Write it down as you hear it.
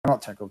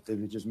not technical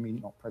difficulties, me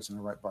not pressing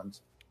the right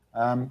buttons.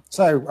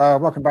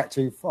 Welcome back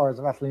to Fires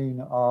of Atheling,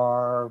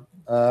 our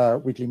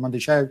weekly Monday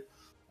show.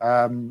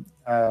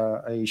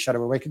 A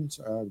Shadow Awakens.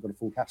 We've got a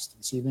full cast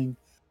this evening.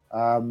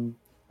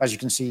 As you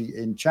can see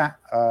in chat,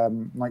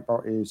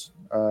 Nightbot is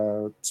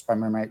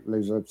spamming out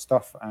loads of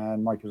stuff,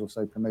 and Mike is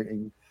also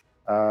promoting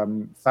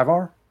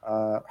Thavar,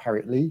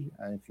 Harriet Lee,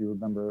 if you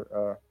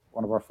remember,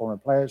 one of our former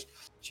players.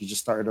 She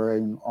just started her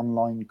own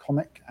online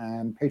comic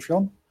and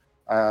Patreon,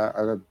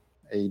 a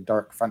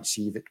dark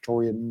fantasy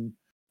Victorian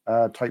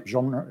type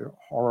genre,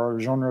 horror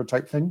genre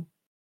type thing.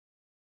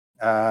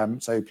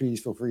 So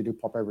please feel free to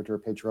pop over to her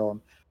Patreon,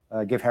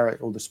 give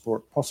Harriet all the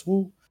support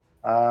possible.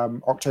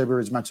 October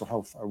is Mental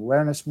Health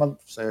Awareness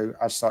Month, so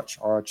as such,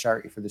 our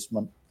charity for this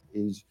month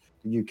is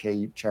the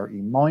UK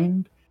charity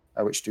Mind,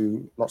 which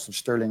do lots of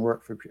sterling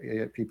work for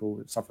people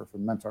that suffer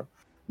from mental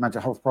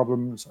health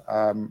problems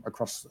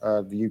across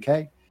the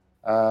UK.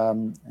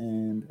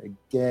 And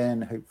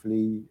again,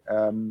 hopefully,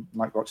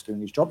 Nightbot's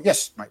doing his job.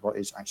 Yes, Nightbot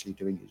is actually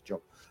doing his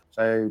job.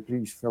 So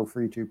please feel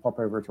free to pop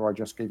over to our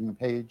Just Giving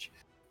page.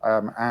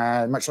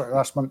 And much like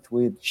last month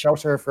with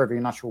Shelter, for every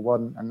natural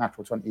 1 and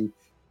natural 20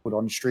 put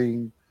on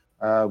stream,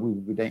 we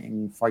will be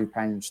donating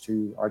 £5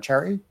 to our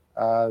charity.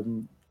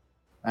 And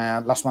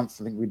last month,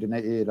 I think we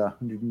donated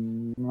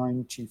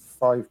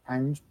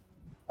 £195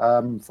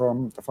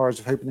 from the Fires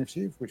of Hope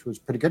Initiative, which was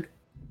pretty good.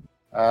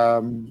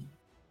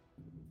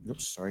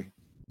 Oops, sorry,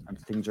 and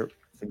things are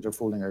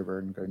falling over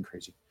and going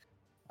crazy.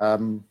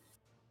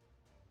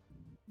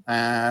 And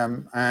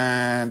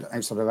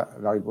outside of that,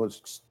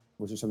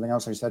 was there something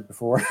else I said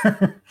before?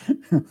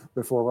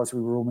 Before whilst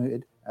we were all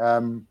muted.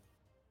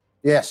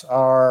 Yes,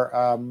 our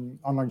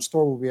online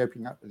store will be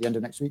opening up at the end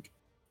of next week.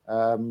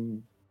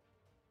 And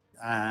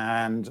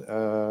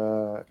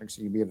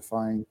actually you'll be able to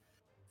find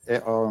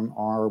it on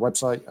our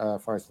website,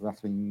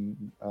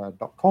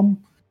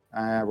 firesofAtheling.com,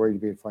 where you'll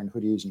be able to find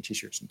hoodies and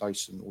t-shirts and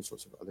dice and all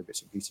sorts of other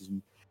bits and pieces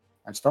and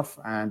stuff.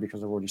 And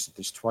because I've already said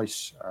this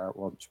twice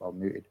once while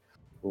muted,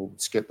 we'll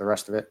skip the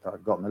rest of it that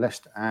I've got on the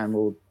list and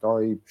we'll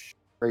dive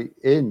straight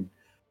in.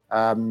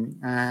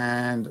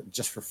 And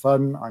just for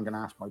fun, I'm going to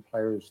ask my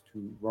players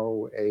to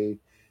roll a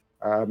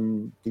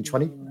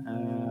d20,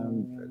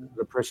 and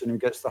the person who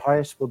gets the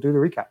highest will do the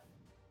recap.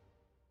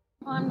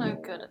 I'm no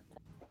good at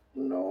that.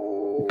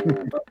 No,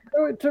 don't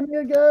do it to me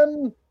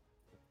again.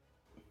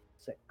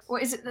 6.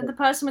 What is it? The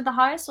person with the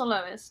highest or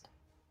lowest?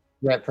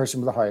 Yeah,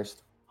 person with the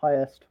highest.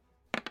 Highest.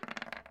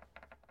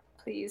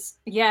 Please.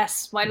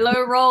 Yes, my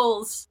low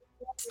rolls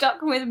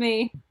stuck with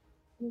me.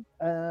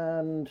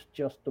 And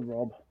just the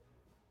Rob.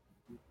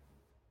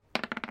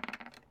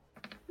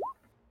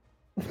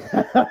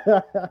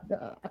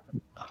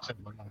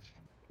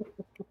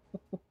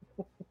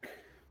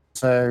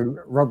 So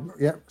Rob,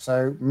 yeah.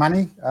 So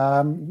Manny,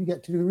 you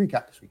get to do the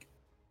recap this week.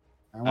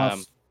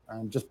 And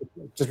just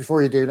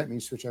before you do, let me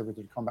switch over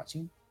to the combat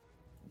scene,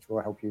 which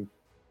will help you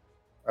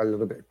a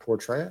little bit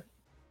portray it.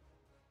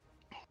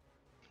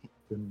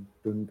 Dun,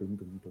 dun, dun,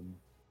 dun, dun.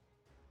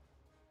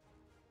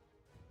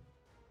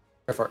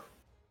 Go for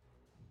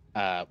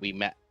it. We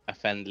met a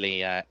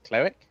friendly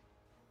cleric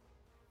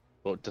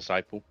or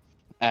disciple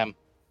on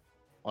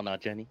our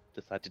journey.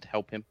 Decided to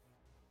help him.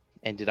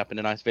 Ended up in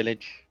a nice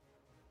village,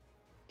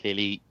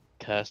 clearly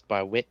cursed by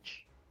a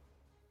witch,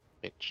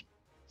 which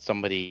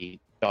somebody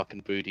dark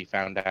and broody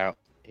found out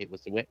it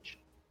was the witch.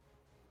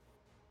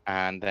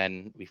 And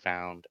then we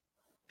found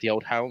the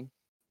old helm,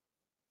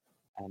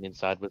 and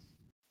inside was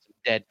some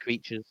dead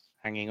creatures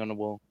hanging on a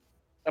wall.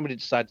 Somebody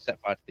decided to set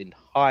fire to the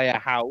entire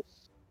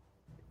house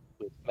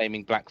with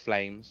flaming black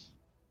flames.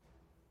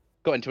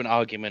 Got into an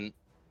argument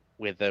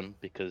with them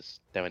because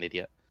they're an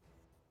idiot.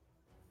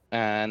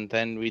 And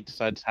then we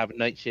decided to have a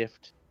night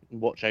shift and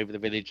watch over the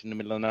village in the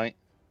middle of the night.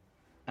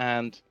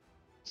 And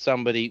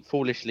somebody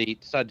foolishly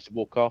decided to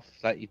walk off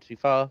slightly too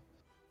far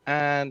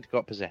and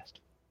got possessed.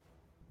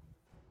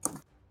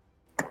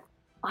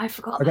 I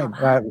forgot Okay, about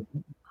that.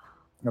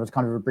 that was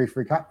kind of a brief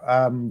recap.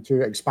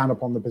 To expand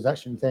upon the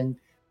possession thing,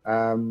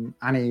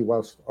 Annie,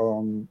 whilst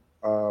on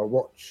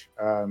watch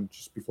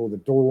just before the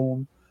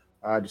dawn,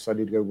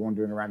 decided to go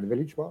wandering around the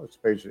village. Well, I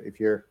suppose if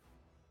you're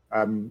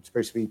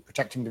supposed to be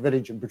protecting the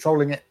village and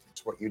patrolling it,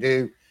 it's what you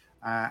do.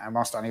 And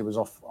whilst Annie was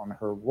off on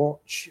her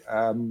watch,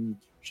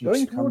 she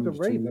Going towards the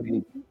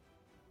raven.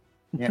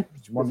 Yeah,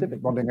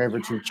 wandering over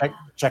to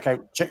check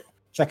out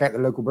the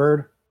local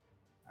bird.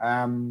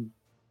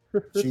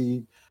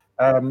 She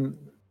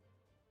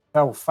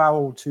fell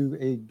foul to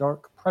a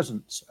dark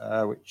presence,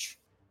 which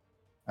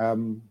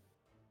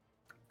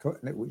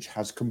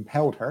has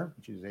compelled her,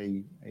 which is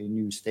a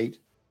new state,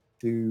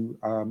 to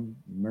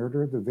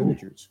murder the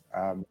villagers,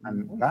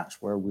 and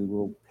that's where we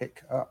will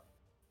pick up.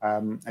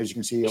 As you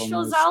can see on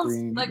the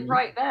screen, like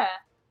right there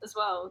as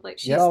well. Like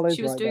she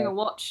was doing a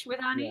watch with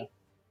Annie,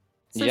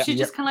 so she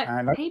just kind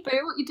of like, "Hey,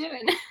 boo, what you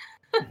doing?"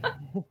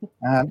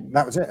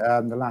 That was it.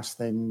 The last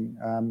thing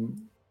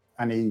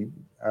Annie,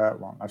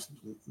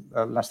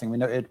 last thing we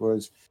noted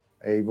was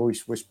a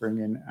voice whispering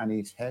in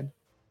Annie's head,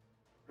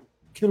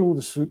 kill all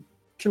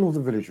the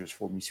villagers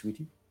for me,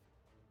 sweetie."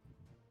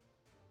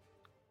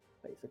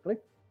 basically.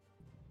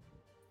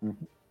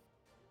 Mm-hmm.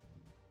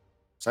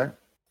 So,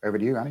 over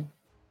to you, Annie.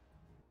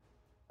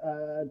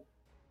 Do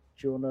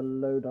you want to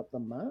load up the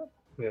map?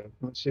 Yeah,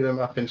 let's see the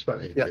map in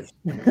Spanish. Yes.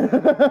 I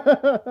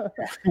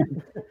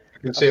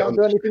can see I can't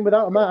do anything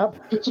without a map.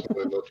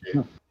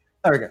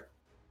 There we go.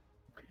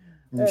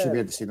 You should be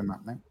able to see the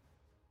map now.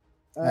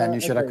 And you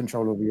should have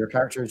control over your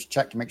characters.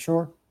 Check to make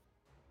sure.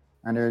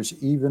 And there's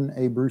even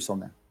a Bruce on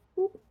there.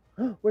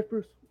 Where's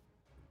Bruce?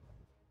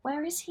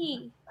 Where is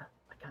he? I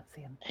can't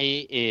see him.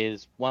 He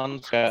is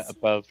one skirt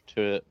above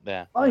to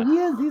there. Oh, he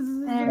is.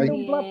 He's There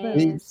a black man.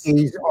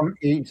 He's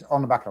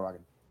on the back of the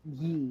wagon.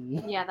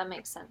 Yeah, that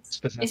makes sense.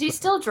 Is he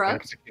still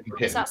drugged?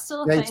 Is that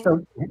still a Yeah,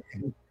 thing?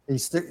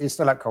 he's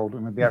still out cold,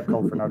 and he'll be out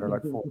cold for another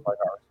like 4 or 5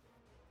 hours.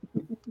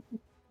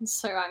 I'm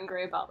so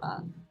angry about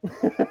that.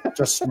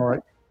 Just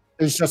snoring.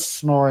 He's just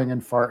snoring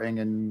and farting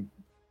and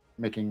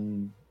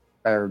making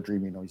bear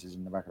dreamy noises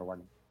in the back of the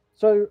wagon.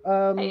 So,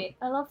 Hey,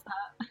 I love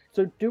that.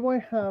 So, do I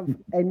have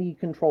any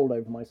control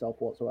over myself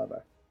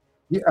whatsoever?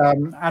 Yeah,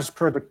 as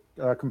per the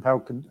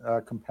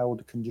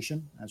compelled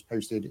condition, as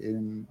posted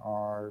in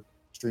our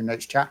Stream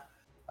Notes chat,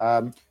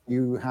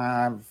 you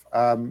have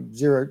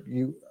 0.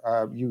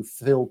 You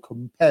feel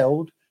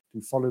compelled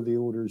to follow the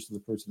orders of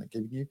the person that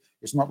gave you.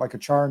 It's not like a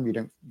charm. You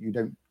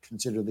don't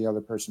consider the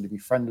other person to be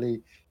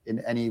friendly in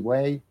any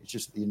way. It's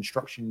just the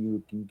instruction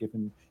you've been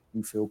given.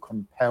 You feel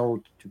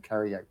compelled to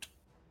carry out,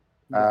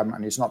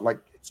 and it's not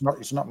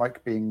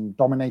like being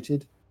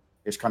dominated.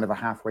 It's kind of a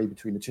halfway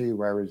between the two.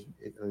 Whereas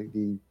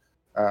the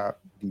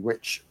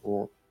witch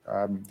or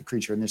the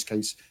creature in this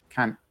case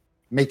can't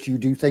make you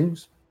do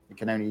things. It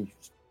can only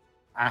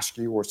ask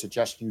you or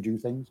suggest you do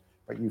things.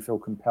 But you feel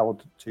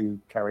compelled to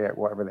carry out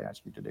whatever they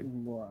ask you to do.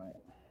 Right.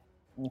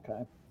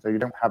 Okay. So you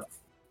don't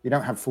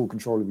have full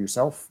control of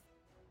yourself,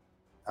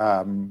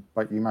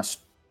 but you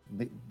must.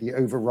 The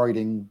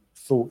overriding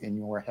thought in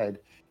your head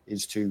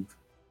is to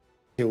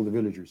kill the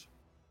villagers.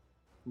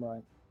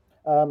 Right.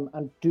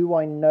 And do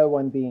I know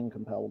I'm being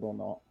compelled or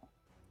not?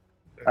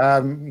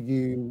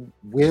 You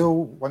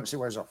will once it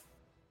wears off.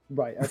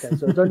 Right. Okay.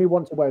 So it's only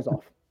once it wears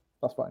off.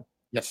 That's fine.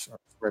 Yes, it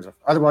wears off.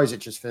 Otherwise, it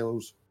just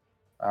feels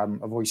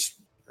a voice.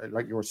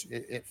 Like yours,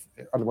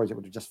 otherwise it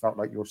would have just felt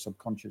like your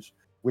subconscious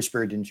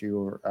whispered into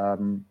your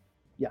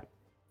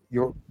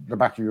the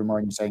back of your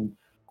mind saying,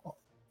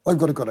 "I've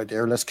got a good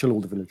idea. Let's kill all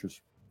the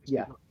villagers."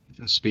 Yeah.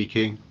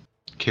 Speaking,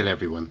 kill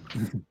everyone.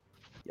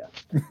 Yeah.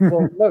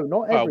 Well, no,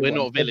 not everyone. We're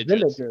not the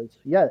villagers.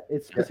 Yeah,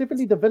 it's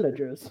specifically the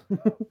villagers.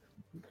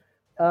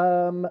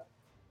 So,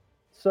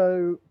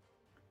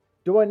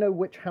 do I know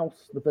which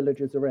house the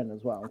villagers are in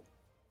as well?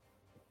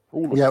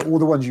 All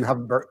the ones you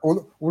haven't burnt.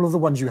 All of the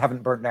ones you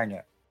haven't burnt down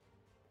yet.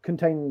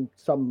 Contain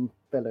some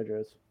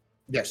villagers.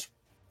 Yes.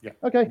 Yeah.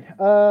 Okay.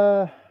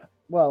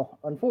 Well,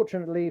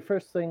 unfortunately,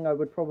 first thing I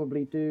would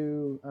probably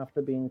do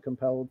after being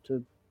compelled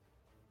to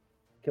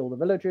kill the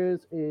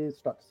villagers is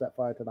start to set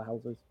fire to the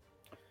houses.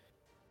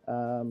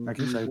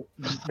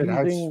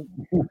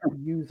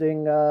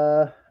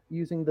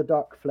 Using the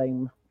dark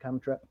flame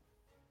cantrip.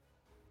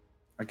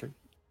 Okay.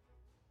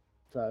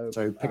 So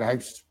pick a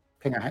house.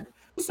 Ping a house.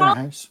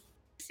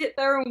 Sit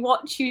there and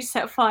watch you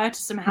set fire to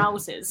some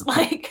houses.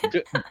 Like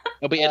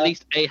there'll be at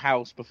least a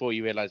house before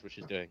you realize what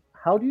she's doing.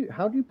 How do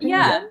you ping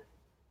Yeah. them?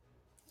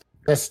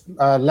 Just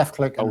left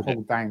click and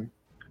hold down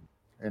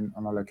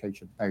on a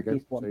location. There you go.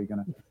 One. So you're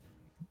gonna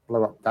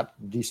blow up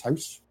this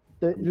house.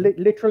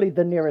 Literally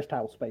the nearest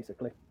house,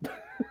 basically.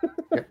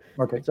 Yeah.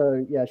 Okay.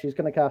 So yeah, she's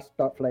gonna cast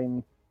dark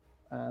flame,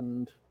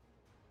 and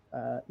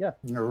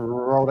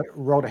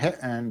roll to hit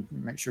and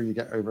make sure you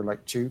get over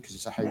like 2 because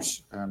it's a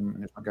house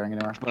and it's not going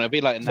anywhere. Well, it'd be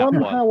like in that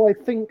somehow one. I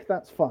think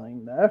that's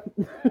fine there.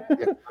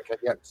 Okay.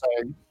 Yeah. So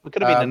It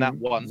could have been in that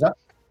one.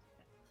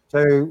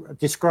 So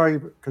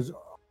describe, because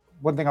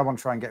one thing I want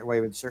to try and get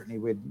away with, certainly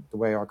with the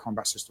way our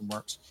combat system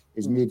works,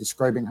 is me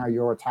describing how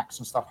your attacks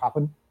and stuff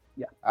happen.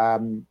 Yeah.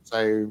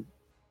 So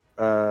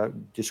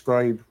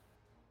describe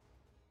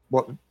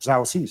what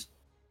Zal sees.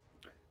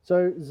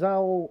 So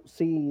Zal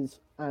sees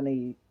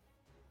Annie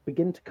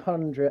begin to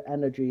conjure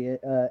energy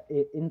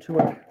into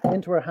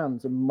her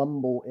hands and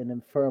mumble in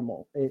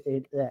infernal,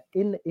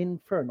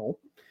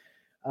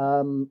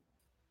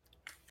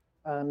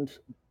 and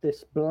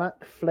this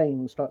black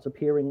flame starts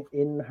appearing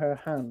in her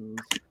hands,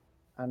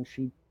 and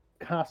she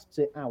casts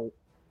it out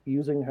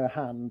using her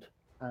hand,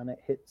 and it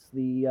hits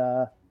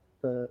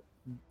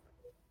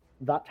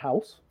that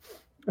house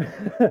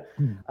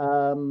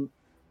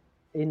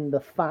in the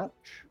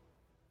thatch,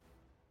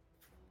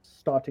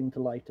 starting to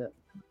light it.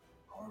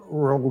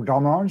 Roll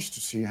damage to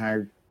see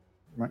how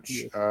much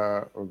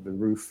of the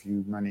roof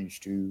you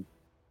managed to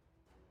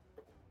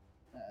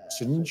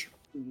singe.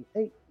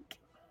 8.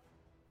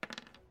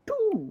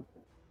 2.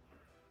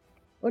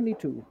 Only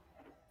 2.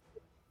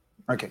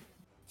 Okay,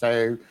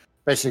 so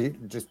basically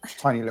just a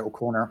tiny little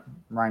corner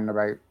round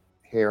about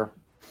here.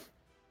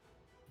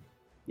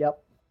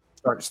 Yep.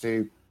 Starts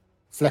to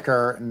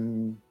flicker,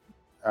 and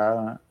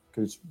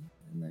because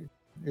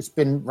it's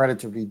been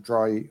relatively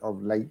dry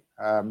of late,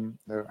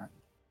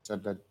 So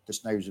the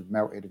snows have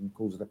melted and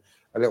caused a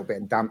little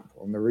bit of damp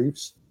on the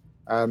roofs.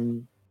 But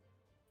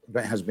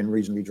it has been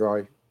reasonably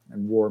dry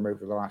and warm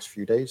over the last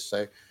few days.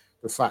 So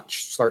the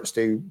thatch starts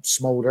to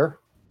smolder.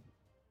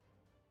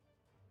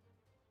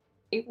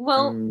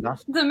 Well,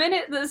 the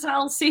minute that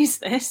Zal sees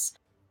this,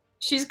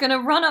 she's going to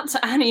run up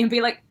to Annie and be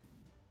like,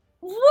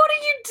 "What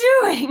are you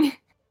doing?"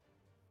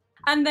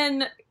 And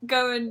then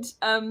go and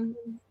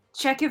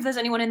check if there's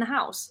anyone in the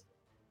house.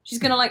 She's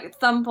going to like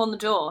thump on the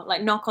door,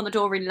 like knock on the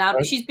door really loud.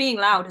 Right. She's being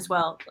loud as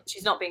well.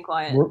 She's not being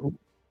quiet. We're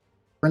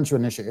into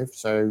initiative,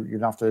 so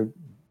you'd have to...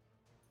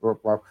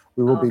 Well,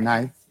 we will be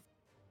now.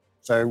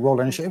 So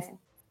roll initiative,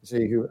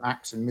 see who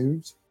acts and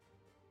moves.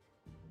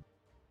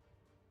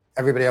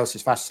 Everybody else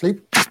is fast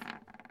asleep.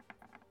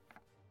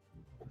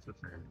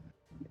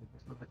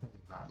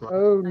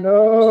 Oh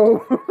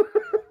no!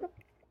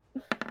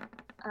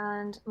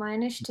 And my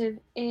initiative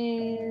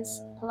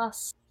is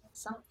plus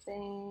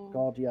something.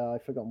 God, yeah,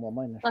 I've forgotten what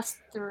mine is. Plus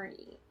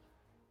 3.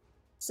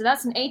 So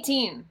that's an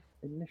 18.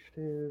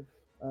 Initiative.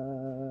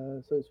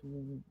 So it's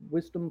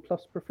wisdom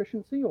plus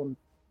proficiency, or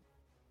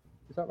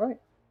is that right?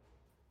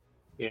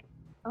 Yeah.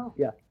 Oh.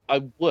 Yeah.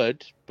 I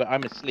would, but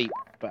I'm asleep.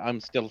 But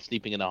I'm still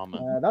sleeping in armor.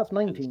 That's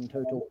 19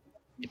 total.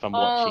 If I'm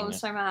watching. Oh,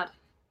 so mad.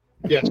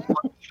 Yes, a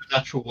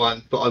natural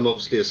one, but I'm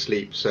obviously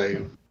asleep,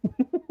 so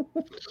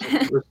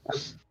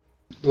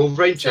we'll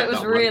rain check. So it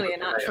was really a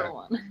natural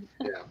one.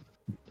 Yeah.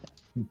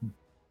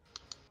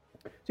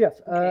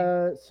 Yes.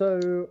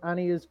 So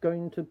Annie is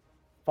going to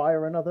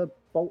fire another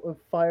bolt of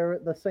fire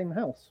at the same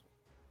house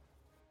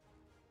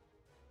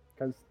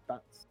because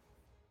that's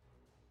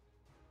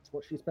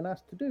what she's been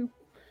asked to do.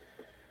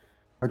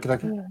 Okay.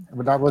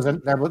 But there was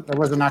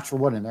a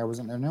natural one in there,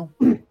 wasn't there, Neil?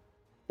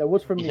 There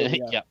was from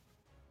me. Yeah.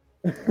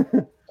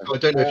 I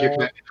don't know if you're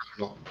connected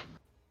or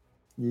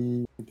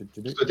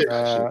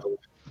not.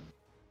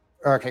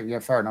 Okay, yeah,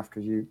 fair enough,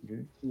 because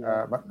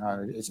but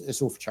no, it's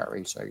all for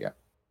charity, so yeah.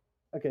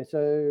 Okay,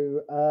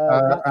 so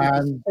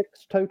that is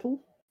 6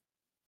 total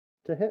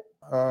to hit.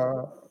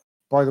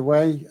 By the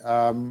way,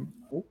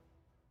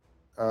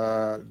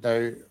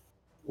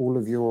 all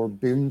of your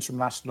boons from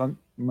last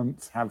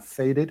month have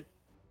faded,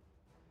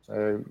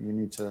 so you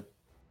need to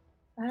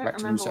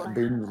collect a new set of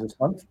boons this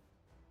month.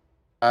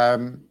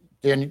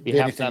 The only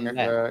thing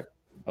that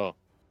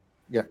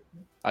yeah,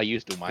 I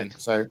used all mine.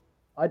 So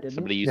I didn't.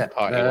 Somebody used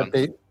party one.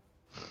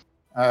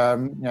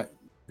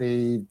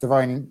 The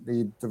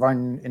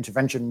divine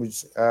intervention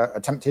was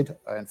attempted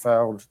and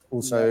failed.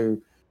 Also,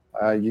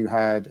 you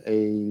had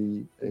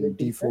a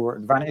D4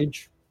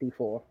 advantage.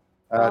 D4.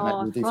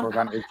 D4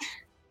 advantage.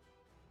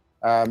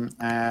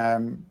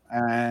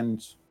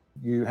 And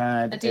you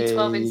had a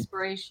D12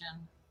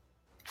 inspiration.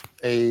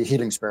 A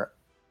healing spirit.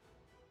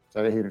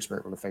 So the healing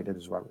spirit will have faded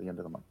as well at the end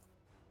of the month.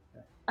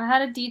 I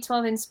had a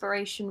D12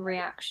 inspiration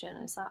reaction.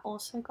 Is that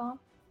also gone?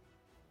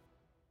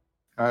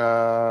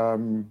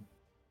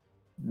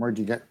 Where'd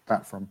you get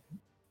that from?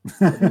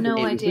 No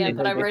idea,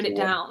 but I wrote it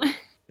down.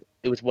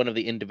 It was one of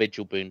the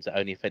individual boons that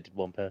only affected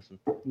one person.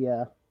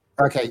 Yeah.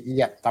 Okay.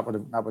 Yeah, that would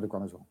have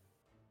gone as well.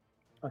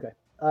 Okay.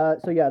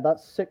 So yeah,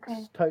 that's 6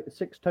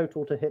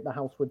 total to hit the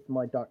house with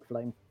my dark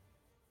flame.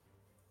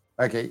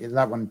 Okay,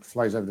 that one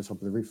flies over the top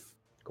of the roof.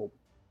 Cool.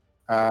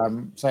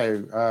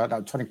 So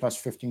that 20 plus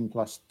 15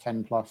 plus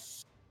 10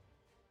 plus.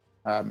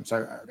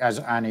 So as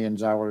Annie and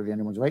Zal are the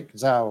only ones awake,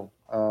 Zal,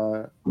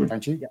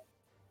 don't you? Yeah.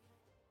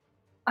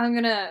 I'm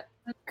gonna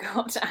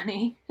go up to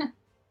Annie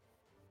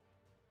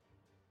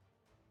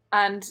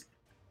and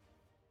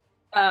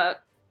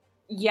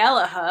yell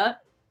at her.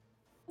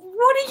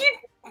 What are you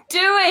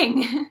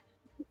doing?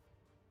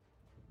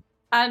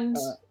 And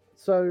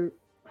so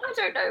I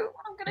don't know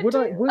what I'm gonna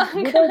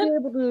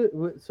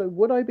do.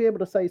 Would I be able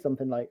to say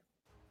something like,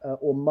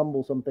 or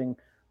mumble something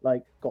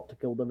like, "Got to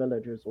kill the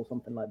villagers" or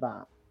something like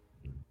that?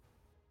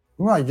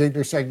 Right,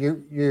 you said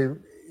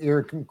you're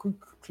in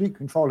complete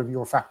control of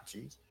your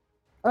faculties.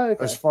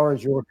 Okay. As far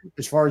as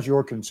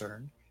you're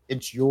concerned,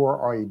 it's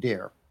your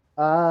idea.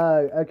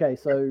 Okay.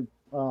 So,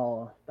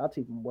 that's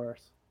even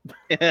worse.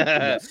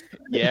 Yeah,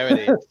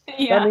 it is.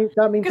 Yeah.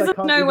 That means because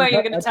there's no way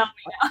you're going to tell me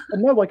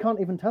now. No, I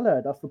can't even tell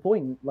her. That's the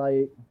point.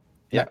 Like,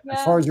 yeah.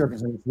 As far as you're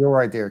concerned, it's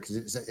your idea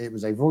because it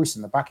was a voice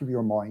in the back of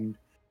your mind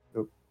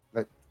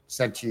that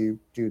said to you,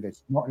 "Do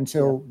this." Not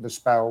until the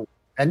spell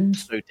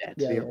ends or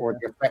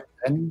the effect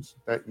ends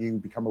that you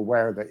become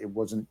aware that it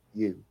wasn't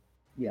you.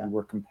 Yeah. You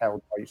were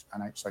compelled by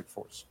an outside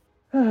force.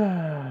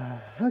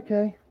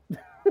 Okay.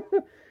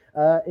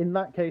 In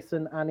that case,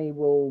 then Annie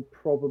will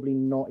probably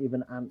not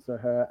even answer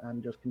her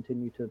and just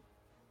continue to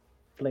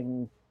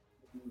fling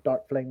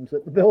dark flames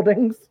at the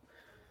buildings.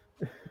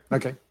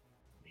 Okay.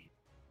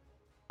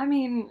 I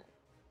mean,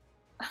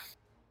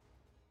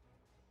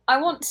 I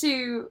want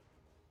to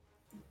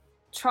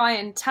try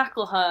and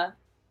tackle her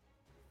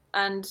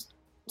and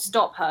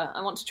stop her.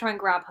 I want to try and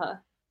grab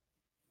her.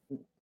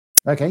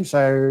 Okay,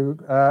 so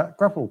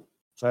grapple.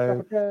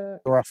 So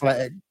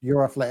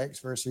your athletics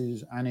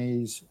versus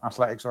Annie's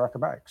athletics or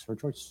acrobatics for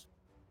choice.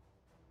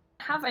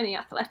 Have any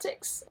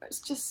athletics? It's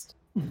just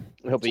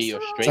It'll be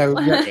your strength. So,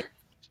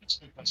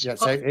 Yeah,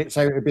 so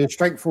it'd be a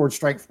straightforward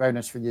strength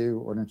bonus for you,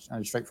 or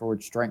a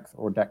straightforward strength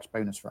or dex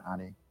bonus for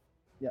Annie.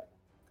 Yeah.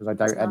 Because I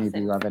doubt That's any of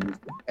you nothing. have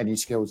any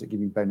skills that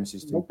give you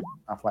bonuses to Nope.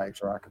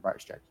 athletics or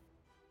acrobatics checks.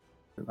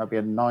 That'd be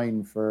a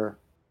 9 for.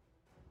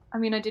 I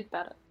mean, I did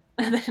better.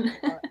 Then-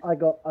 I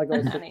got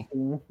Funny.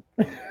 16.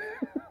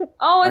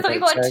 Oh, I thought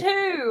you Okay, got a so-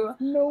 2.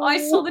 No, I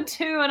saw the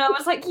 2 and I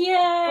was like, I'm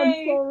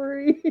yay!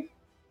 sorry.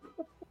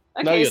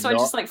 No, Okay, you're so I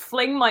just not. like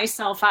fling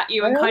myself at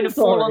you and I kind am of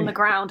fall on sorry. the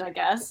ground, I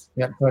guess.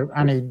 Yeah, so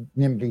Annie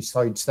nimbly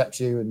sidesteps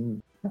you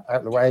and out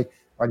of the way,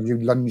 and you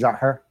lunge at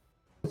her.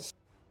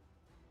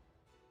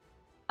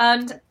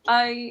 And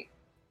I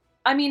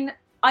mean,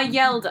 I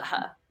yelled at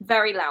her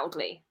very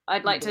loudly.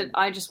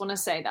 I just want to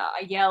say that. I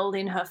yelled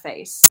in her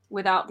face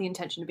without the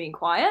intention of being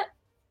quiet.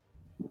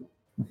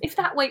 If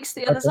that wakes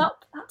the others Okay.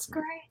 up, that's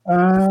great.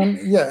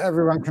 Yeah,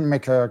 everyone can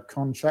make a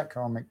con check.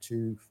 I'll make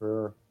 2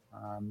 for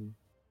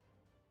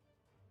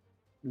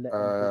Let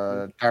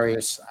him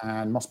Darius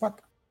and Mossback.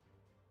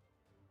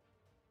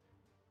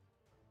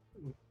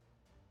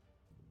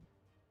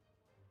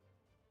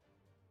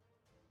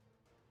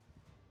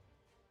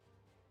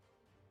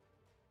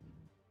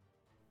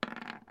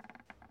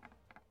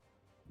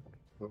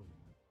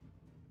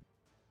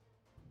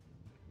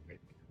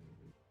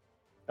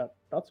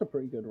 That's a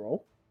pretty good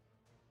roll.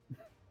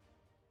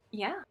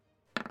 Yeah.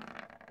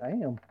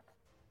 Damn.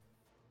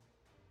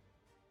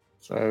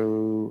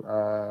 So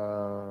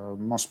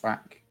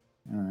Mossback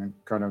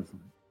kind of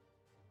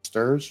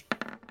stirs,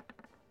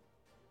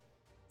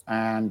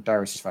 and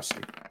Darius is fast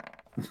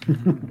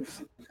asleep.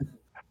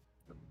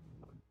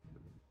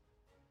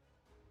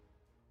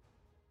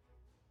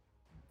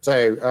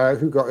 So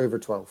who got over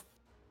 12?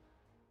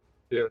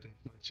 Yeah,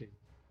 19.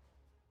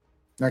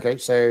 Okay,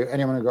 so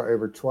anyone who got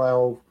over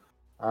 12,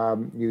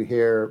 you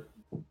hear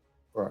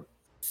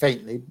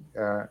faintly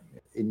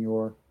in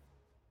your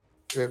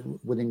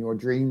within your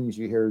dreams,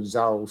 you hear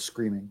Zal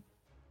screaming.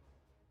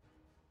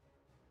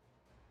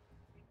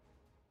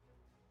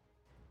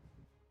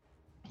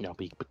 I'll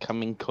be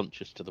becoming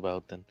conscious to the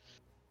world then.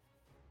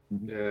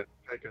 Yeah,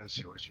 I can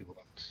see what you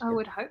want. I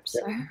would hope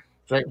so.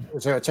 So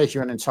it takes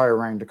you an entire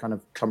round to kind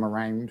of come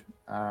around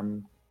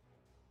and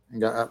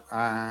go up.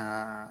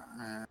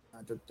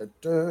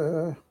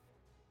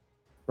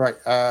 Right.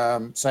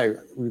 So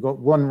we've got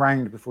one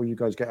round before you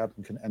guys get up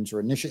and can enter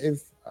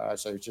initiative.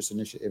 So it's just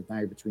initiative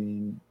now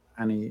between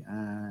Annie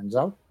and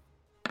Zal.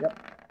 Yep.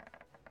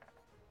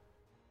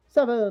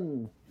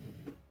 7.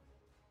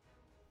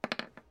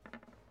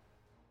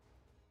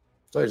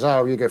 So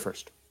Zal, you go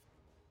first.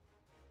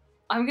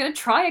 I'm gonna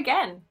try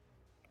again.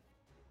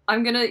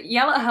 I'm gonna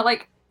yell at her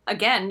like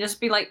again, just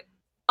be like,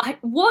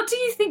 "What do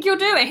you think you're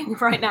doing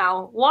right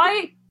now?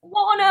 Why?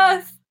 What on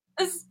earth?"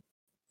 Is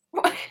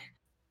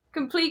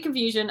complete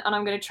confusion, and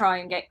I'm just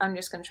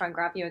gonna try and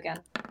grab you again.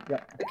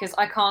 Yep. Because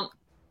I can't.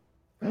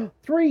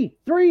 3.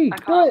 I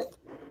Do can't. it.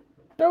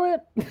 Do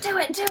it.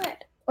 Do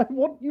it. I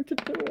want you to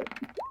do it.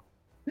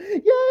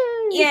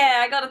 Yay!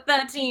 Yeah, I got a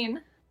 13.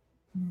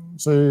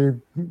 So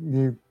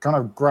you kind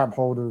of grab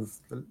hold of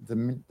the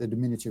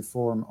diminutive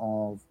form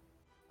of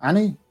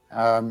Annie,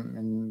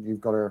 and you've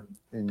got her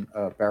in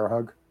a bear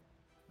hug,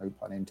 no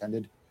pun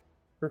intended.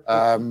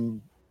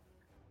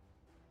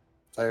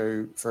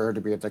 So for her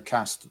to be able to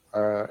cast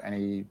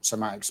any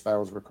somatic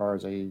spells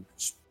requires a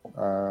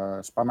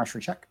spell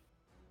mastery check.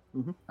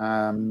 Mhm.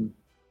 And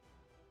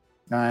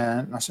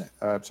that's it.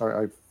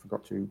 Sorry, I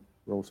forgot to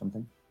roll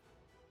something.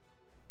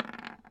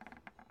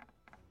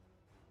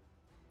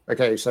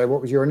 Okay, so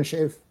what was your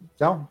initiative,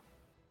 Zal?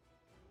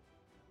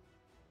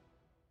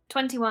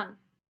 21.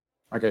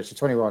 Okay, so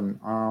 21.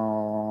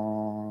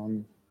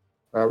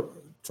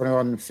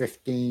 21,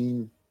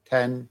 15,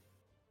 10.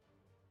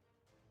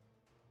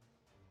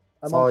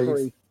 I'm 5. on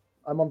 3.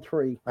 I'm on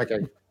 3. Okay,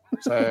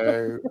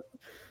 so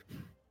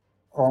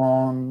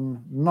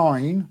on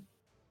 9,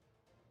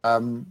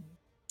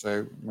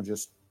 so we'll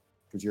just,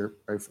 because you're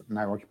both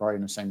now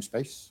occupying the same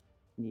space,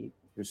 Yeah.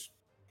 just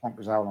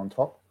plonk Zal on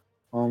top.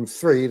 On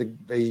 3,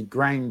 the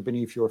ground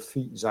beneath your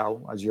feet,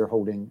 Zal, as you're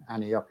holding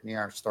Annie up in the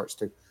air, starts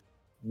to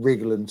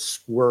wriggle and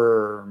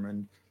squirm,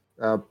 and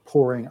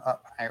pouring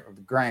up out of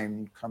the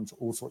ground comes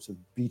all sorts of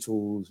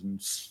beetles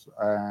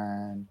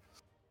and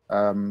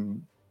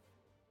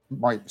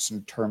mites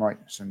and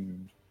termites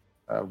and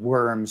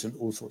worms and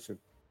all sorts of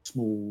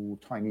small,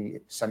 tiny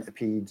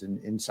centipedes and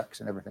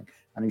insects and everything.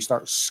 And you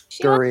start She likes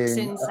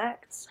scurrying,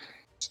 insects.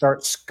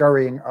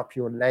 up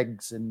your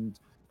legs and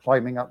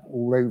climbing up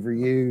all over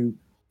you.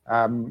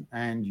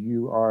 And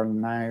you are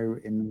now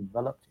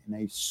enveloped in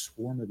a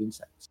swarm of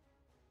insects.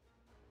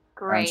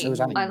 Great. So is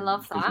Annie, I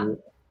love that.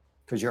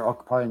 Because you're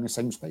occupying the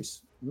same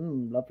space.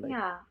 Lovely.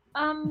 Yeah.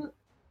 I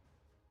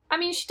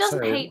mean, she doesn't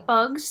So- hate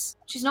bugs.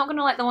 She's not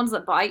gonna like the ones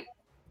that bite.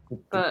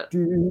 But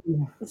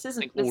this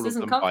think all of isn't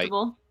them bite.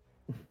 comfortable.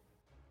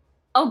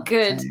 Oh,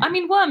 good. Okay. I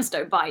mean, worms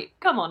don't bite.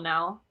 Come on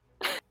now.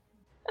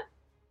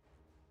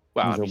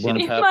 Wow, These have are you seen Can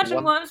the you purple imagine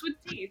one? worms with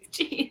teeth?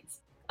 Jeez.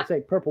 I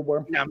say purple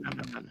worm. No.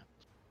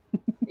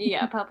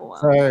 Yeah, purple one.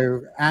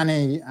 So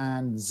Annie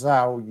and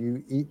Zal,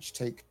 you each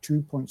take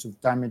 2 points of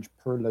damage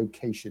per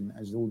location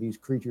as all these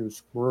creatures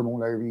squirm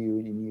all over you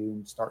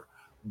and start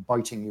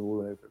biting you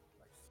all over the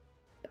place.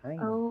 Dang,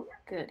 Oh,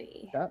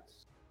 goody.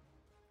 that's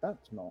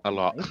not A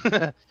lot.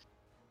 nice.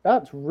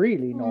 That's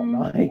really not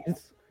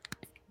nice.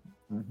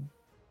 Mhm.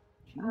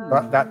 Jeez.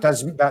 But that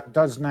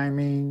does now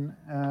mean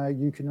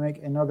you can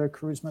make another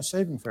charisma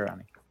saving throw,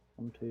 Annie.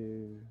 One,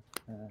 two.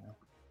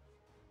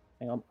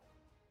 Hang on,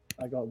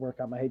 I got to work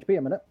out my HP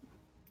a minute.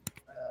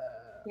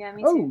 Yeah,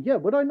 me Oh too. yeah,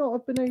 would I not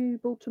have been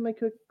able to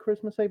make a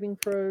charisma saving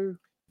throw?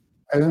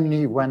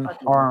 Only when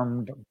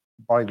harmed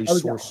by the Oh, is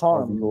it source of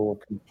harmed? your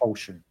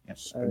compulsion.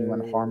 Yes, only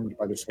when harmed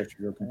by the source of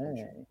your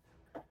compulsion.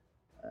 Okay.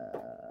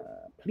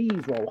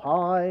 Please roll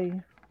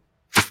high.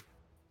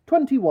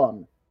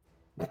 21.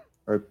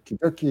 Okie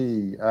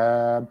dokie.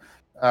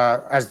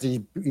 As the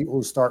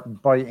beetles start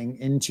biting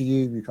into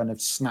you, you kind of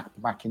snap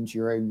back into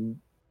your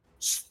own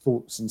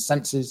thoughts and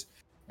senses,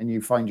 and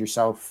you find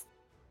yourself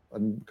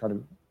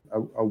kind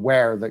of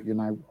aware that you're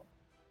now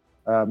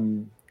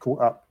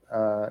caught up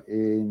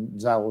in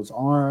Zal's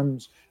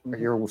arms, but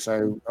you're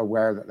also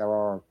aware that there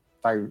are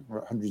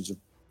hundreds of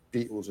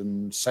beetles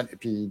and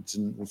centipedes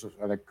and all sorts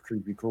of other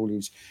creepy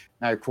crawlies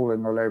now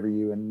crawling all over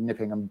you and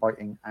nipping and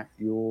biting at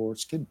your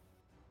skin.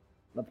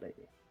 Lovely.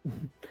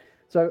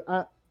 So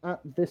at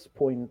this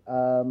point,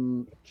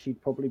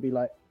 she'd probably be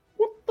like,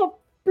 "What the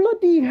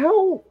bloody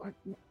hell?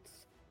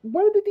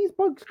 Where did these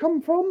bugs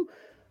come from?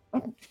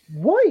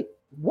 Why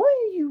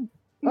are you?"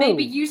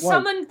 Maybe Oh, you right.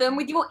 summoned them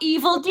with your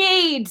evil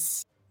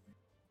deeds.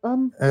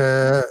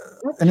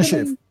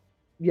 Initiative.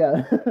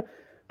 Yeah.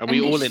 Are we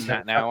all in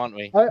that now, aren't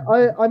we?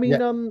 I mean,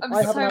 Yeah.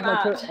 I haven't so had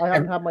my turn. mad. I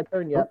haven't had my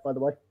turn yet, by the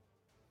way.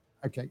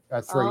 Okay,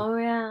 3. Oh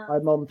yeah.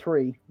 I'm on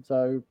 3,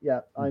 so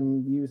yeah,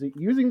 I'm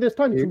using this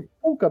time to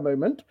talk a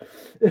moment.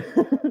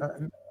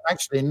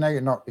 Actually, no,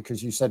 you're not,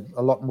 because you said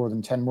a lot more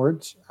than 10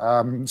 words.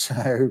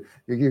 So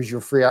you use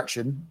your free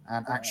action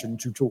and action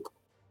to talk.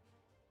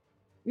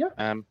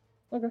 Okay.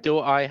 Do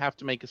I have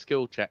to make a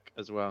skill check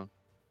as well?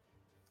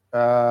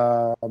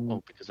 Oh,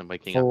 because I'm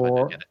waking up, I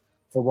don't get it.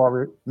 For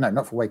warrior, no,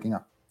 not for waking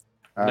up.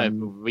 No,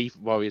 for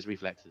warrior's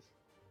reflexes.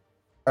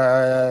 Now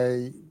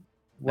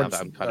that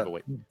I'm kind of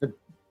awake.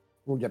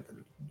 Well, yeah,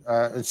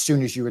 as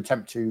soon as you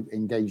attempt to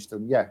engage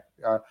them,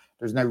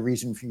 there's no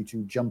reason for you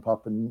to jump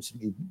up and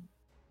simply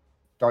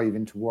dive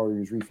into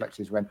warrior's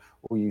reflexes when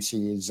all you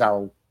see is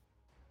Zal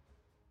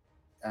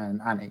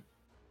and Annie.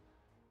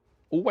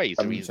 Always.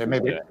 So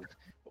maybe,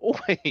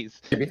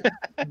 always.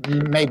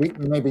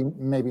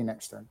 maybe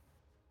next turn.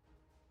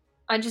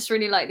 I just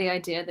really like the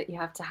idea that you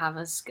have to have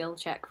a skill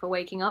check for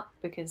waking up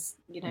because,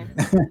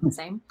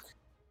 same.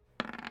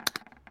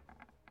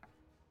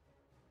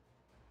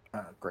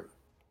 Great.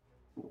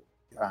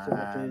 So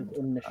what is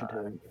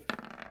initiative?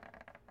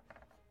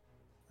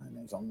 And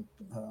it's on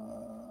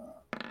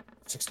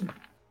 16.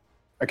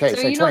 Okay, So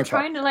so you're 20. not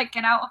trying to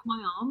get out of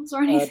my arms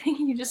or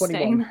anything. You're just 21.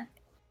 staying there.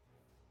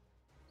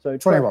 So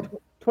 21.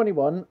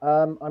 21.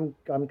 I'm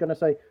gonna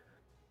say,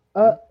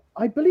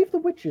 I believe the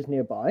witch is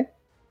nearby.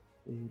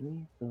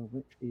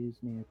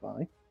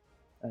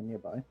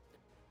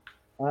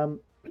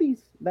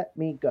 Please let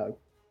me go.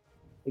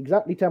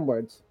 Exactly 10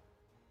 words.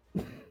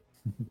 Can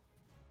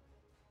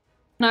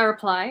I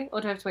reply,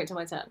 or do I have to wait till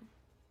my turn?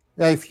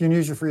 Yeah, if you can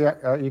use your free,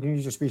 you can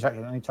use your speech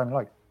action anytime you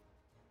like.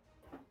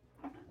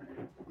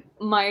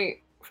 My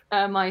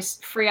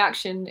free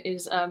action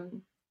is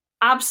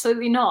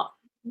absolutely not.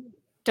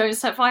 Don't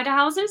set fire to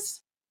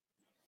houses.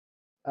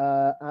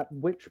 At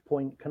which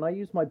point can I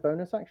use my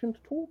bonus action to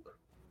talk?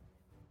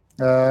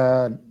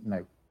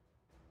 No.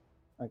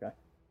 Okay.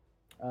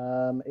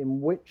 In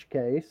which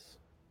case,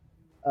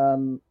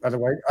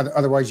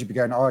 otherwise you'd be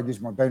going, I use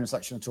my bonus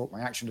action to talk,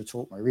 my action to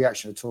talk, my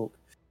reaction to talk.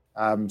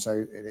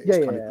 So it's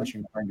kind of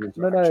pushing behind you.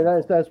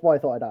 No, that's why I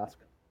thought I'd ask.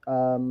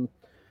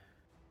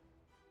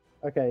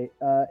 Okay,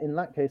 in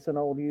that case, then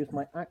I'll use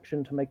my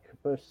action to make a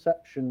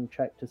perception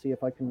check to see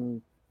if I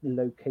can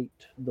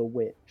locate the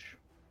witch,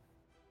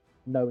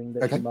 knowing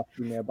that she must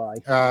be nearby.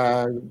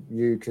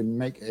 You can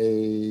make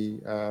a.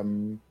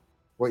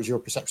 What is your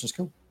perception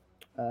skill?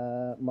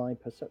 My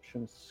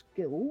perception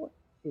skill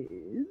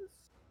is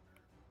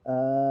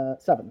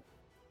 7.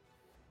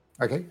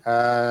 Okay.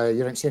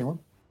 You don't see anyone.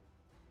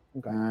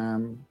 Okay.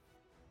 And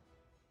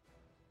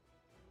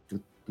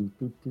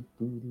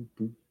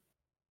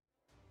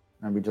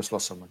we just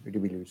lost someone. Who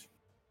did we lose?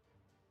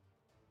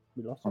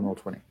 We lost on someone?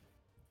 Roll20.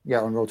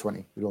 Yeah, on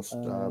Roll20. We lost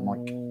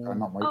Mike.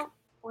 Not Mike.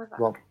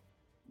 Rob.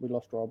 We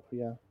lost Rob,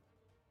 yeah.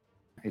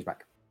 He's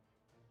back.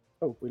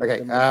 Oh,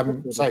 okay.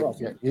 So,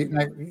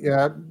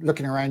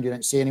 looking around, you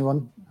don't see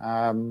anyone.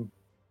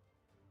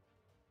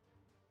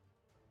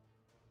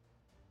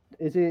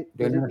 Is it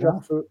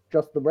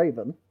just the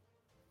Raven?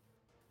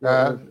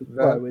 The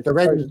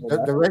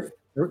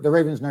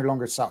Raven's no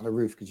longer sat on the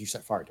roof because you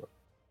set fire to it.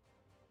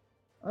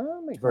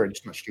 It's a bird.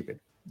 It's not stupid.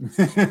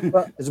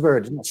 It's a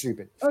bird. It's not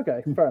stupid.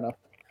 Okay, fair enough.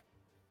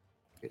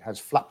 It has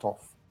flapped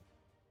off,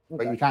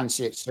 but you can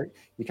see it.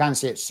 You can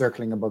see it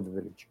circling above the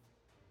village.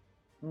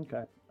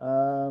 Okay.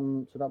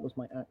 So that was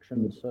my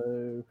action.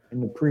 So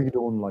In the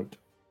pre-dawn light.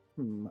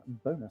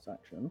 bonus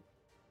action.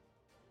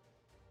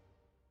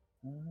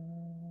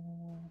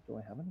 Do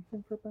I have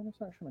anything for a bonus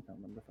action? I can't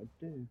remember if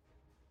I do.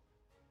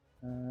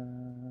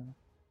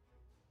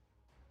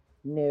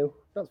 No,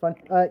 that's fine.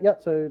 Yeah,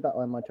 so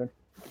that'll end my turn.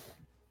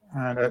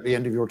 And at the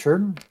end of your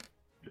turn,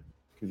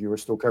 because you are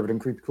still covered in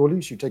creepy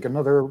crawlies, you take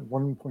another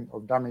 1 point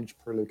of damage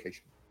per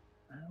location.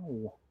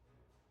 Ow.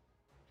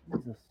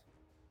 Jesus.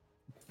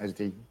 As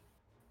the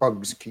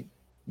bugs keep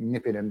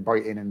nipping and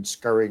biting and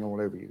scurrying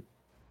all over you.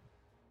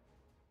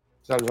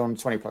 So that was on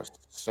 20 plus.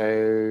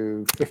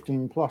 So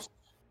 15 plus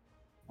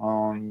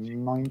on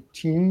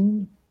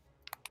 19.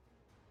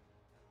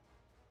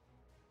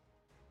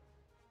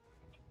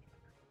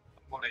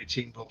 I'm on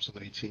 18, Bob's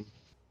on 18.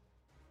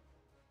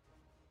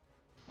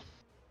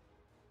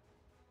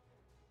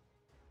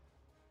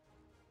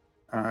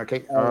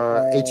 Okay,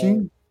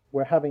 18.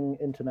 We're having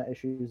internet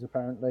issues,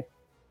 apparently.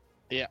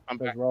 Yeah, I'm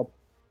There's back. Rob.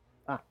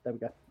 Ah, there we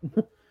go.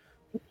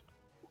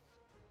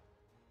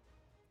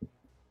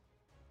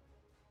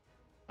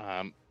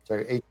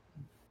 So 8.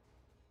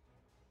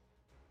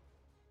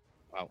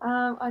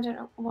 I don't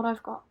know what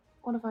I've got.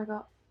 What have I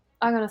got?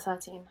 I got a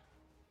 13.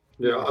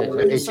 Yeah,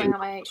 Okay, I'm so on 18.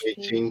 My HP.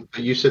 18.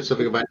 But you said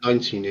something about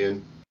 19,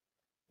 Ian.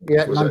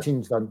 Yeah, Was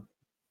 19's done.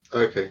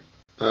 Okay.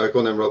 Go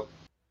on then, Rob.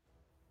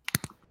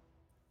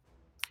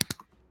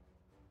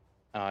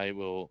 I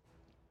will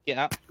get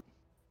up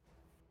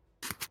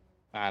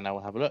and I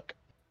will have a look.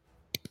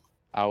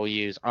 I will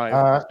use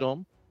Iron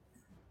Storm.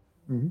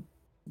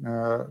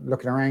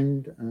 Looking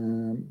around.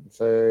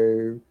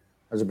 So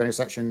as a bonus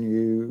action,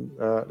 you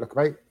look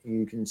about.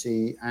 You can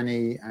see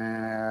Annie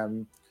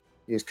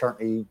is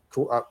currently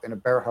caught up in a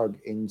bear hug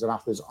in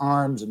Zanatha's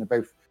arms, and they're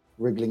both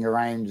wriggling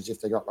around as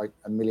if they got like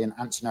a million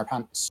ants in their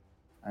pants.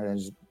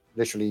 There's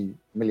literally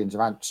millions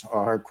of ants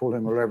are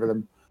crawling all over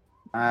them,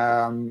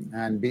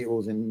 and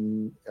beetles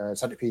and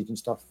centipedes and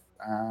stuff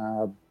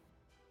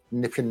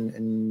nipping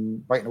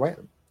and biting away at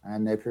them.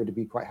 And they appear to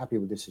be quite happy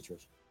with this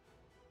situation.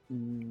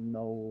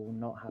 No,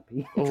 not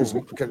happy.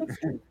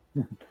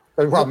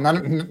 Well, none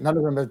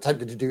of them have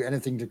attempted to do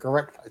anything to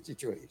correct that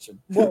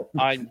situation. Well,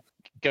 I'm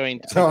going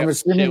to. So I'm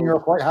assuming you're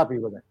quite happy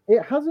with it.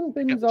 It hasn't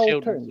been Pick up the Zal's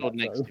shield and turn sword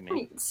yet, next though. to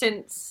me.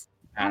 Since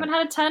I haven't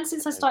had a turn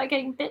since I started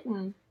getting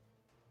bitten.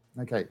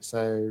 Okay,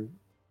 so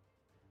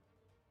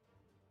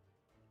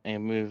I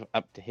move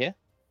up to here,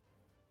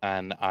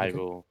 and I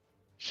will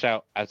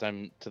shout as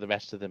I'm to the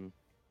rest of them,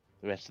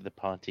 the rest of the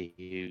party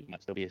who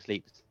might still be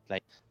asleep.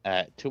 Like,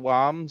 to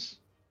arms,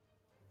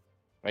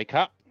 wake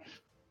up,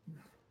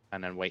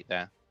 and then wait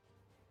there.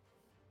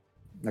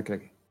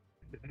 okay.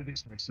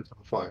 This is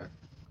on fire.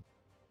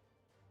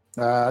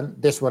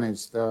 This one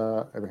is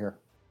over here.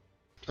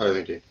 Oh,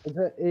 thank you.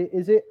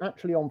 Is it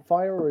actually on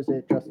fire, or is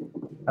it just?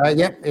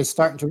 Yeah, it's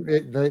starting to.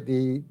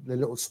 The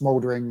little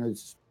smouldering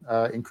has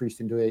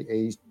increased into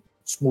a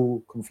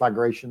small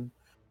conflagration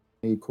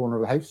in the corner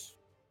of the house.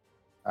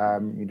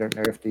 You don't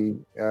know if the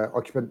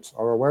occupants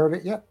are aware of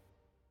it yet.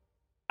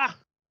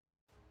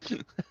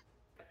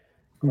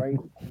 Great.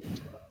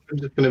 I'm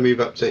just going to move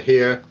up to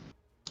here,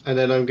 and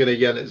then I'm going to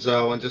yell at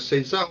Zal and just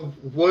say, Zal,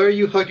 why are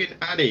you hugging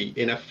Annie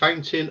in a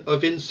fountain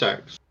of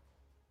insects?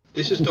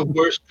 This is the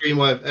worst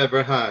dream I've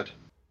ever had.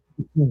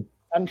 And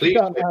Please, she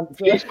can't answer.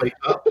 please wake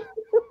up.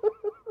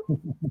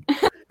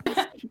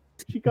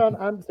 She can't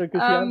answer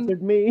because she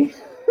answered me.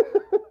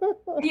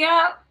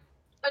 Yeah,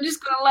 I'm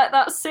just gonna let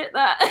that sit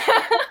there.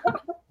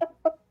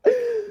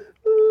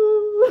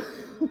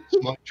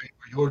 It's my dream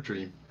or your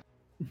dream.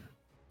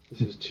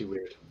 This is too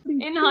weird.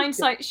 In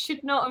hindsight,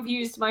 should not have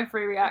used my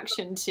free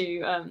reaction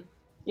to,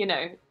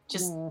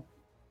 just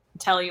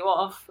tell you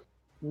off.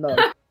 No.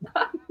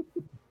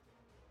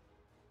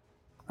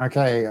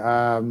 Okay,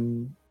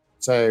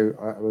 so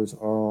I was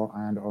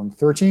on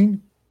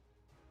 13.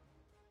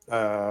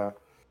 So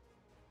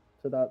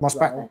that's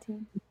Mossback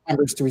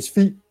clambers to his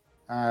feet,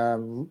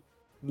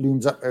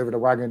 looms up over the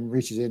wagon,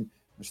 reaches in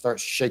and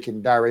starts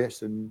shaking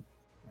Darius and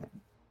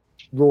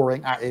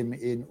roaring at him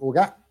in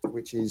Orgat,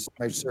 which is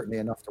most certainly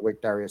enough to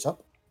wake Darius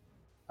up.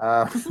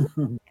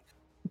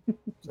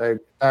 So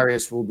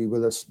Darius will be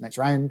with us next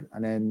round,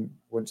 and then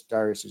once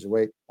Darius is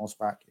awake,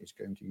 Mossback is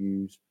going to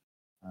use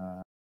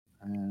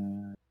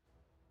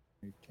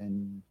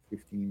 10,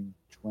 15,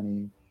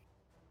 20,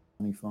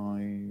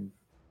 25,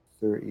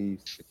 30,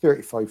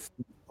 35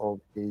 feet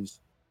of his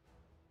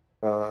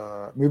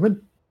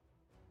movement,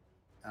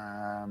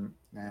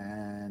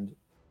 and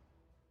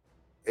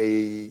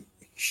a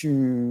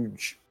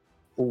huge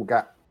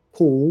Orgat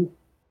paw,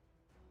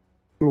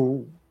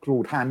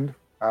 clawed hand,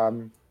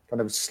 kind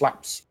of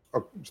starts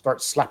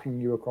slapping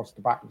you across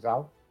the back,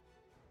 Zal.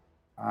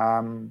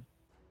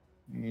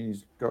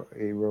 He's got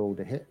a roll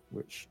to hit,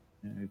 which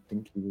I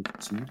think he will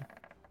succeed.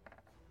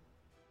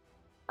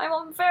 I'm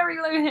on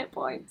very low hit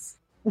points.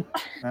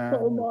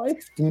 Oh my.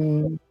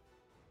 15.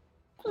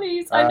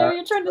 Please, I know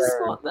you're trying to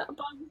swat that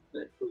bug,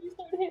 but please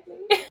don't hit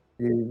me.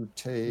 You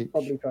take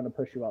Probably trying to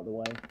push you out of the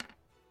way.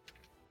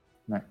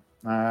 no.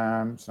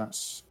 So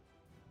that's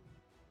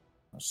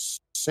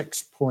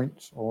 6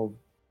 points of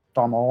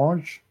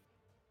damage.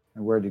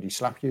 And where did he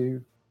slap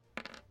you?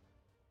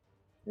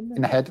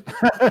 In the head.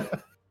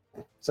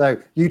 So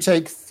you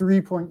take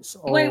 3 points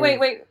of...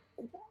 Wait.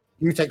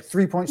 You take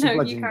 3 points of No, you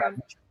bludgeoning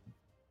can't.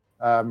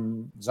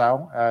 damage,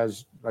 Zal,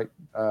 as like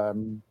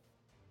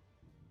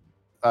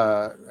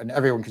and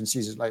everyone can see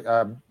it like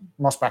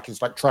Mossback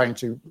is like trying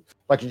to,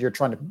 like you're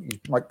trying to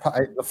like put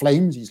out the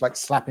flames. He's like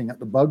slapping at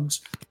the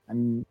bugs,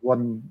 and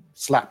one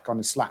slap kind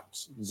of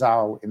slaps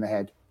Zal in the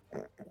head,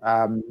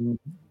 kind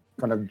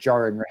of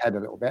jarring her head a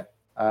little bit,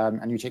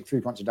 and you take 3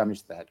 points of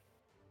damage to the head.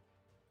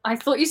 I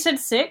thought you said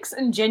 6,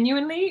 and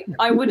genuinely,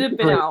 I would have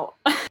been Three. out.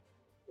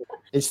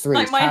 It's 3.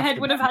 Like It's my half head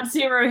the would have had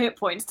 0 hit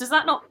points. Does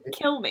that not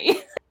kill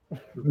me?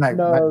 No,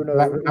 No,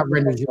 that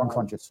renders you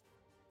unconscious.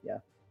 Yeah.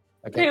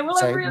 Okay, Okay, well,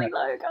 so, I'm really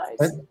low,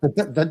 guys.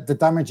 the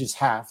damage is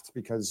halved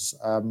because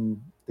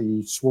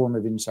the swarm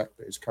of insect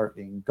that is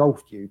currently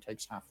engulfed you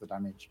takes half the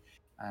damage,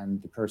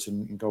 and the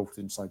person engulfed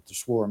inside the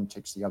swarm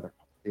takes the other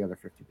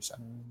 50%.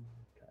 Okay.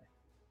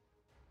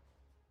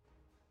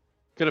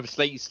 Could have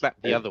let you slap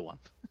the other one.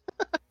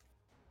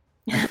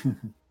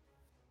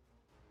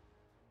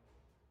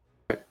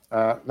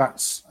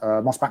 That's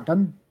Mossback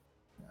done.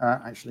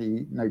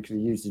 Actually, no, because he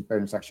used his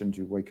bonus action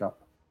to wake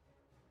up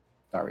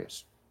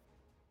Darius.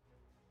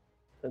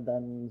 And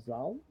then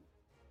Zal.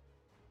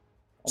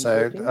 On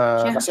So 13?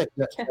 that's it.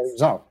 Yes.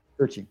 Zal,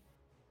 13.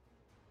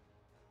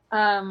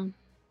 I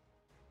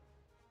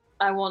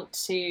want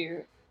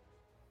to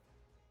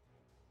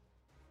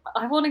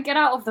get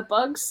out of the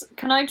bugs.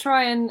 Can I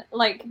try and,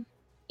 like,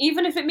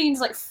 even if it means,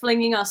 like,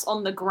 flinging us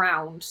on the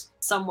ground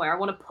somewhere, I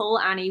want to pull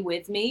Annie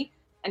with me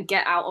and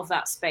get out of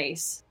that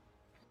space.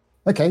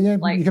 Okay, yeah,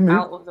 Like, you can move.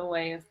 out of the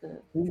way of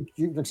the... You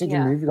can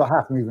Yeah. move. You've got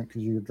half movement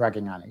because you're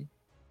dragging Annie.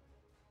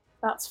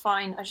 That's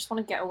fine. I just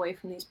want to get away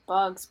from these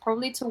bugs.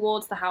 Probably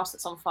towards the house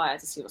that's on fire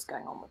to see what's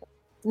going on with it.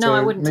 No, So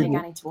I wouldn't maybe- take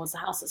Annie towards the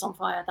house that's on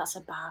fire. That's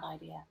a bad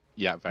idea.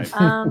 Yeah, very.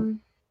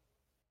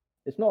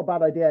 It's not a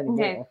bad idea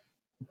anymore.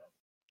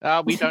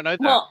 Okay. We don't know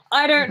that. Well,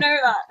 I don't know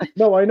that.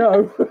 No, I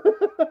know.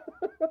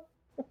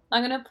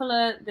 I'm gonna pull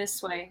her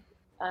this way.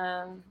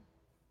 If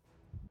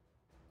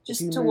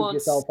Just you move towards.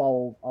 yourself,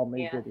 I'll move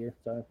Yeah. with you.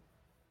 So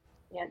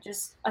Yeah,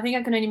 just. I think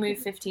I can only move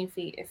 15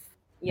 feet if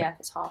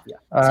it's half. Yeah.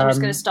 So I'm just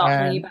gonna start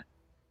pulling and you back.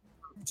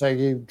 So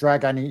you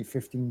drag Annie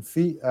 15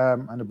 feet,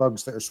 and the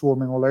bugs that are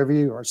swarming all over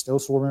you are still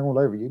swarming all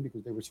over you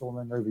because they were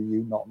swarming over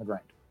you, not on the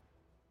ground.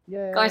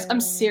 yeah. Guys,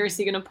 I'm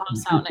seriously gonna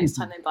pass out next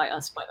time they bite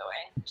us. By the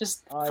way,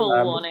 just full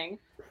warning.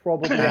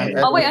 Probably.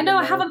 Oh wait, I know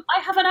I have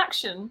an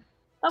action.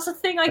 That's a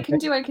thing I can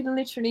do. I can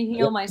literally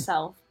heal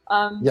myself.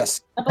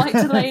 Yes, I'd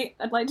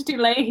like to do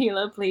lay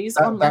healer, please,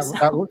 on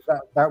myself.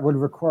 that would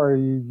require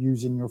you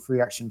using your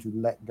free action to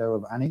let go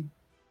of Annie.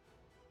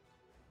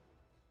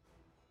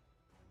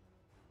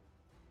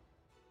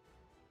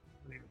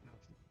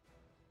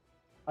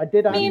 I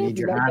did I mean, actually need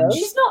your let hands. go.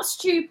 She's not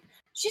stupid.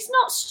 She's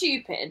not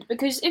stupid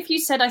because if you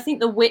said I think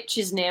the witch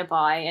is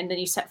nearby and then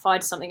you set fire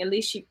to something, at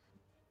least she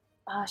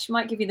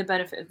might give you the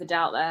benefit of the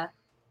doubt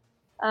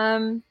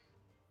there.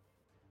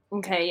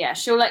 Okay, yeah,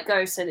 she'll let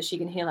go so that she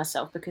can heal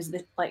herself because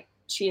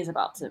she is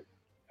about to.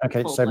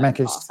 Okay, full so blown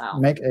pass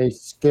out. make a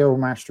skill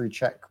mastery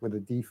check with a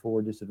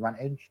D4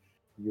 disadvantage.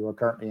 You are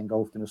currently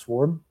engulfed in a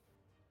swarm.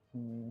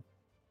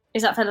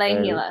 Is that for lay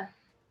So- healer?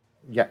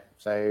 Yeah,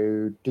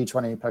 so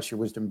D20 plus your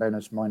wisdom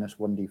bonus minus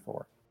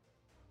 1D4.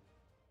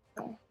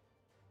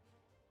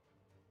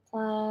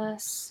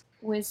 Plus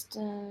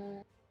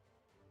wisdom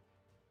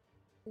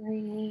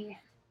 3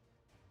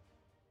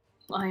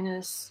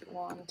 minus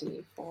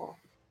 1d4.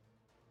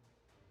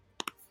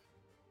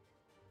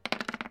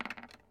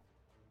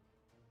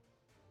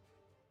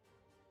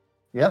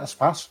 Yeah, that's a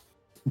pass.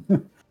 Yeah.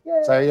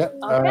 So yeah,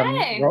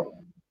 Okay.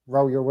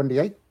 roll your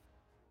 1D8.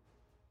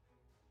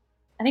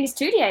 I think it's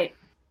 2d8. It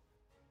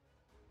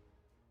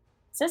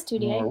says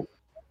 2d8. Roll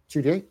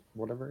 2D8,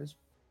 whatever it is.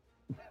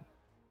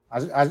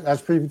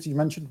 As previously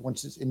mentioned,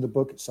 once it's in the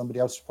book, it's somebody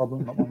else's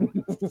problem, not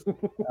mine.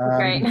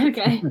 Great.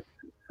 Okay.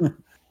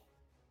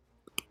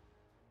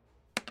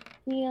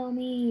 Heal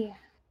me.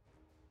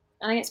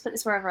 And I get to put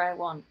this wherever I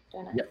want,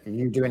 don't I? Yeah,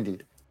 you do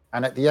indeed.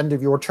 And at the end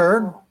of your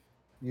turn,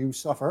 you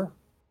suffer.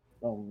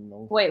 Oh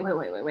no. Wait.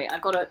 I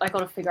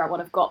gotta figure out what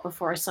I've got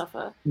before I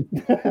suffer.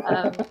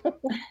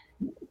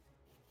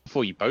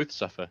 Before you both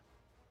suffer.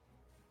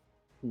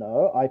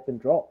 No, I've been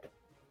dropped.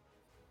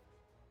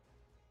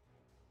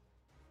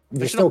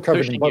 You're It's still not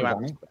covered in pushing bugs, you out.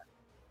 aren't you?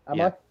 Am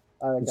Yeah.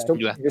 I? Oh,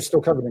 okay. You're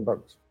still covered in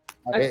bugs.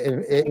 Okay.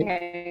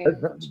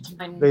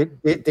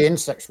 The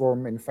insect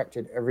swarm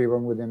infected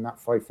everyone within that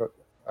 5 foot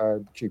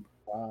cube,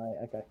 Right,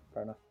 okay,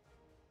 fair enough.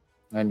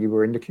 and you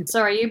were in the cube.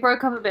 Sorry, you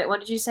broke up a bit. What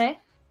did you say?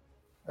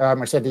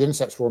 I said the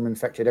insect swarm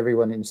infected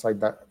everyone inside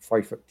that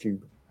 5 foot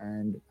cube,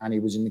 and Annie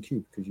was in the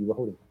cube because you were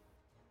holding her.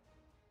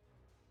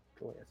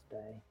 Joyous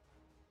day.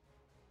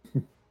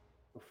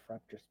 A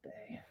fractious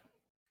day.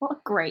 What a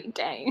great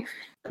day.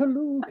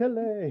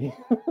 Kaloo-kalay.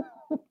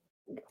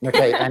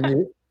 Okay,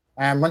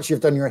 and once you've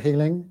done your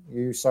healing,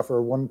 you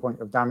suffer 1 point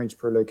of damage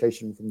per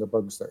location from the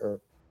bugs that are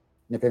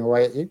nipping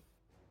away at you.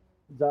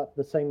 Is that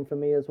the same for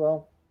me as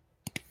well?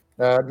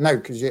 No,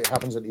 because it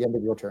happens at the end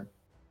of your turn.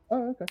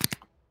 Oh, okay.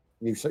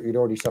 You'd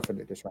already suffered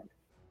it this round.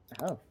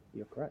 Oh,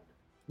 you're correct.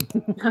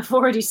 I've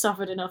already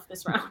suffered enough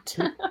this round.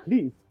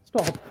 Please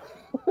stop.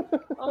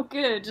 Oh,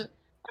 good.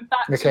 I'm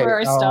back to Okay, where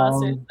I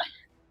started.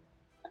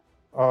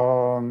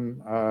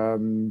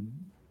 On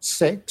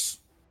 6,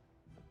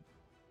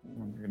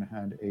 I'm going to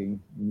add a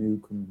new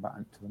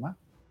combatant to the map.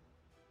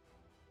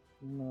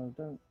 No,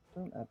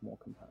 don't add more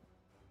compound.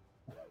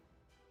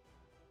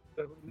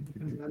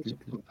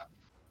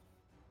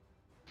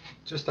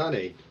 Just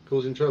Annie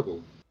causing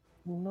trouble.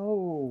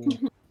 No,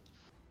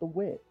 the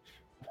witch.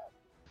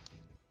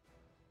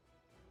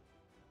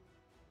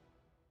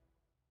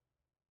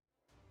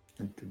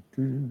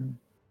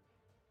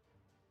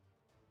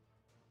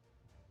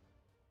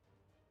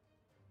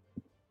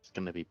 It's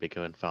going to be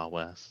bigger and far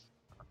worse.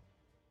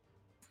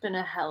 It's been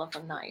a hell of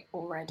a night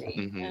already,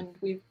 Mhm. and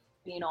we've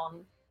been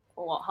on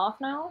for what, half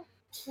an hour?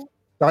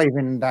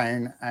 Diving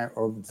down out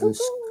of the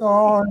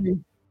sky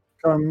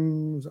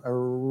comes a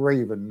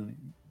raven. It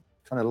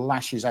kind of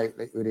lashes out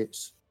with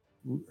its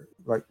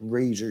like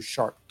razor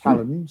sharp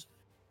talons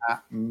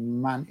at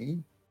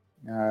Manti,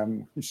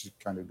 which is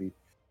kind of be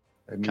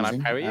amusing. Can I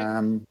parry it?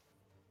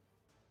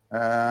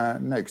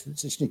 No, because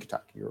it's a sneak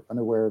attack. You're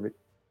unaware of its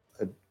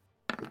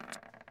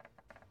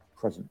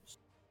presence,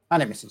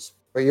 and it misses.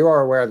 But you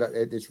are aware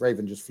that this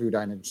raven just flew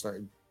down and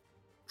started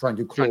trying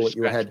to claw Trying to at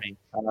your scratch head. me.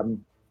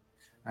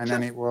 And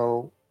then it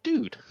will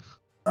Dude.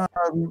 get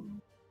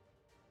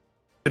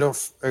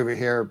off over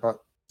here,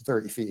 about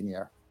 30 feet in the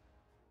air.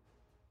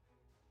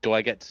 Do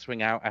I get to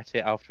swing out at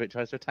it after it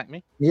tries to attack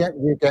me? Yeah,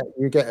 you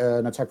get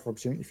an attack of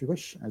opportunity if you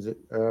wish. As it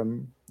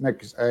no,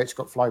 because it's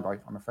got flyby,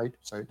 I'm afraid,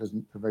 so it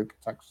doesn't provoke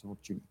attacks of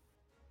opportunity.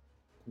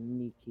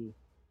 Sneaky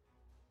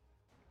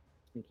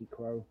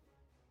crow.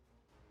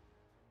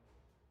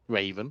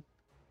 Raven.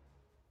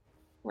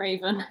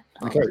 Raven.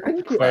 Okay, I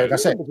think so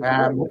that's it. if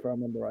I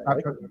remember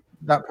right.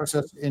 That puts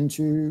us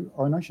into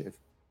our initiative.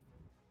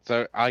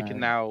 So I can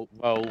now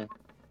roll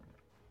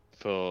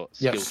for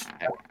skill Yes,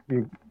 check.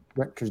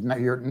 because now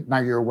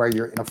you're aware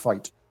you're in a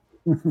fight.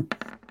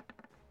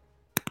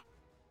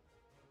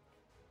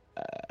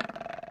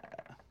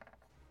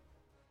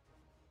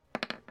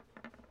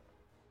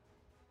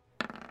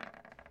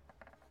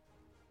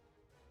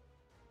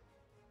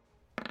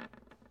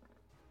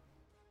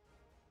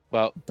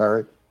 Well,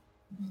 Derek.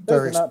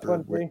 There's an at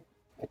 20.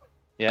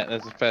 yeah,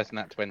 there's the first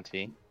nat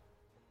 20.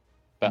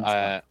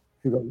 But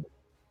Who got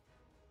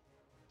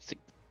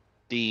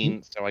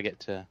 16, so I get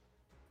to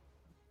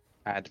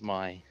add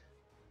my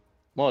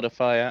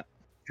modifier.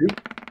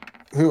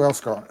 who else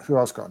got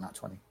a nat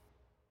 20?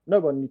 No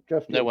one,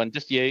 just No you. one,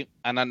 just you.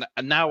 And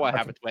now I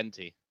have a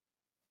 20.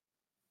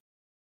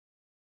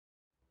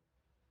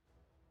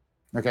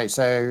 Okay,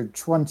 so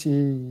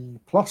 20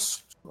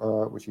 plus,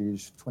 which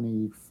is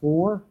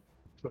 24.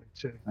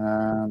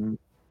 22.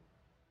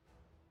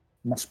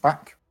 Moss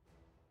back.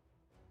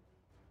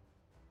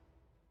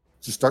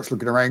 Just starts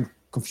looking around,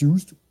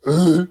 confused.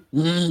 Doesn't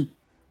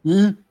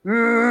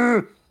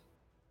know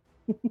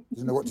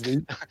what to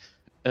do.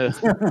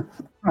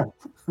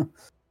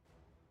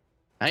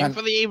 Aim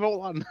for the evil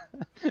one.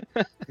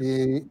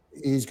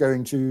 He's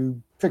going to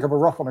pick up a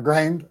rock on the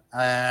ground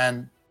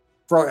and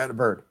throw it at the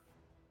bird.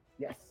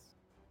 Yes.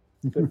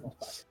 Good one.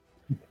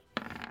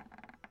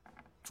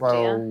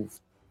 12,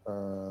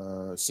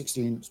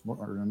 16, it's more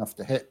than enough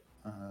to hit.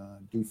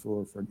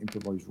 D4 for an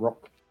improvised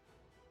rock.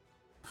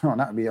 Oh,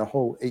 that would be a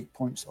whole 8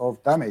 points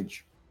of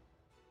damage.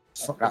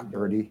 Suck that,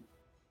 birdie.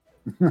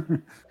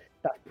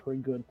 That's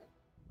pretty good.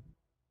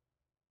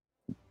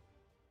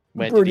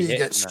 Where did Birdie he hit?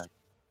 gets No.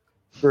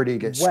 Birdie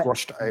gets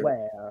squashed out.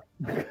 Where?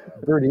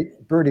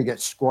 Birdie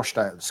gets squashed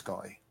out of the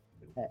sky.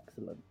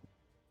 Excellent.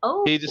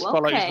 Oh, He just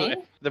follows okay.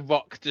 the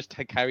rock, just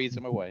carries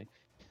him away.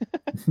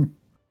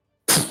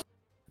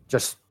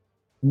 Just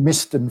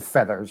mist and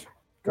feathers.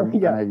 Come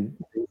Yeah.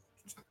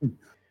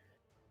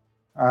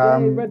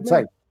 Yay, red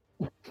so,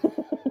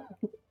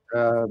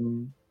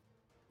 man.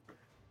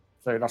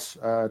 so that's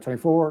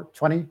 24,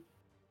 20,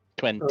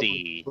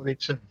 20.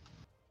 22.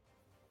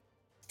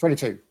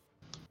 22.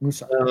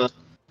 Musa.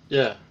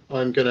 Yeah,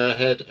 I'm going to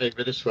head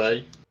over this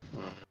way.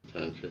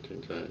 10,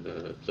 15,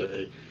 20,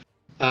 30.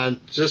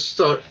 And just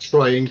start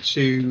trying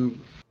to...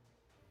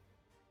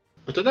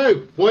 I don't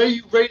know. Why are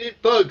you raining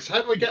bugs?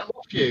 How do I get them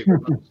off you? I'm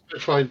just going to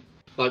try and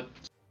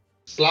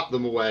slap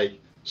them away.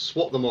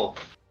 Swat them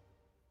off.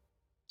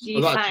 Gee,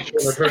 I'm not actually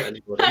thanks. trying to hurt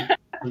anybody.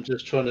 I'm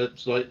just trying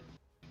to,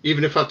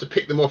 even if I have to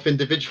pick them off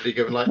individually,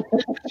 going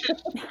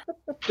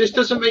this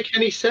doesn't make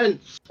any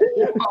sense.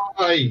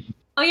 Why?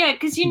 Oh yeah,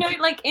 because in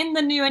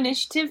the new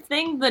initiative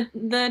thing,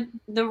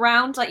 the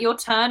round, your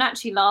turn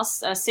actually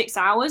lasts 6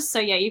 hours. So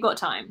yeah, you got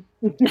time.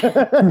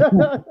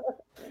 Yeah,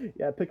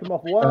 pick them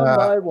off one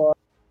by one.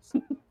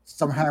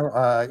 Somehow,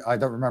 I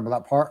don't remember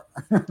that part.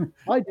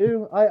 I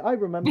do. I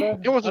remember.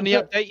 It was on the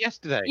update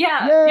yesterday.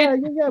 Yeah. Yeah.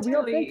 We totally-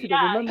 updated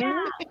yeah, it.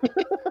 Remember?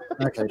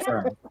 Okay, fair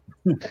enough.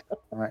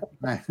 All right.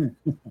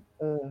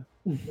 Uh,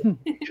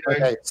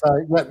 Okay,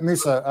 so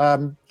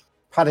Musa,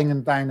 patting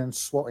them down and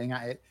swatting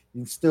at it.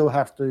 You still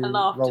have to I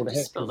laughed roll and the just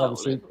hit spilled because out all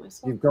obviously over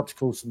myself. you've got to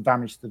cause some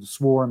damage to the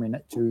swarm in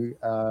it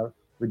to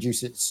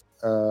reduce its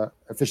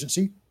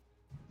efficiency.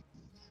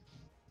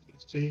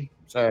 See.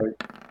 So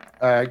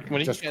When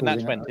you just get that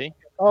causing 20,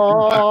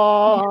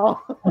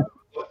 Oh,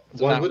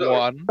 Why that would I?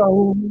 one.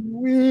 so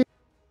weird.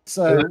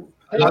 So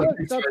hey, look,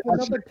 that's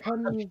another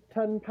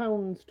 10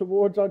 pounds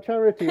towards our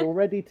charity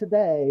already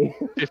today.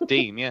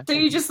 15, yeah. So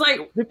you just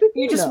like The 15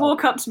 you just now.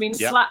 walk up to me and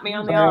Yep. slap me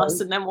on the Yeah.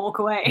 ass and then walk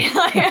away.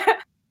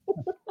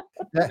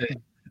 yeah,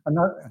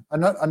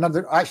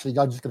 another. Actually,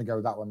 I'm just going to go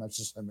with that one. That's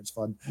just so much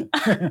fun.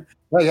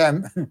 But yeah,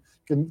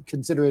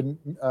 considering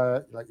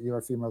like you're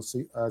a female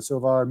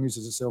Sylvar, Muse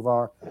is a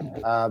Sylvar,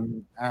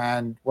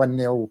 and when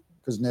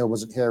because Neil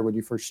wasn't here when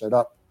you first showed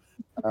up,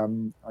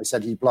 I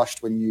said he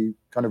blushed when you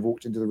kind of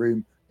walked into the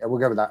room. Yeah, we'll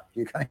go with that.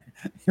 You kind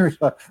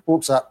of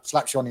walks up,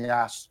 slaps you on the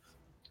ass,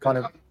 kind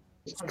of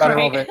better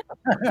of it.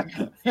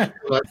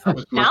 Like, that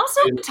was Now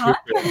being sometime.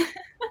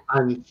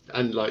 appropriate.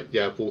 and like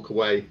walk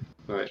away.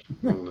 Right,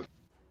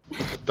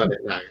 I've done it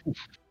now.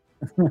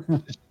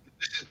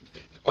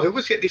 I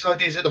always get these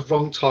ideas at the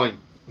wrong time.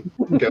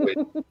 Going.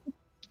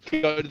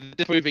 Got the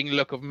disapproving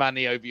look of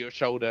Manny over your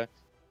shoulder.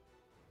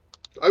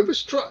 I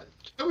was trying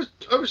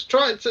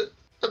to.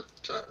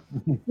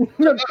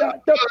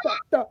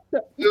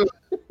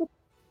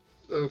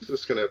 I'm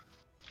just gonna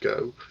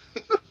go.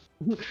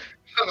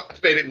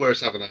 I've made it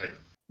worse, haven't I?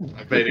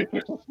 I've made it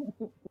worse.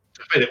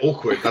 I've made it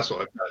awkward. That's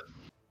what I've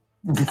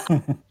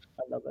done.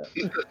 I love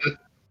it.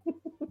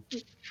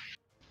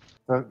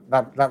 So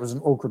that was an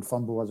awkward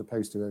fumble as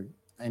opposed to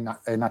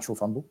a natural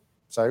fumble.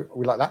 So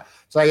we like that.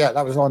 So yeah,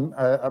 that was on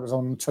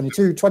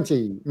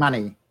 22-20.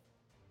 Manny.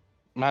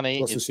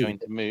 Manny What's is the going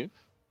to move.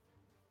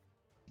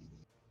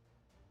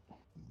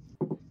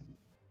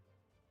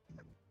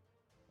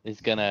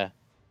 Is gonna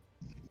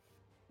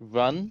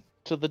run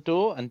to the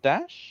door and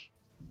dash.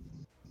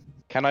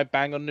 Can I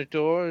bang on the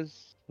door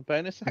as a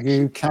bonus action?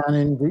 You can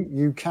indeed.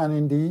 You can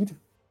indeed.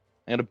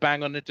 I'm gonna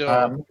bang on the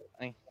door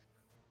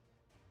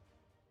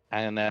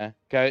and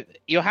go.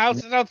 Your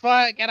house is on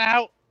fire. Get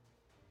out!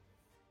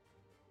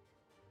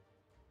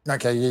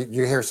 Okay,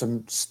 you hear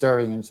some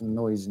stirring and some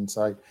noise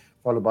inside,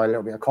 followed by a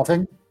little bit of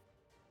coughing.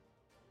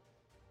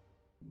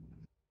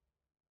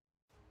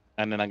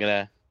 And then I'm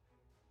gonna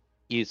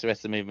use the rest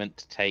of the movement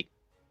to take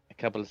a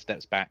couple of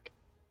steps back,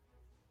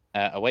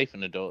 away from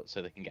the door,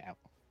 so they can get out.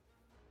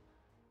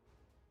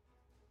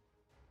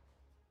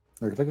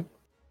 Okay.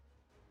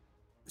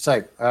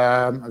 So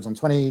I was on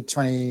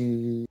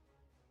 20,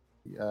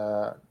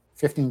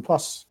 15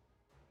 plus,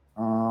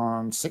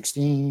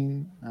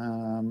 16.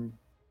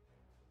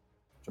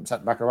 Jump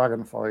set back a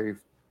wagon, 5,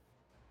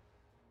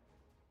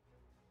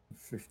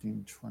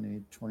 15,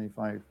 20,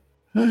 25,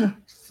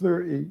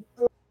 30.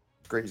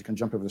 Great, you can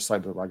jump over the side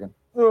of the wagon.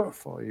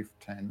 5,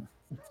 10,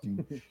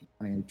 15,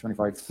 20,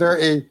 25,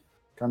 30.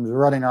 Comes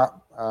running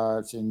up.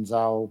 It's in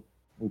Zal,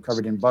 all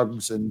covered in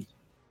bugs and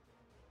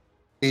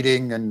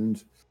eating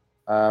and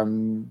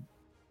kind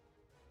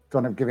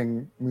of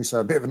giving Musa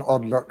a bit of an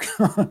odd look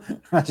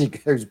as he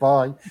goes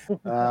by.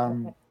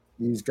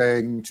 He's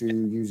going to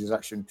use his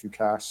action to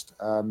cast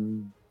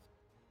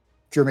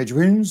Cure Mage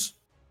Wounds.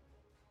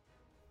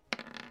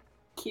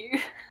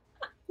 Cute.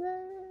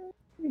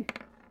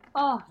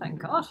 Oh, thank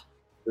God.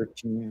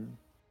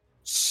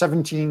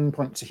 17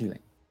 points of healing.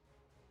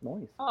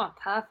 Nice. Oh,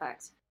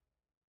 perfect.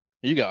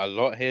 You got a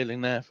lot of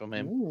healing there from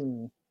him.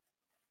 Ooh.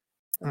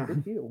 That's a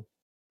good deal.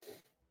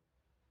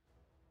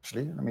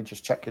 Actually, let me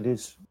just check. It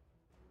is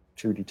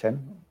 2d10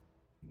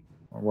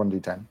 or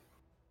 1d10.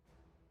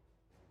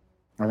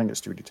 I think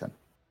it's 2d10.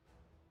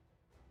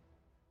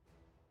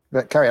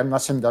 But carry on,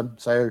 that's him done.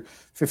 So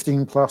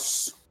 15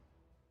 plus,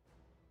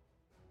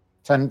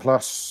 10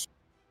 plus.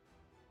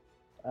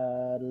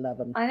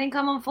 11. I think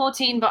I'm on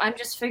 14, but I'm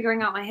just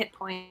figuring out my hit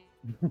point.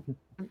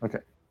 Okay.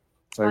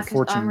 So Because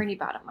 14. I'm really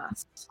bad at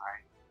maths. Sorry.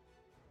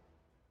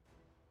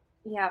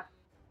 Yeah.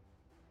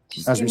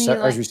 Just As give we me, said,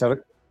 like, as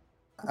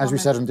we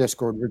said comment. on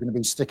Discord, we're going to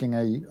be sticking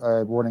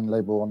a warning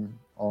label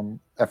on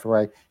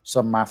FOA.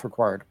 Some math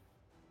required.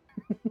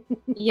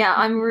 Yeah,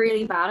 I'm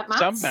really bad at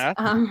maths. Some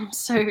math.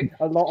 So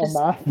A lot of just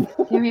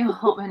math. give me a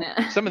hot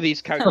minute. Some of these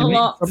Lots.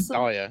 calculations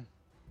are dire.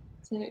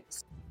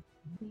 6.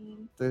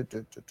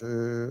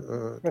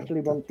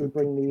 Especially once we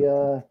bring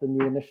the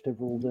new initiative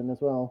rules in as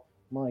well.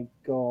 My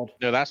God.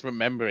 No, that's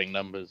remembering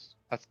numbers.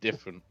 That's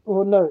different.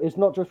 Well, no, it's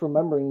not just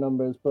remembering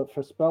numbers, but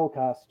for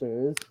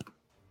spellcasters,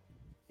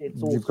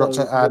 it's also You've got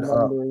to add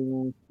up.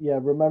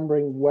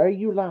 remembering where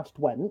you last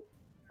went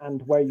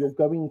and where you're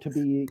going to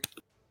be,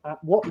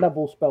 at what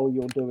level spell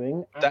you're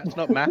doing. That's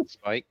not math,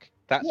 Spike.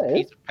 That's Yeah, a it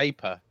piece is. of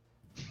paper.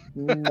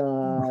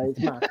 No, it's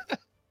math.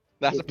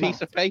 That's a It's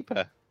piece math. of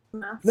paper.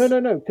 Maths. No,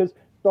 because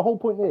the whole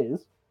point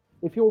is,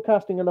 if you're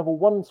casting a level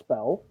 1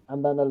 spell,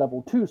 and then a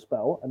level 2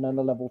 spell, and then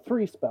a level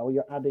 3 spell,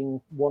 you're adding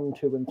 1,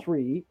 2, and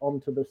 3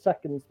 onto the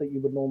seconds that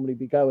you would normally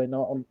be going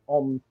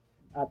on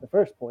at the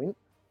first point.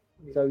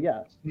 So,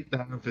 yeah.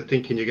 For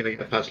thinking you're going to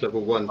get past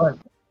level 1. Right.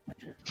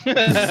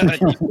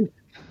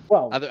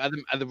 Well, Are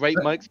the Rape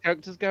Mike's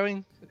characters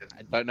going?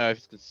 I don't know if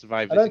it's going to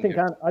survive. I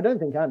don't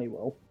think Annie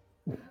will.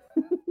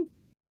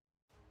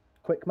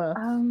 Quick math.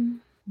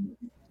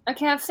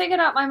 Okay, I've figured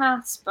out my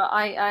maths, but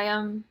I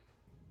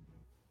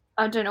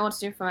don't know what to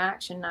do for my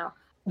action now.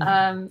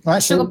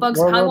 Sugar bugs.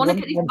 I want to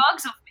get these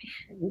bugs off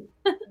me.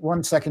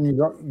 1 second, you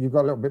got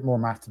a little bit more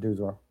math to do as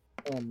well.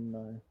 Oh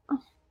no.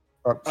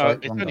 Oh, sorry,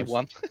 it's only dice.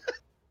 one.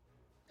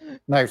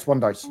 No, it's 1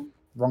 dice.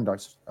 Wrong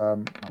dice.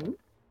 Oh,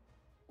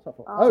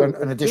 So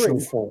an additional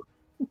 3. 4.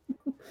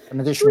 An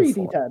additional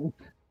 4. 3d10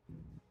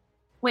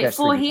 Wait, Yes,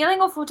 for 3D10.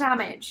 healing or for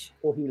damage?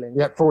 for healing.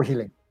 Yeah, 4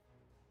 healing.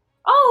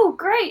 Oh,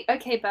 great.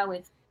 Okay, bear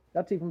with.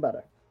 That's even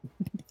better.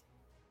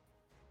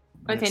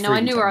 Okay, It's no, I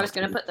knew 3D10, where I was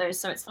not going to 3D10. put those,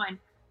 so it's fine.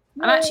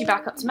 I'm actually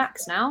back up to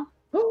max now.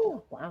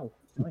 Oh wow.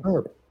 Nice.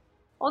 Superb.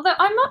 Although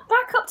I'm not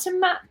back up to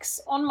max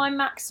on my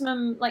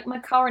maximum, like my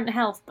current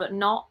health, but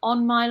not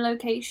on my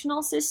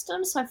locational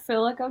system, so I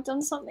feel like I've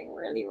done something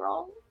really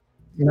wrong.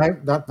 No,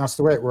 that's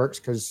the way it works,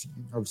 because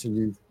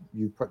obviously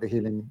you put the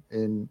healing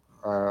in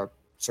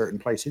certain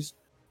places,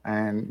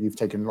 and you've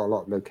taken a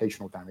lot of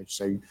locational damage,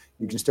 so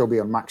you can still be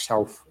on max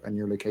health, and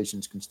your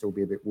locations can still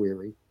be a bit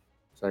weary.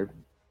 So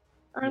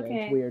Yeah, it's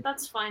Okay, weird.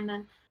 that's fine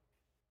then.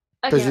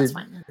 Okay, that's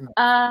fine. you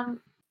know,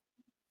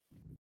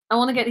 I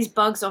want to get these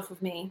bugs off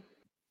of me,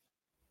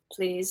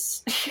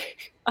 please.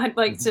 I'd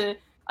like to,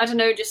 I don't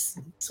know, just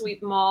sweep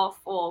them off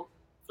or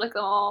flick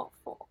them off.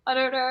 Or, I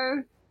don't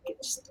know.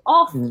 Get just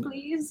off,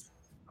 please.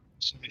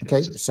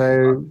 okay,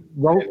 so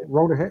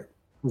roll to hit.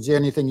 Because the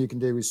only thing you can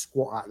do is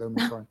squat at them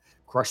and try and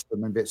crush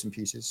them in bits and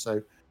pieces.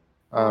 So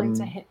I like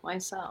to hit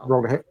myself.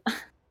 roll to hit.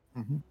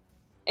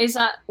 Is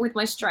that with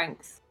my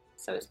strength?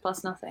 So it's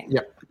plus nothing.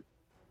 Yeah.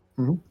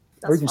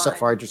 Or you can set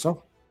fire to yourself.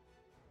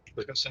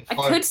 I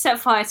could set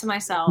fire to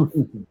myself.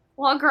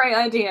 What a great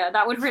idea!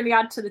 That would really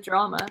add to the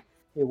drama.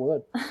 It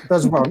would.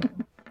 There's a well.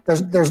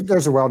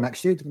 There's a well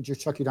next to you. You can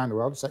just chuck you down the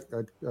well.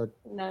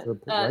 No,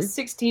 right?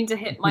 16 to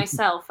hit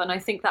myself, and I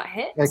think that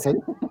hits. Okay,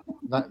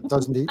 that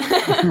does indeed.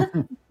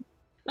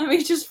 Let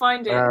me just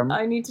find it.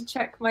 I need to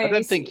check my. I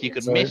don't think you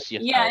could Sorry. miss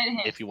yourself Yeah, it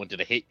hits. if you wanted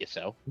to hit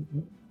yourself.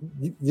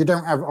 You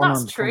don't have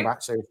unarmed true.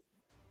 combat, so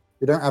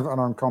you don't have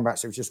unarmed combat,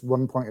 so it's just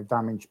 1 point of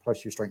damage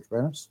plus your strength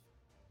bonus.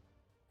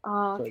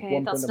 Oh, So it's okay,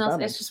 1 that's point of nothing.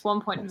 damage. It's just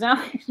 1 point of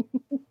damage.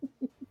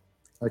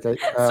 Okay.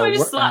 So I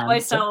just slapped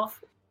myself.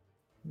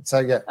 So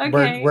yeah,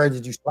 Okay. where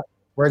did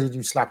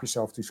you slap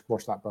yourself to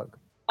squash that bug?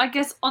 I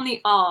guess on the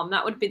arm.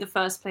 That would be the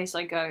first place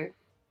I go.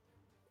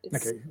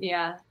 Okay.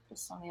 Yeah,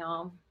 just on the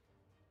arm.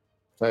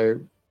 So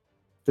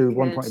do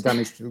 1 Good. point of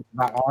damage to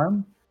that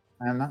arm,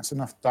 and that's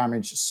enough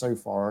damage so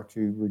far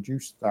to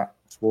reduce that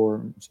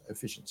swarm's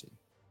efficiency.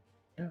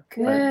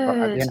 Good. at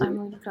the end of- I'm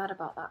really glad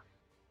about that.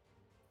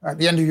 At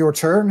the end of your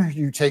turn,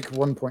 you take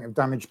 1 point of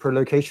damage per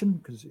location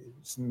because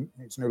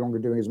it's no longer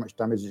doing as much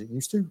damage as it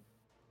used to.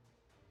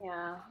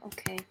 Yeah.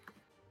 Okay.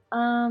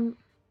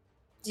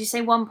 Did you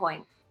say 1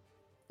 point?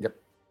 Yep.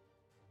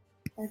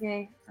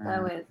 Okay.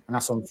 Bear with. And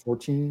that's on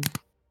 14.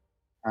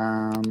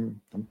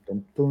 I'm on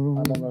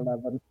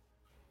 11.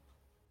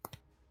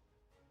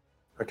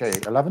 Okay,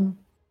 11.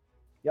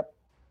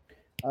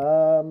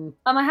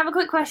 I have a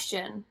quick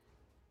question.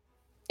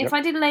 If Yep.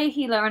 I did lay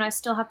healer and I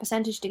still have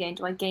percentage to gain,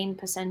 do I gain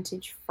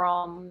percentage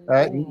from?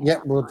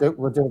 Yeah, we'll do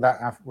that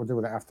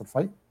after the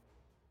fight.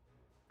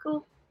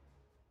 Cool.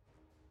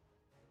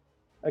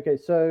 Okay,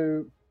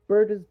 so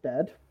Bird is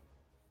dead,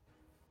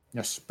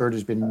 Yes, bird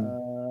has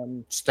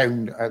been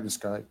stoned out of the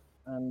sky.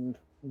 and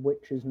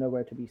Witch is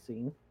nowhere to be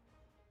seen.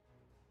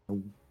 Oh.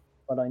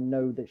 But I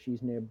know that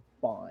she's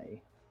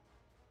nearby.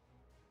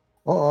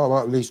 Well,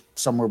 at least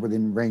somewhere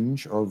within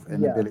range of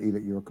an Yeah. ability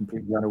that you're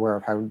completely unaware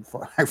of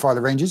how far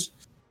the range is.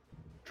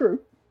 True.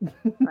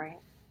 Right.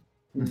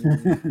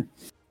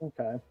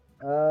 Okay.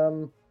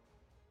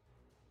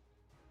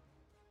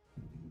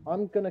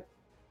 I'm gonna.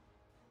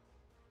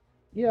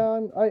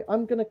 Yeah,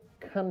 I'm gonna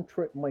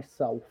cantrip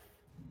myself.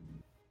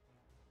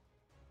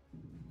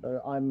 So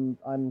I'm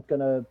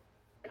gonna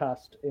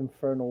cast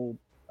Infernal.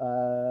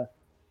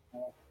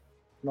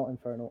 Not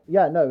Infernal.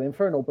 Yeah, no,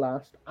 Infernal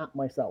Blast at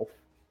myself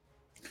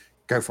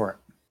Go for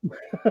it.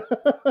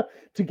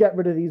 to get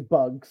rid of these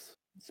bugs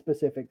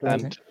specifically.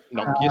 And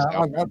knock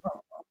yourself.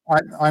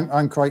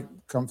 I'm quite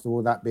comfortable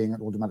with that being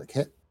an automatic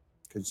hit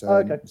because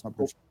Okay, it's not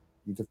cool.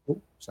 particularly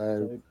difficult.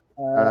 So,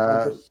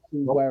 I'll just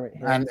see where it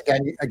hits. and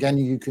again,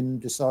 you can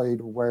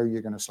decide where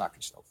you're going to slap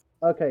yourself.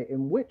 Okay,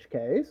 in which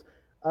case,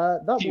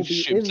 that will You be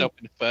shoot in. yourself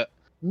in the foot.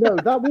 No,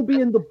 that will be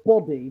in the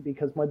body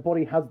because my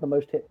body has the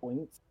most hit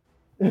points.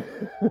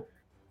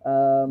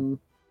 And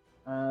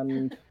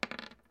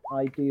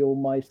I deal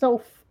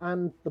myself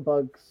and the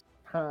bugs.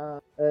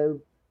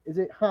 Is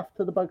it half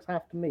to the bugs,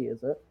 half to me?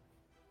 Is it?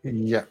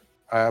 Yeah,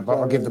 but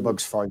I'll give the So-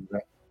 bugs 5.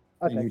 Right?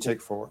 Okay, You cool. take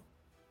 4.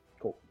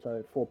 Cool.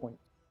 So 4 points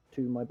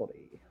to my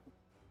body.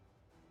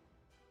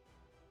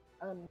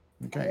 And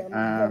Okay.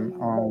 I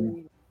am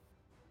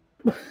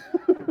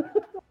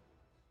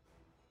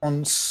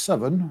On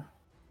 7,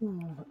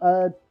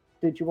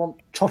 did you want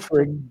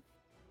tottering.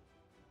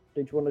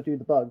 to do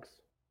the bugs?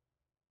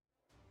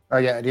 Oh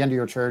yeah, at the end of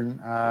your turn,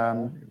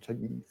 you're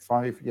taking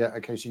 5. Yeah,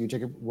 okay, so you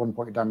take 1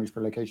 point of damage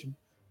per location.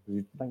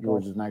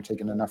 Yours has now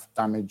taken enough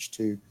damage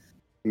to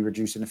be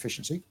reduced in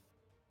efficiency.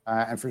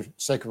 And for the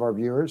sake of our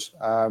viewers,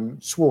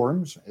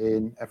 swarms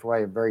in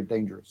FOA are very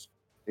dangerous.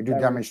 They do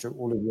damage to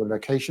all of your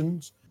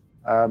locations,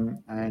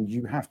 and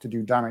you have to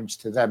do damage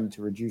to them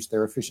to reduce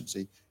their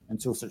efficiency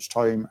until such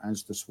time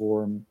as the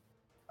swarm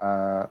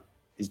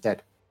is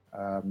dead.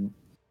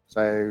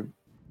 So,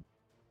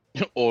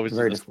 or is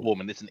it a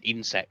swarm and it's an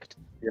insect?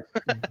 Yeah,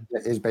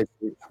 it is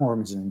basically a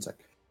swarm is an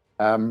insect.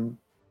 On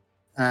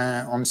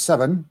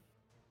 7,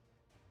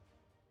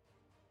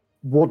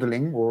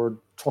 waddling or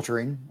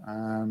tottering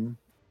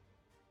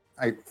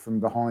out from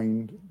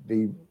behind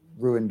the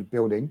ruined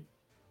building.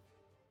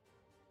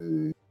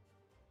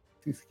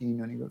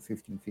 15, only got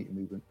 15 feet of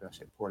movement.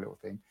 That's it, poor little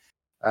thing.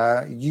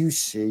 You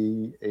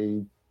see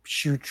a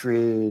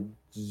putrid,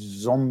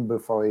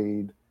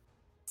 zombified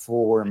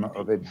form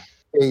of a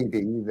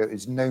baby that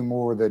is no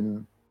more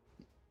than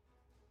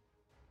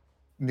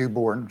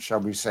newborn, shall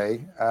we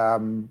say.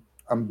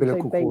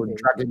 Umbilical cord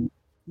dragging.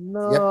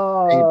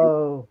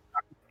 No.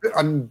 Yep,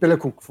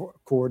 umbilical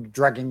cord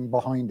dragging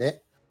behind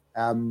it,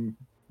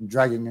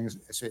 dragging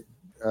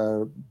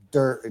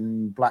dirt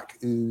and black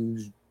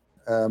ooze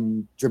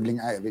dribbling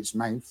out of its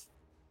mouth.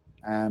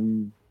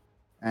 And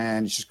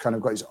it's just kind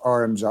of got its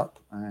arms up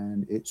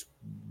and it's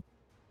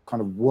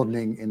kind of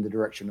waddling in the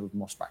direction of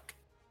Mossback.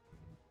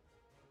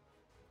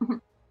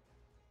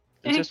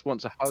 It just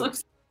wants a hug.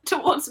 Looks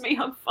towards me,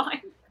 I'm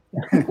fine.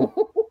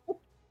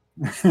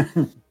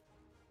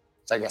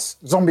 So yes,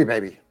 zombie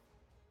baby.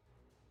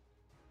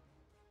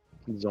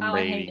 Zombie. Oh,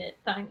 I hate it.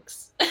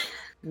 Thanks.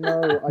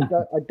 No,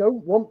 I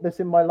don't want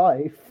this in my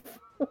life.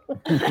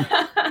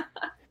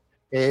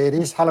 It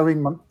is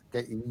Halloween month.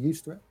 Get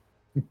used to it.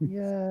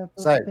 Yeah.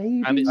 So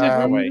baby. And it's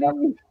everywhere.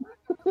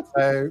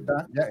 So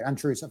that, yeah, and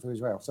true stuff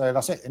as well. So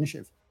that's it.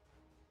 Initiative.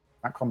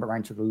 That combat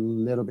round took a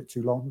little bit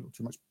too long. A little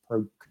too much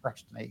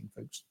procrastinating,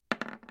 folks.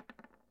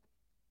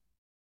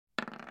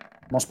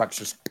 Mossback's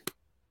just.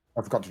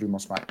 I forgot to do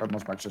Mossback, but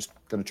Mossback's just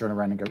going to turn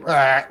around and go,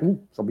 ooh,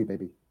 zombie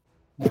baby.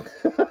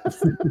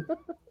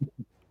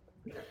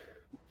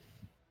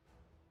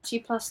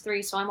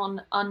 2+3, so I'm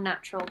on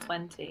unnatural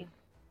 20.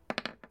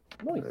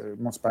 Nice.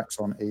 Mossback's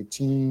on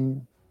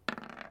 18.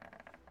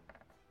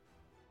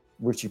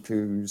 Witchy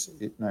Poo's,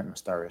 no,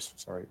 that's Darius,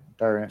 sorry.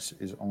 Darius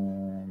is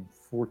on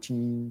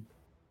 14.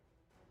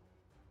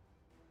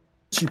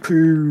 Witchy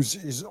Poo's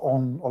is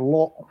on a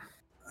lot.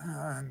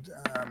 And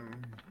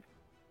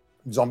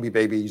Zombie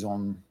Baby's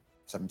on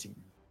 17.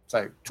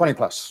 So 20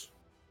 plus.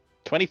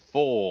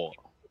 24.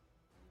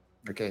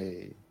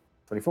 Okay.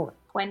 24.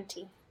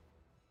 20.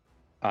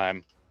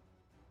 I'm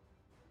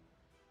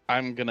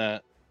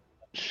gonna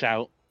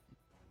shout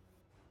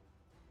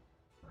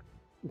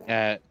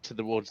to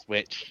the Ward's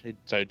Witch,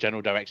 so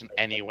general direction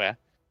anywhere.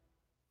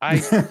 I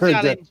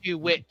challenge you,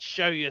 Witch,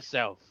 show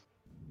yourself.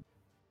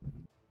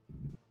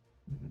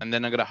 And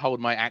then I'm gonna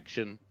hold my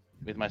action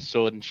with my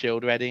sword and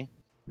shield ready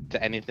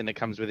to anything that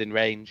comes within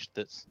range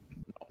that's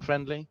not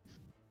friendly.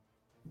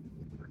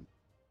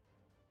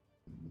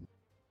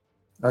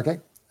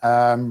 Okay.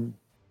 That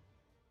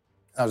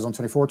was on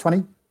 24,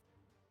 20.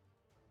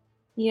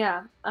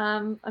 Yeah.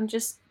 I'm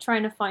just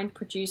trying to find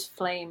produce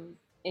flame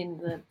in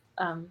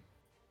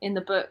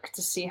the book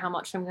to see how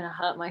much I'm going to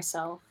hurt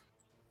myself.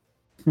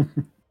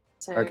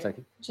 So okay.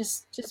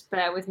 Just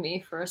bear with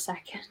me for a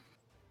second.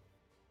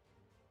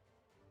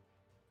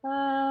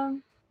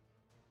 I'm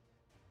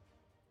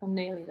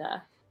nearly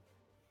there.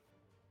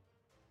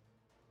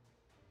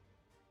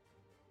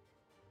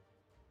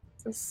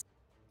 This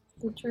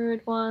the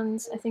druid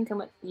ones. I think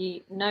I'm at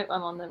the... Nope,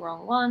 I'm on the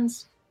wrong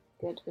ones.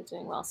 Good, we're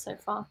doing well so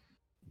far.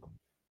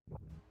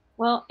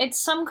 Well, it's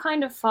some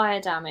kind of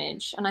fire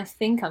damage, and I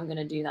think I'm going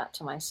to do that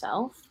to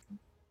myself.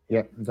 Yeah,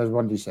 it does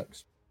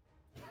 1d6.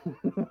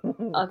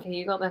 Okay,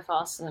 you got there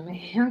faster than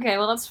me. Okay,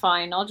 well, that's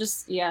fine. I'll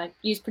just,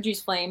 use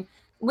Produce Flame.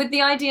 With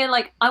the idea,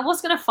 like, I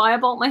was going to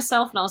firebolt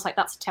myself, and I was like,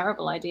 that's a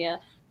terrible idea.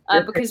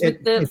 Because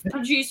with the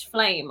Produce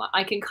Flame,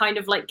 I can kind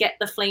of, like, get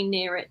the flame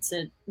near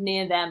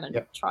them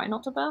and try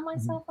not to burn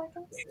myself, I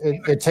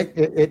guess.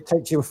 It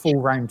takes you a full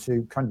round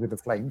to conjure the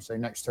flame, so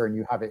next turn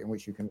you have it in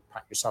which you can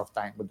pat yourself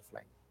down with the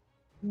flame.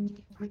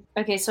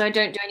 Okay, so I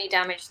don't do any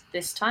damage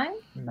this time?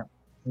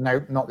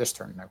 No, not this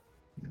turn, no.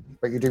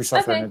 But you do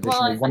suffer an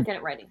additional I'll get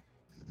it ready.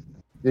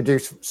 You do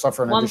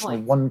suffer an additional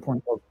 1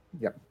 point of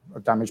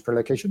damage per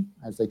location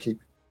as they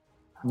keep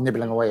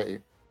nibbling away at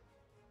you.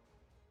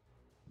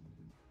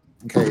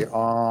 Okay,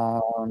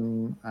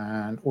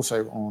 and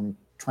also on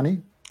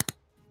 20.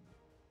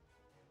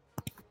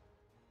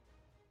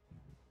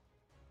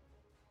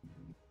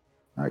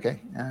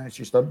 Okay,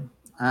 she's done.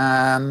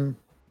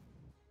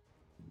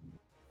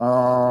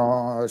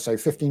 So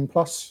 15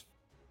 plus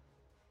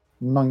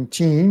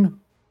 19.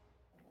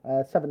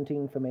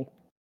 17 for me.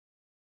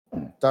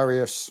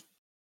 Darius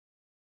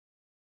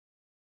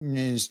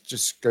is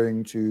just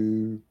going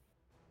to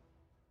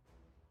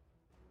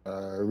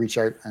reach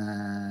out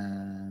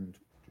and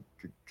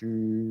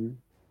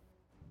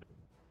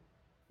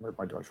Where'd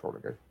my dice roller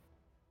go?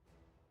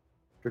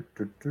 Do,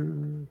 do,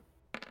 do.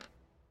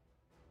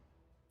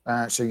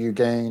 So you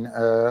gain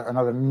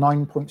another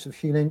 9 points of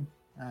healing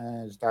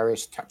as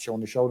Darius taps you on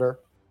the shoulder.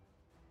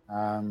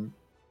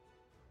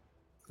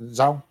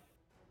 Zal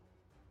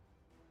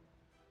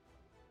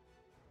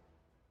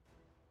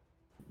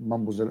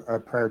mumbles a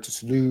prayer to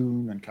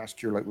Saloon and casts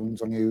Cure Light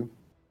Wounds on you.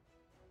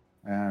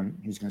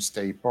 He's going to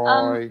stay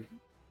by.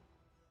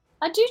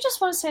 I do just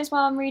want to say as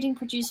well, I'm reading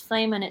Produce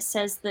Flame, and it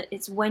says that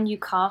it's when you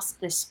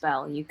cast this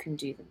spell, you can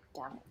do the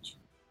damage.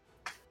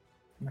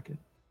 Okay.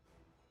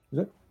 Is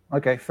it?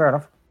 Okay, fair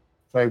enough.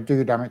 So do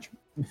the damage.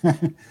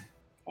 Okay.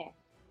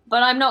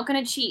 But I'm not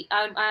going to cheat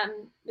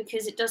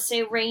because it does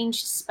say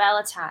ranged spell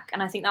attack,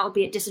 and I think that would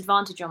be at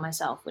disadvantage on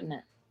myself, wouldn't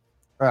it?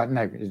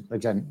 No,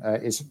 again,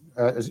 it's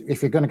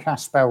if you're going to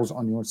cast spells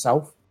on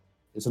yourself,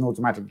 it's an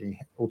automatic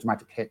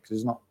hit because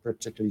it's not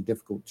particularly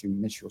difficult to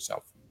miss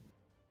yourself.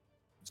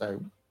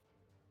 So,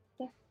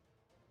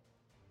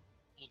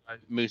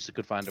 Musa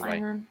could find a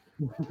way.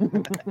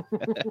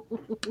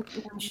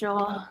 I'm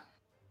sure.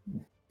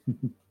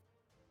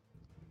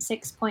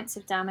 6 points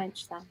of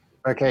damage then.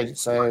 okay,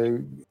 so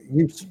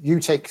you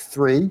take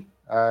 3.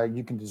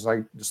 You can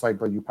decide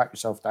whether you pat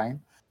yourself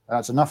down.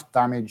 That's enough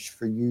damage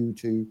for you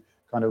to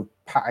kind of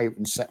pat out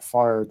and set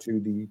fire to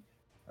the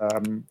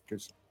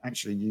because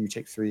actually you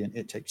take 3 and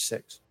it takes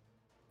 6.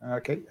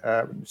 Okay,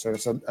 so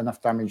it's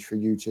enough damage for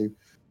you to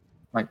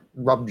like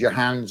rub your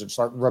hands and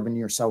start rubbing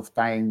yourself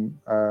down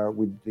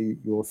with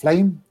your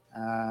flame,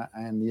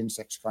 and the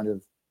insects kind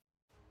of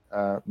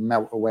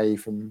melt away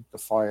from the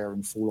fire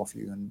and fall off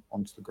you and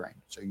onto the ground.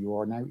 So you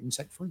are now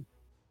insect free.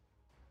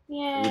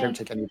 Yeah. So you don't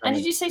take any damage. And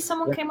did you say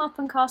someone came up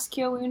and cast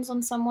Cure Wounds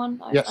on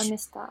someone? Yes. I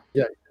missed that.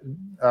 Yeah.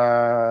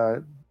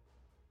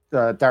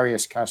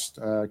 Darius cast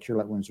Cure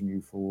Light Wounds on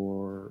you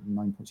for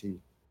 9 points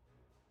healing.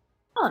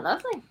 Oh,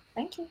 lovely.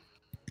 Thank you.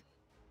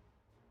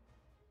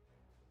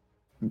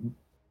 Mm-hmm.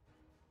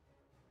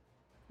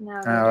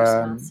 Now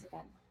we'll do maths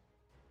again.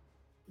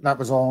 That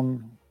was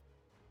on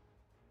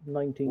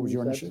 19. What was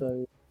your you said,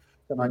 initiative?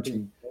 so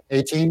 19.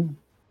 18.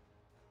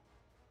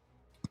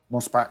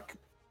 Moss back.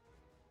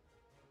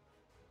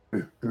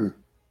 Kind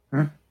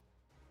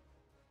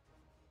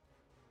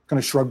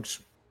of shrugs,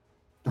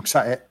 looks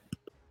at it,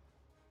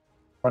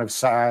 kind of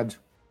sad,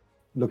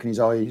 look in his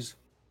eyes,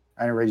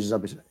 and he raises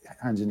up his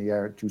hands in the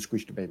air to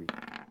squish the baby.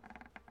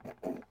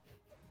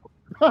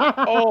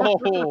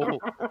 Oh,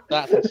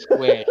 that's a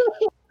squish.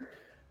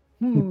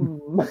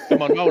 Come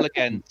on, roll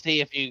again. See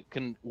if you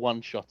can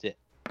one-shot it.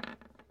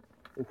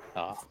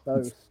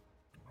 Those.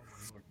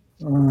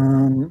 With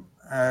I'm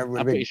a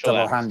pretty big sure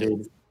that was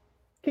double-handed,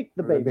 Kick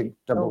the with a baby. big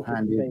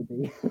double-handed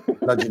Baby.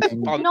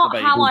 bludgeoning. Bonk Not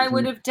the how baby. I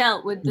would have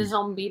dealt with the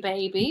zombie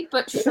baby,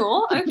 but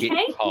sure, Kick okay.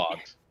 it hard.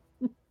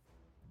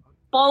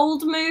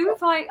 Bold move.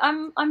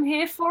 I'm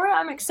here for it.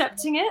 I'm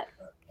accepting it.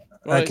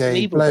 Well, it's an Okay,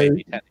 evil blow.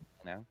 baby technically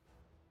now.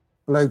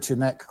 Blow to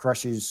neck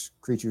crushes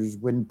creature's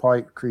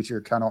windpipe.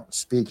 Creature cannot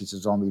speak. It's a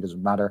zombie.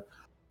 Doesn't matter.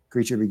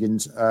 Creature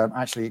begins.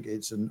 Actually,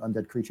 it's an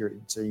undead creature.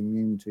 It's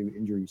immune to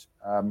injuries.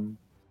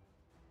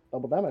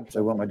 Double damage.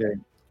 So what am I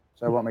doing?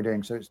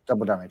 So it's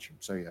double damage.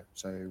 So yeah.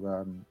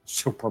 So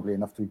still probably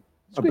enough to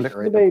Squish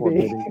obliterate the the poor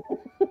baby.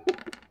 baby.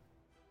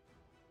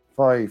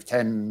 5,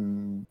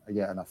 10.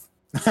 Yeah, enough.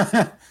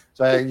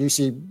 So you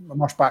see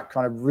Moshback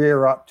kind of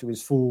rear up to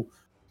his full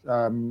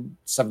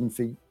 7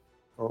 feet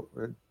or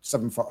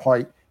 7 foot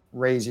height,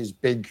 raise his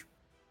big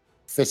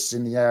fists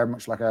in the air,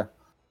 much like a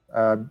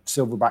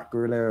silverback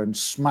gorilla, and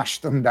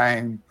smash them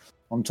down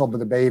on top of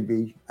the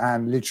baby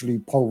and literally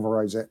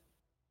pulverize it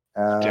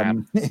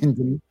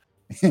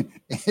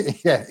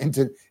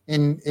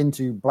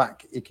into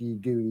black icky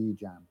gooey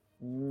jam.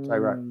 So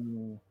right,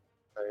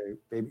 so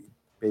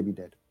baby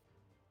dead.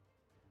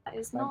 That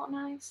is not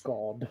nice.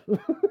 God.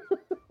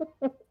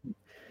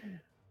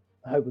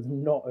 I was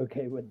not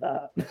okay with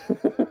that.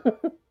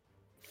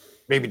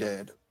 Baby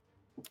dead.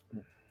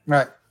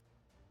 Right.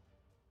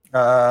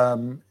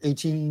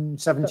 18,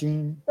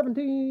 17.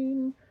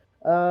 17.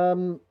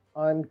 I'm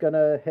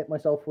gonna hit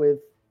myself with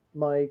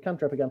my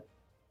cantrip again.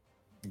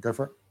 Go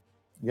for it.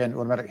 Again,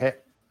 automatic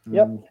hit.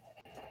 Yep.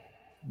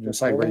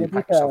 Decide where you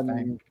pack yourself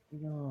down.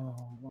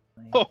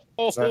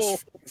 So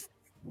that's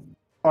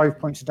 5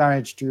 points of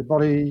damage to your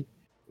body.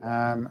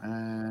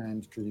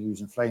 And because you're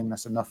using flame,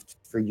 that's enough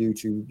for you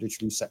to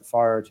literally set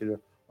fire to the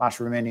last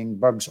remaining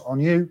bugs on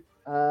you.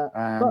 But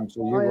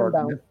So you I am are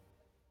down.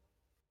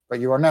 But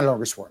you are no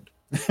longer swarmed.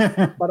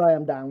 But I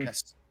am down.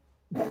 Yes.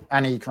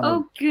 Annie kind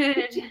of. Oh,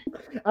 good.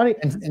 Annie,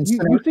 And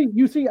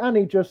you see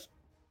Annie just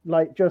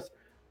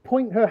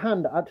point her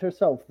hand at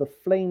herself, the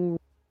flame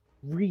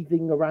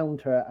wreathing around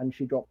her, and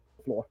she dropped to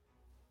the floor.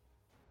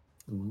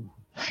 Ooh,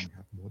 I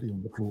have body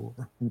on the floor.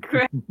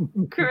 Correct.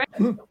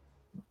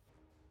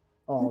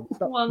 Oh,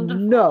 Wonderful.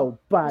 No,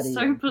 baddie.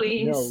 So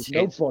pleased.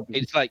 No body.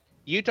 It's like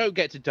you don't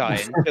get to die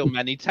until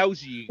Manny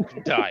tells you you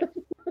can die.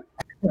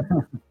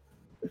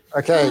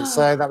 Okay,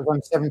 so that was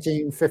on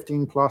 17,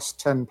 15 plus,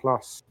 10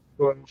 plus.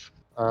 12.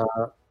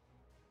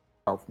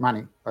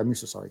 Manny.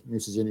 Musa, sorry.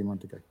 Musa's the only one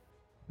to go.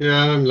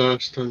 Yeah, I'm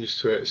last. I'm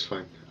used to it. It's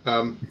fine.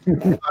 I'm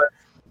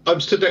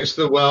stood next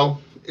to the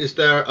well. Is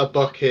there a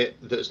bucket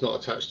that's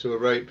not attached to a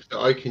rope that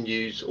I can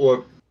use,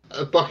 or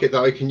a bucket that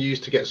I can use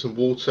to get some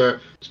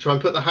water to try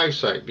and put the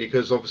house out?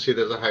 Because obviously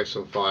there's a house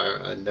on fire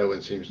and no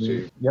one seems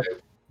to. Yep.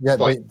 Yeah,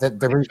 fight.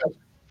 the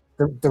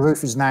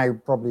roof is now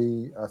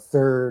probably a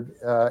third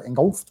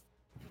engulfed.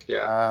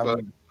 Yeah,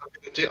 but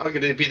I'm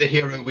going to be the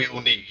hero we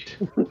all need.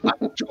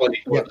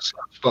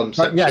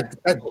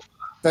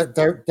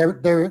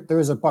 There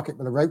is a bucket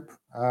with a rope.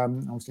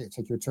 Obviously, it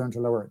takes you a turn to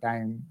lower it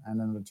down and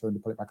then a turn to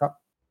pull it back up.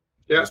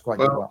 Yeah,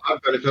 well,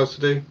 I've got anything else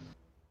to do.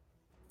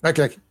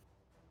 Okay.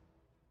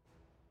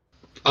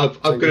 I'm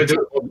going to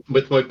do it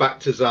with my back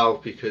to Zal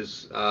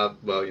because,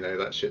 well, you know,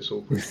 that shit's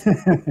awkward.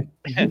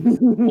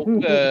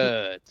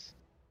 Awkward.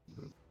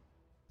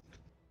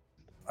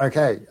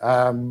 Okay,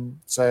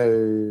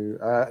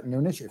 so new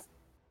initiative.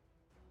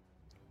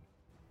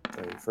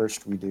 So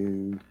first we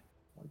do.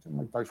 Why did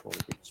my dice roll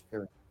keep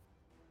disappearing?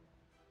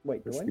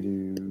 Wait, do First I? we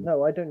do.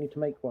 No, I don't need to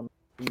make one.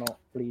 I'm not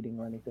bleeding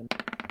or anything.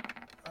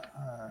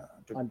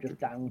 I'm just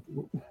down.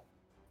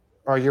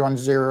 Are you on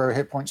 0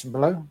 hit points and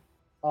below?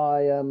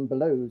 I am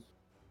below.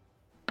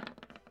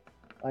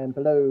 I am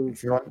below.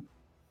 If you're on,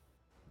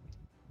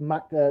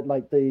 Like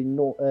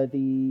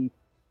the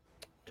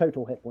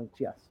total hit points.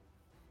 Yes.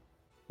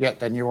 yeah,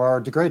 then you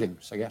are degrading.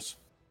 So yes,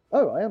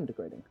 Oh, I am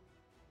degrading.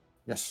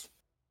 yes.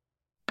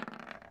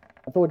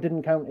 I thought it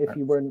didn't count if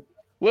you weren't.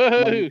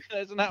 Woohoo!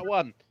 There's that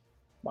one.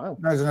 Wow.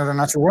 There's another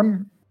natural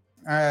one.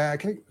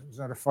 Okay, is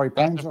that a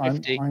 £5?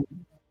 50.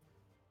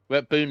 We're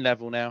at boon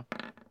level now.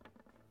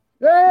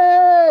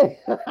 Yay!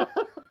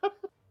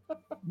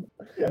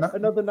 No.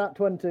 Another nat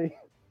 20.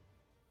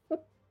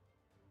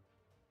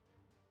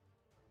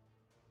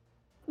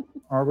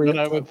 Are we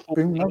No, at we're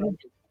boom level?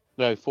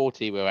 No,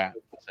 40 we're at,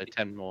 so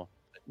 10 more.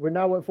 We're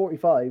now at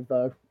 45,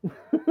 though.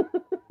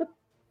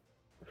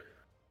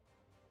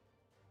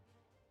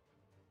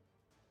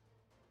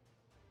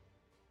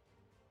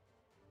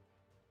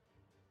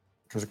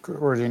 Because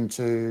according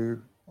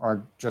to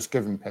our just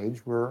given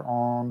page, we're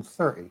on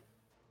 30.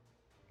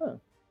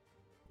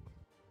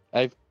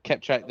 I've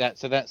kept track of that,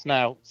 so that's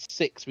now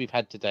 6 we've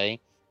had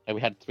today, and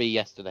we had 3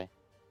 yesterday.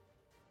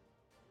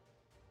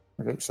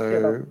 Okay,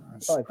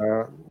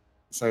 Yeah,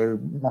 so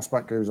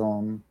Mossback goes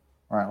on.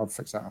 All right, I'll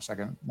fix that in a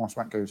second.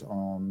 Mossback goes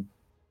on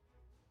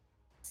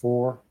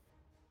 4.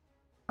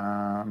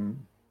 No,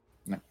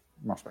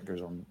 Mossback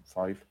goes on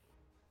 5.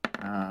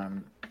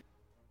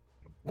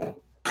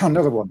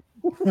 Another one.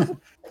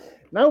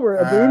 Now we're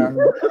at a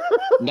boon.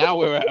 Now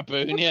we're at a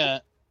boon, yeah.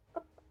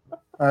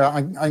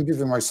 I'm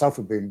giving myself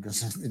a boon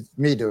because it's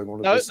me doing all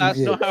of No, this. that's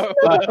not how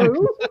it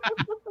works.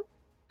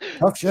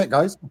 Tough shit,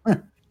 guys.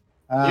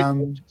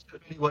 Only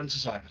one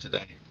time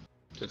today.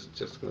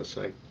 Just going to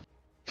say.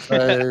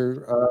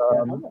 So,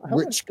 how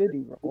which much did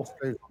he roll?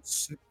 goes on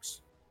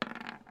 6?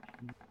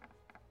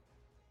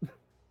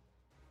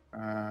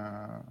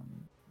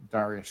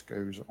 Darius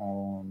goes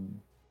on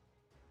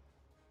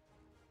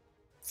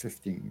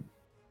 15.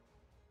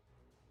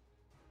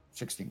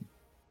 16.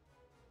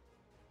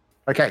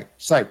 Okay,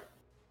 so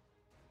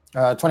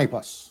 20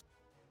 plus.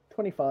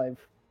 25.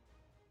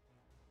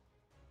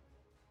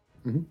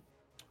 Mhm.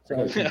 So,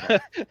 Okay.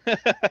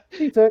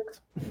 D6.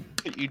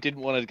 You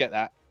didn't want to get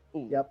that.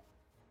 Ooh. Yep.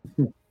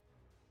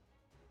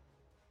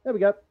 There we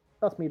go.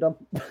 That's me done.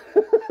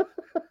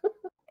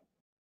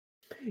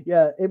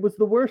 Yeah, it was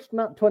the worst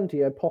nat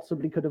 20 I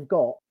possibly could have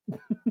got.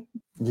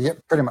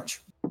 Yep, pretty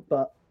much.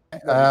 But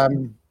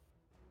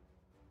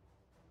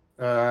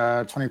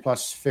 20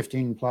 plus,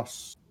 15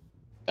 plus.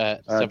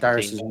 17.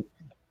 Darius is on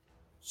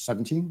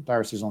 17.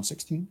 Darius is on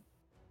 16.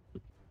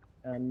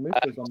 and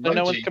Mooka's on So no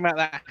 19. one's come out of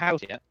that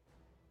house yet.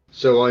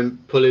 So I'm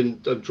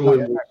drawing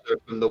Okay. water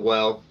from the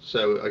well.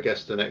 So I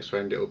guess the next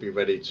round it will be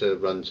ready to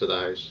run to the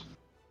house.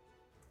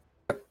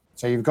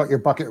 So you've got your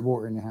bucket of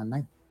water in your hand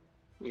now.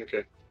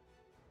 Okay.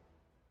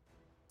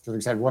 So like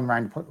I said,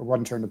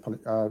 one turn to pull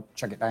it,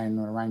 check it down, and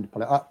a round to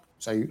pull it up.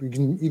 So you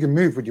can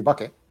move with your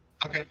bucket.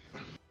 Okay.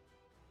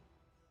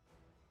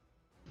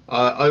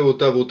 I will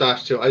double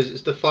dash to.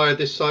 Is the fire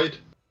this side?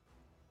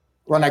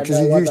 Well, no, because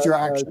no, you used your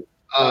that action.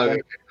 Oh, That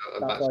okay.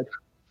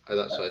 that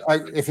That side.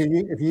 side. If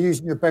you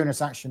use your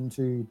bonus action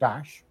to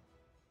dash,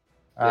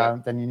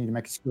 then you need to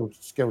make a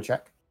skill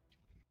check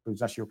because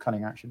that's your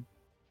cunning action.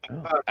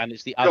 And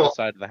it's the other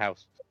side of the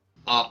house.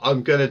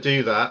 I'm going to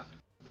do that.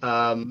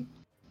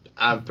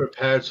 I'm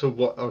prepared to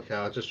what? Okay,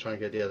 I'll just try and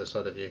get the other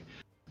side of you.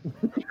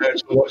 Prepared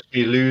to watch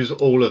me lose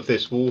all of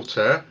this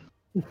water.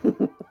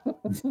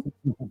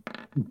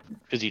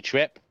 Because you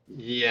trip.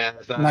 Yeah,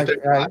 No,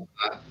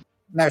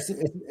 no, it's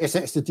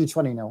the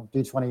D20 now.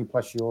 D20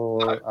 plus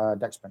your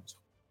dex points.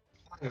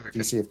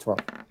 DC of 12.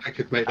 I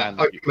could make that.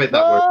 And I could make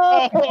that work.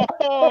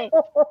 Oh!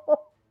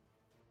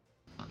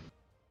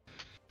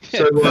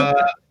 So,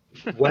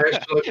 where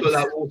should I put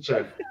that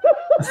water?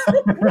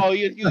 Oh,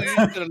 you're just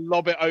going to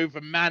lob it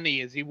over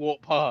Manny as he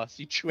walked past.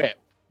 You trip.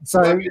 So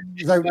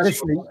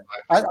literally,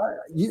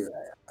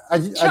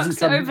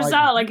 chucks it over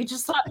Zal, like he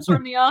just slaps her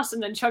on the ass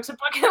and then chucks a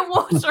bucket of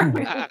water.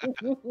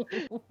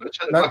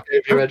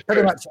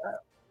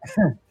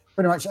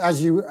 Pretty much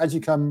as you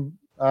come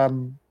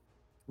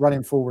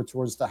running forward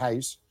towards the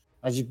house,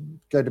 as you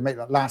go to make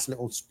that last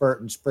little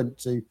spurt and sprint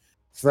to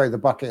throw the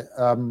bucket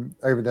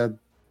over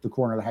the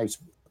corner of the house,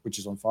 which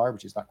is on fire,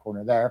 which is that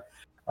corner there,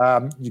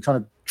 you kind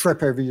of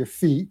trip over your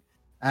feet,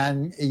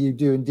 and you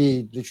do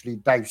indeed literally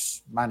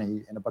douse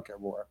Manny in a bucket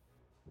of water.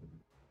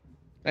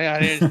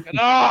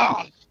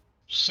 Yeah,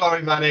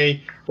 sorry,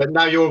 Manny, but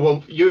now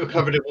you're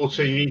covered in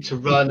water. You need to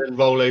run and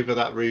roll over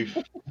that roof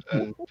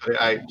and put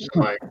it out.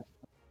 Sorry.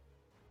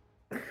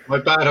 My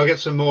bad. I'll get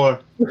some more.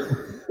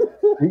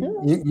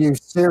 You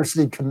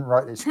seriously couldn't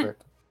write this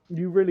script.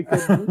 You really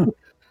couldn't.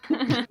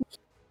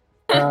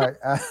 Right.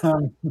 I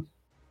don't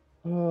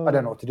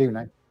know what to do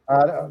now.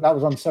 That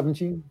was on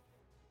 17.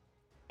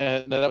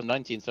 No, that was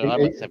 19. So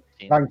I'm at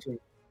 17. 19.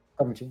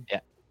 17. Yeah,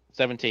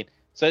 17.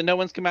 So no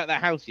one's come out of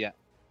that house yet.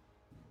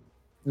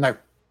 No.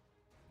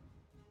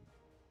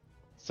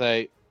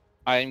 So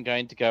I am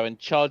going to go and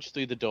charge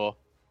through the door.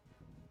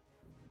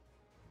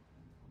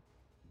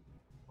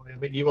 I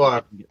mean, you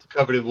are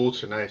covered in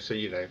water now, so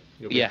you'll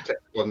be protected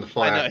on the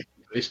fire at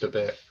least a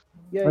bit.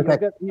 Yeah.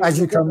 Okay. As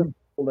you come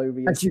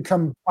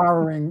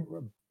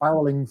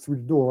barreling through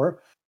the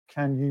door,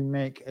 can you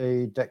make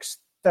a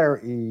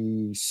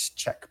dexterity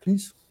check,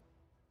 please?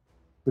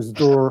 Because the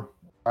door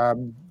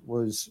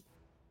was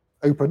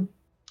open;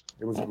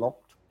 it wasn't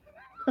locked.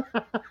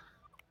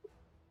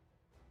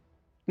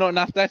 Not an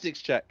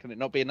athletics check. Can it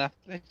not be an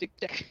athletics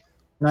check?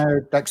 No,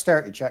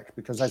 dexterity check,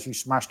 because as you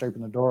smashed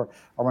open the door,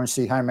 I want to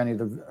see how many of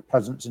the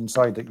peasants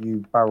inside that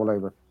you barrel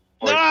over.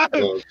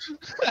 No!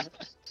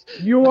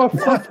 You are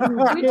fucking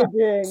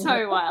kidding.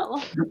 So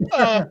well.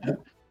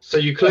 So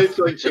you close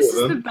two of them. This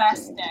is the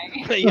best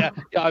day. yeah,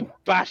 I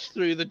bashed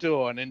through the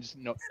door and then just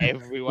knocked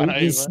everyone over.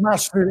 You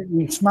smash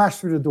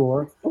through the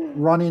door,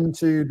 run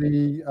into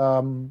the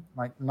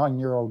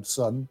 9-year-old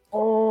son,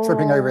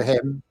 tripping over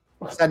him,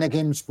 sending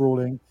him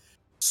sprawling.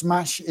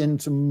 Smash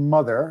into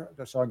mother,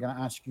 so I'm going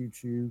to ask you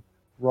to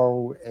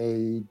roll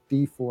a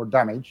d4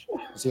 damage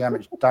to see how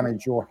much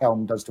damage your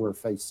helm does to her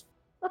face.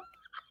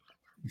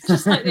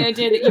 Just like the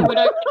idea that you would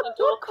open the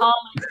door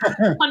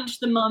calmly, punch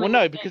the mum. Well,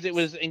 no, because it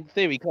was in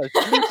theory close.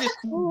 Just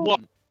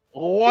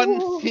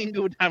one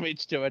single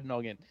damage to her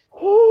noggin.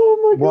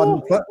 Oh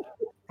my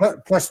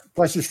god!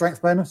 Plus your strength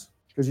bonus,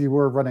 because you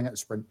were running at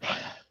sprint.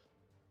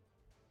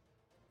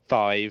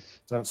 5.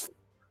 So that's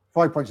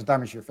 5 points of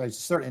damage to your face.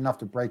 It's certainly enough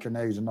to break her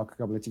nose and knock a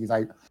couple of teeth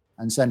out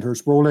and send her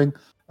sprawling.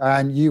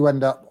 And you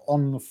end up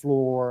on the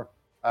floor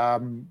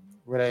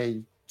with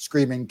a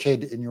screaming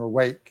kid in your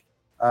wake.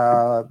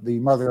 The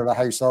mother of the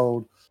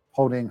household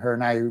holding her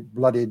now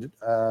bloodied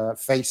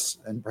face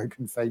and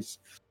broken face.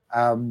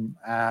 And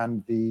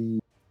the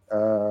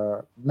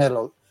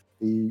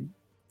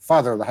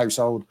father of the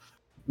household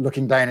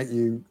looking down at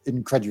you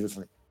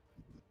incredulously.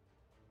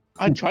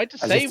 I tried to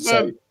save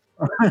her.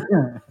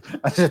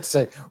 I should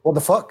say, what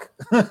the fuck?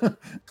 God.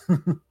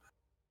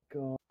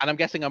 And I'm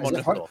guessing I'm on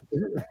the floor.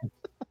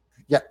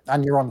 Yeah,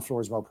 and you're on the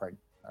floor as well, Craig.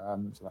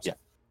 So that's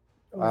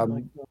Oh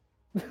my god.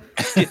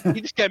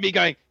 You just get me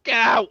going, get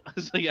out!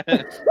 So, yeah,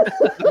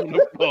 on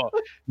the floor.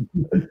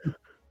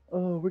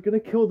 Oh, we're gonna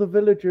kill the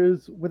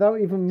villagers without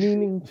even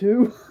meaning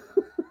to.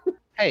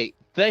 Hey,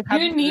 they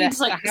haven't Who needs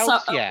left the like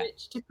house a yet.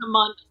 witch to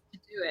command us to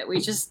do it? We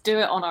just do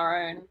it on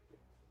our own.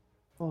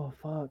 Oh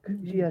fuck!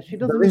 Yeah, she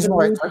the doesn't. reason even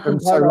why it need took to them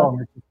so compare us.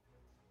 long.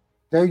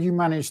 Though you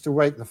managed to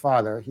wake the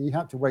father, he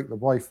had to wake the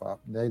wife up.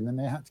 Then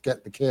they had to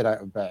get the kid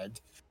out of bed,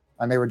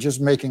 and they were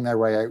just making their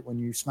way out when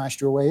you smashed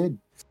your way in.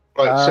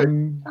 Right,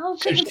 Oh,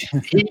 so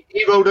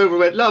he rolled over and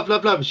went, love,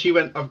 love, love. And she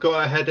went, I've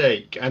got a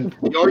headache. And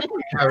the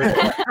argument carried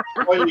on.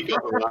 Finally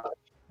got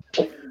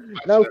that.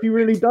 Now she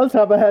really does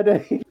have a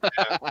headache.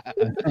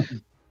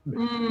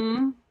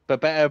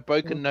 But better a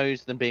broken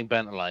nose than being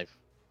burnt alive.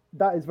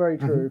 That is very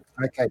true.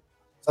 Okay,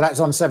 so that's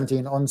on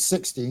 17. On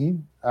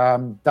 16,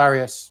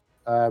 Darius,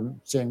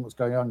 seeing what's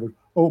going on, goes,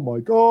 "Oh my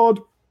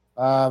god!"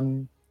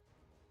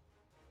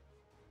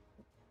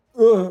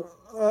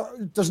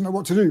 Doesn't know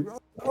what to do.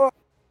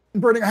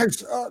 Burning a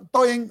house,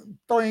 dying,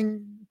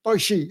 die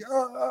she.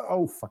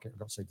 Oh fuck it, I've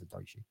got to say the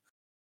die she.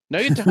 No,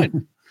 you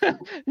don't.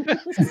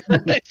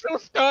 It's all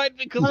started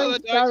because of the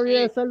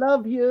Darius, I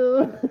love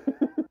you.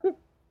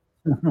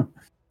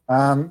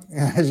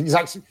 He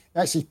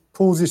actually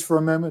pauses for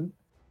a moment.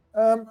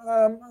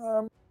 No,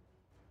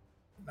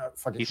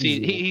 fuck it.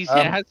 He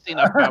has seen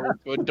us power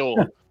to a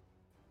door.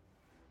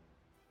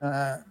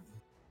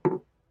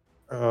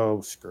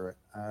 Oh, screw it.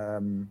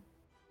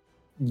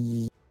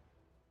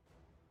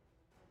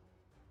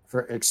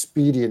 For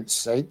expedience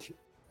sake,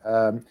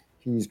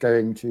 he's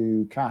going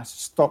to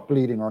cast Stop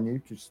Bleeding on you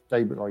to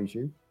stabilize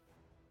you.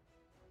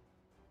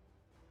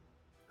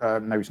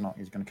 No, he's not.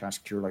 He's going to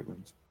cast Cure Light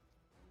Wounds.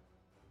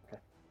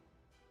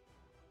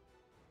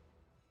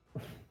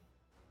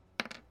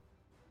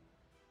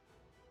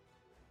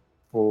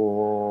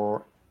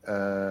 For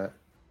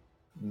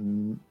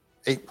 9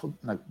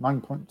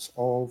 points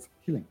of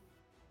healing.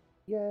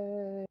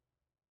 Yay.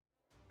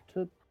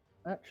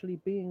 actually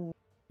being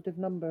positive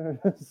numbers.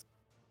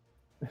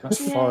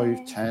 That's Yay.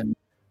 5, 10,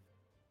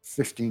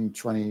 15,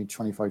 20,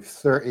 25,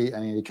 30,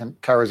 and he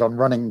carries on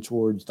running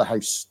towards the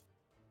house,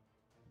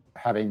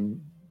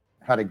 having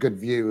had a good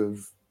view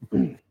of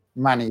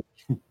Manny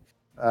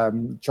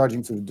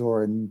charging through the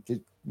door and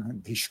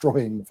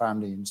destroying the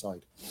family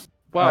inside.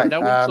 Well, Right,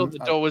 no one saw the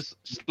door was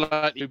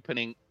slightly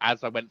opening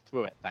as I went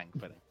through it,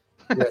 thankfully.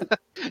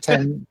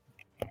 10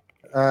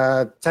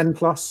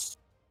 plus,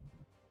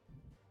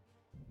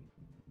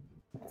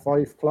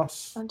 5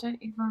 plus. I don't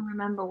even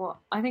remember what.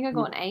 I think I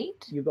got an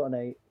 8. You got an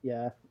 8,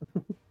 yeah.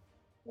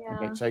 Yeah.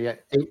 Okay, so yeah,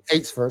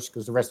 8's first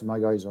because the rest of my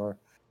guys are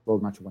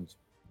rolled natural ones.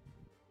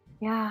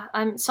 Yeah.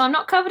 So I'm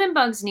not covered in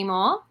bugs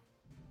anymore.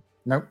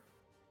 Nope.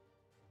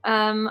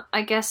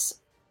 I guess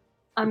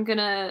I'm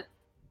not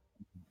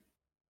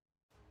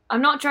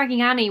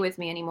dragging Annie with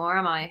me anymore,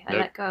 am I? I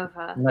Nope. let go of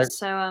her. Nope.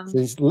 So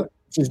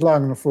She's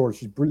lying on the floor.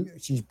 She's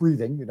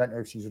breathing. You don't know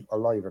if she's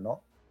alive or not.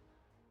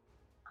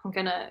 I'm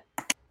gonna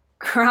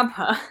grab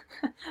her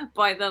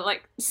by the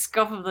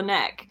scuff of the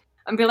neck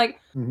and be like,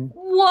 Mm-hmm.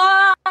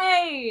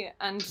 "Why?"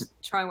 and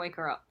try and wake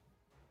her up.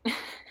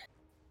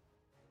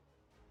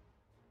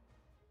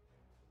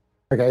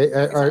 Okay,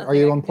 that a are thing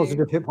you I on can do?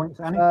 positive hit points,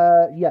 Annie?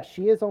 Yes,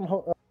 she is on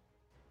hot.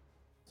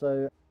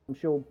 So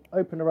she'll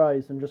open her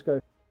eyes and just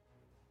go,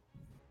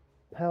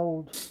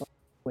 "Held by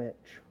witch."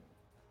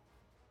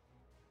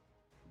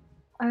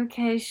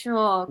 Okay, sure,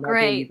 That's all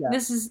great. you get.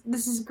 This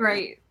is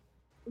great,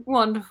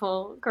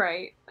 wonderful,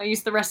 great. I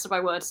use the rest of my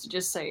words to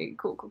just say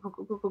cool, no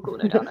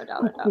doubt, no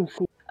doubt, no doubt.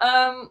 Cool.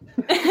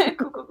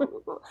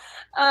 Cool.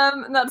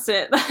 That's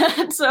it.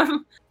 That's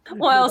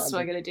what else am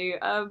I gonna do?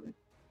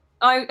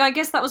 I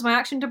guess that was my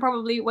action to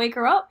probably wake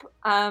her up.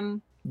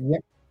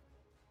 Yep.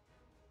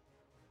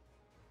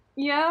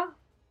 Yeah.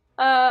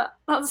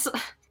 That's.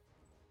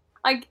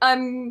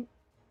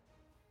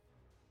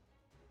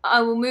 I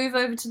will move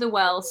over to the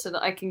well so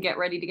that I can get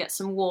ready to get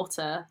some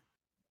water.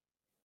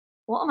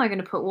 What am I going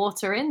to put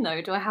water in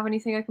though? Do I have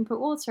anything I can put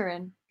water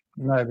in?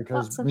 No,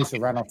 because That's a Misa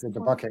bucket. ran off with the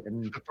bucket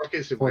and The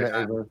bucket's in poured my it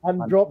hand. over.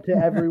 And dropped it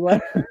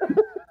everywhere.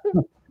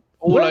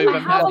 All Where over I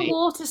have a Manny.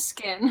 water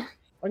skin.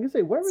 I'm gonna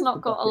say, where It's is not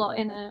the got a bucket lot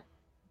now? in it.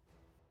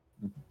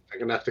 I'm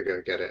gonna have to go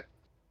get it.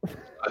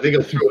 I think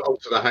I threw it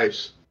onto the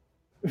house.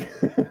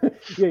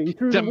 Yeah, you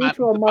threw the Demand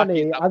water on bucket's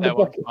Money, up and the there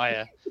on bucket.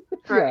 fire.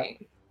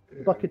 Great.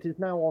 Bucket is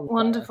now on fire.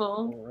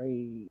 Wonderful.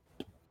 Great.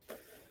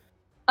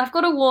 I've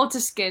got a water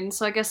skin,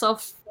 so I guess I'll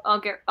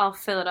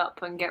fill it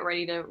up and get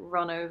ready to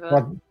run over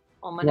Well,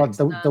 on my well, next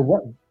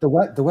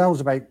the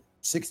well's about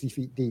 60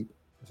 feet deep,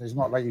 so it's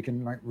not like you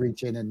can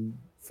reach in and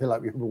fill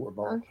up your water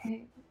bottle.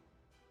 Okay.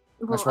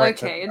 Well, That's right,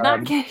 okay. so, In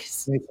that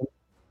case, Misa-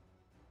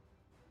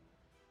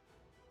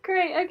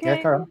 great. Okay. Yeah,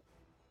 carry on.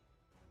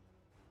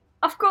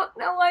 I've got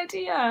no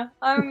idea.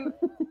 I'm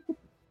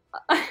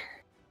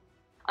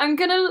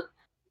gonna.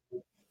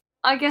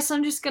 I guess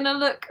I'm just gonna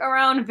look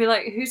around and be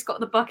like, "Who's got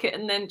the bucket?"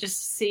 And then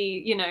just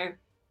see,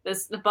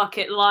 there's the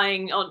bucket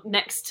lying on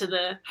next to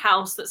the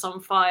house that's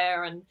on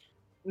fire, and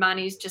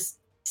Manny's just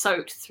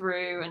soaked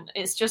through, and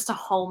it's just a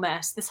whole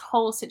mess. This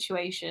whole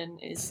situation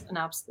is an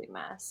absolute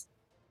mess.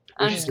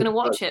 I'm just gonna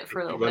watch it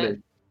for a little bit.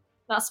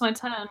 That's my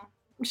turn. I'm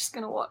just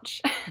gonna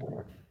watch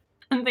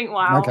and think,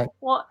 "Wow, Okay.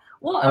 what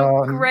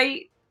a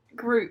great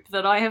group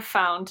that I have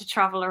found to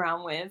travel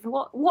around with.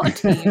 What a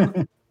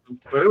team."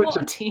 When I went What a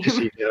to team. this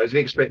evening, I didn't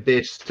expect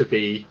this to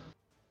be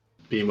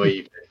my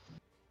evening.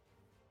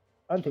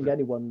 I don't think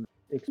anyone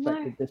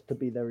expected this to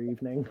be their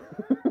evening.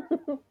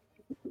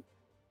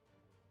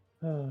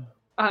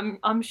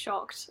 I'm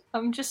shocked.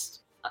 I'm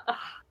just.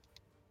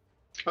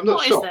 I'm not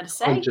What is shocked. there to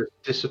say? I'm just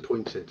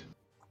disappointed.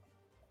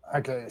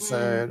 Okay,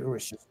 so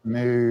let's just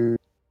move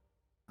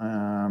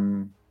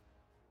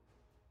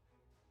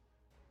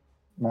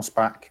Moss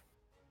back.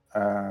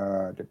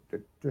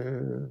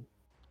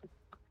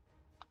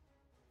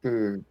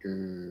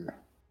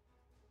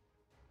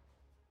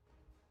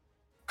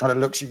 Kind of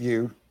looks at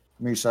you,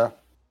 Musa.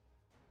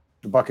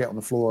 The bucket on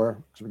the floor.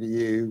 Looks at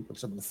you.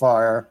 Looks up at the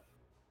fire.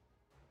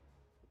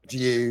 Looks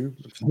at you.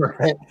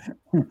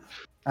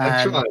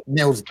 And tried.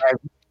 kneels down.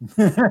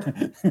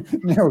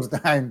 Kneels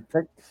down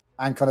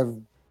and kind of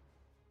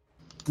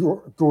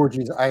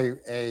gorges out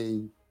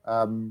a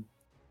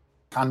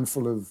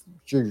handful of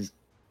Jews,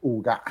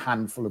 all that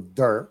handful of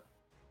dirt,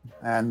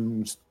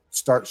 and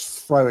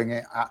starts throwing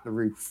it at the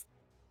roof.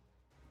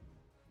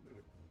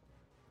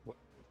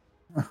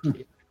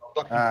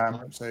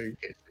 So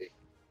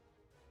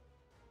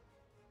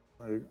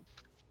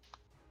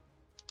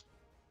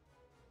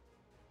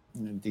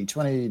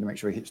D20 to make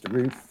sure he hits the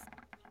roof.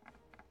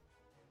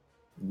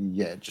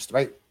 Yeah, just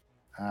about.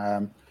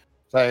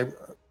 So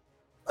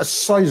a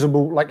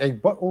sizable,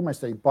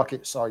 almost a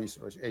bucket size,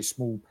 or a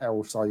small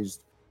pail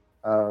sized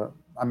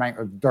amount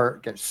of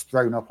dirt gets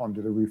thrown up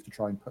onto the roof to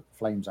try and put the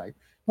flames out.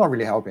 Not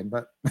really helping,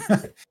 but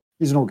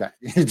he's an all guy.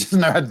 He doesn't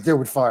know how to deal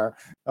with fire.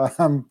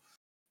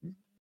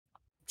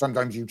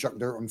 Sometimes you chuck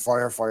dirt on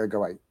fire, fire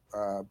go out.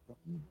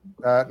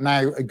 Now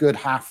a good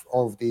half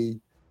of the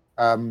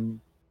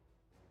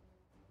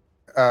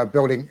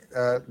building,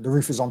 the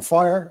roof is on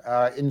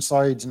fire.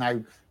 Inside's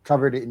now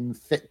covered in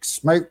thick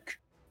smoke.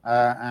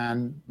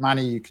 And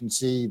Manny, you can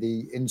see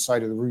the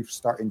inside of the roof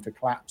starting to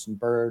collapse and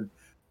burn.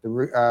 The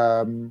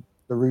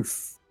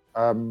roof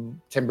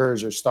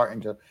timbers are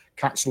starting to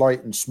catch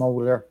light and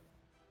smolder.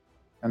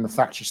 And the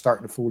thatch is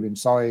starting to fall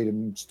inside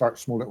and start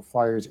small little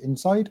fires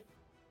inside.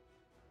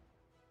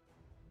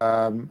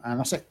 And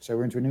that's it. So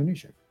we're into a new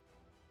niche.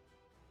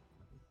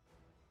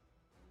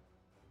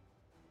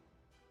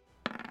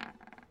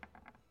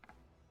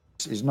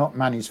 This is not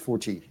Manny's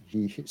forte.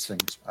 He hits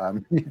things.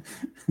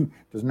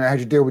 Doesn't know how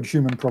to deal with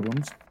human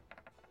problems.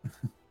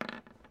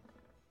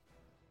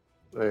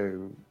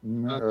 So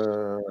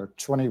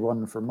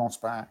 21 for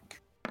Mossback.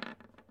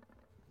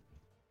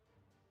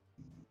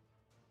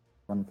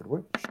 1 for the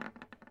witch.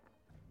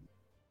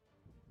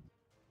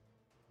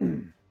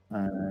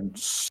 And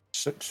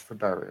 6 for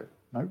Darius.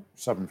 No,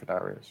 7 for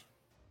Darius.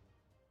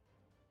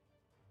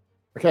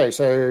 Okay,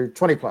 so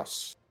 20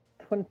 plus.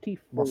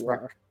 24.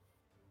 Mossback.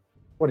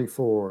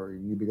 24.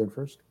 You begin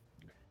first.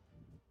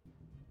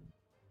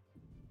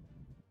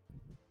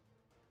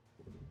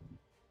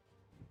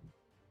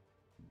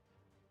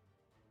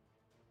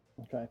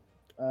 Okay.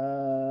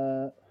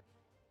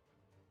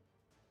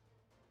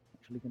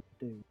 Actually, going to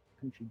do.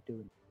 Can she do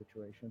in this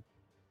situation?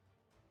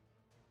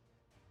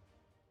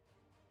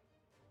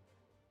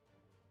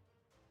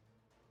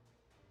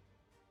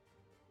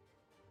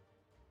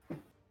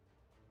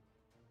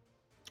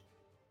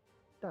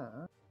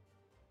 That.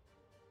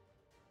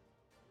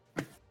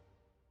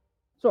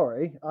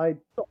 Sorry,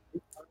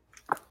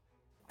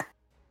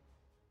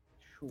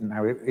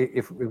 Now,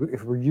 if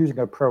we're using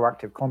a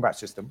proactive combat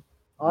system,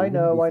 I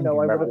know. I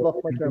would have lost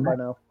my turn by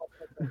now.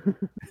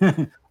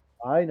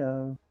 I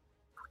know.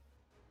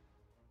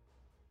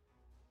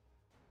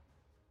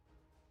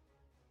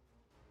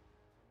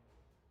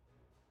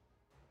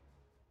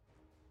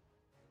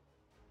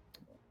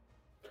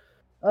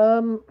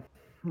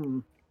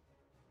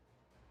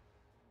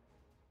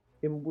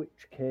 In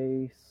which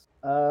case,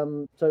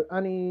 so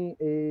Annie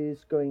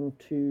is going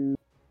to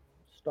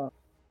start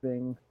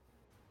moving.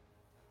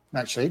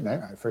 Actually,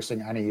 no. First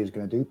thing Annie is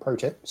going to do, pro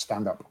tip,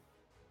 stand up.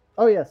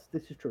 Oh yes,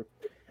 this is true.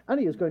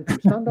 Annie is going to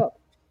stand up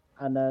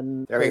and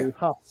then There we do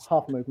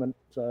half movement.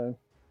 So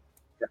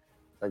yeah,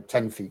 so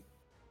 10 feet.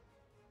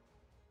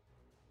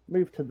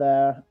 Move to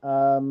there,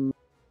 and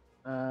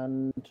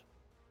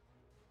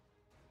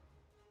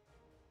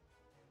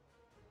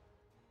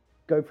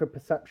go for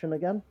perception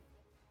again.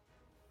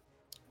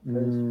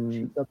 Because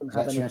she doesn't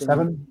have anything.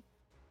 7?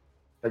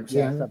 Don't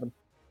see anything. 7.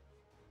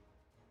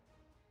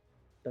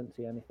 Don't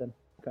see anything.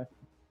 Okay.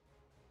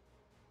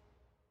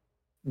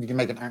 You can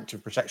make an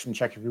active perception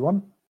check if you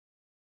want.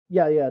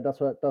 Yeah.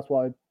 That's what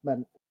I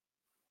meant.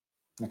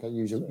 Okay,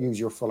 use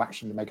your full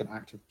action to make an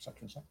active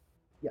perception check.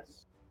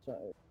 Yes.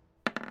 So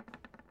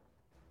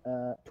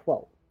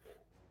 12.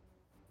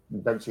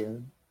 Don't see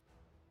anything.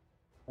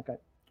 Okay.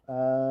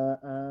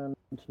 And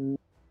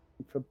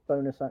for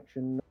bonus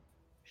action,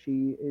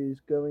 she is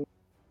going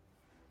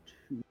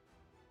to.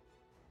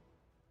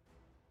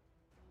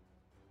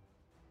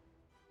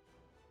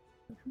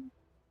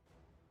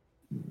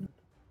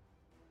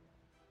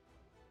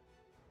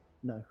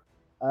 No.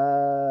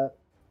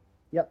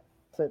 Yep.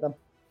 Say it then.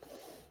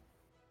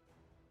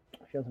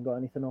 She hasn't got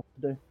anything else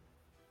to do.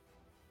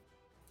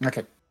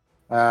 Okay.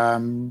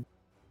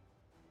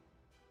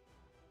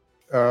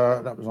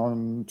 That was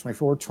on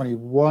 24,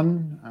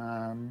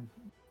 21.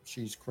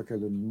 She's quicker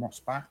than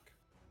Mossback.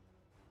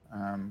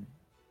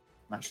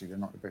 Actually, they're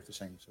not both the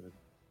same, so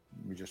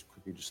we just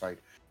quickly decide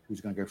who's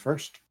going to go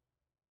first.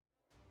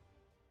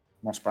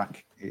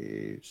 Mossback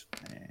is.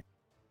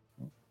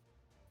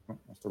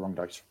 That's the wrong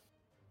dice.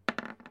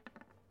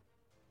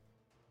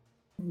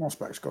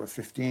 Mossback's got a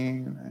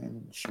 15,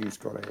 and she's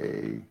got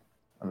a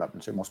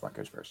 11, so Mossback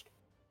goes first.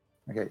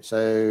 Okay,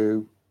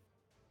 so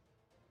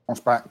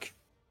Mossback.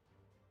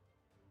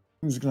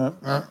 Who's gonna?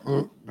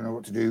 Don't know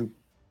what to do.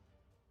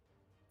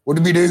 What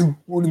did we do?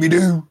 What did we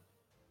do?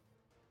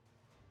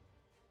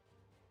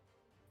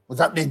 What's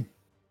happening?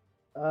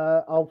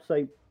 I'll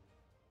say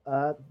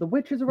the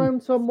witch is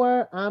around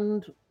somewhere,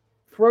 and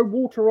throw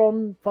water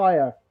on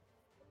fire.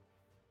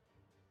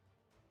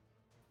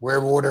 Where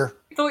water?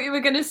 I thought you were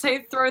going to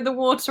say throw the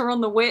water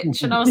on the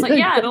witch, and I was like,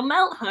 yeah, it'll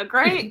melt her.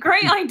 Great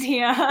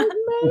idea.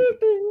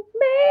 Melting.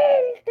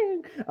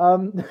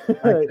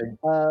 Okay.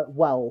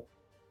 Well.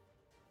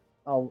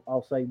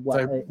 I'll say well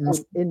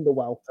So in the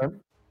well.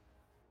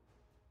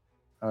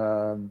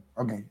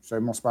 Okay, so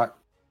Mossback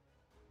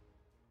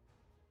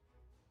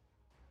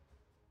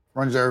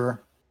runs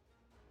over,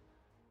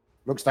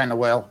 looks down the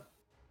well,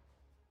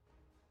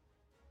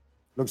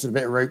 looks at a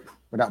bit of rope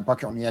with that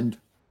bucket on the end,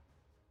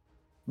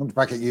 looks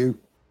back at you,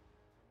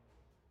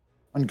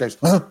 and goes,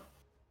 huh?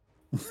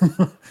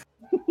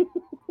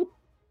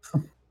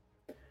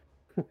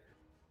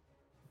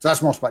 So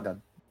that's Mossback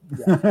done.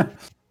 Yeah.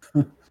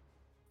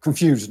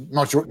 Confused,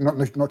 not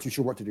too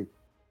sure what to do.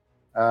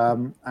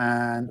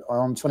 And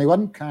on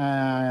 21,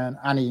 can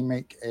Annie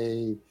make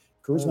a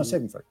charisma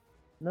saving throw?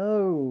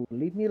 No,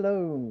 leave me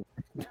alone.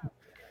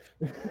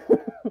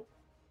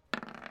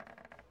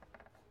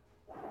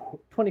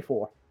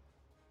 24.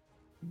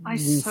 I You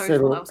so thought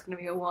fiddle. that was going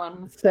to be a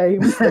 1.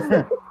 Same.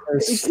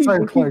 It's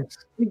so close.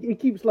 It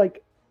keeps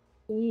like.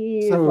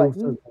 It's So, like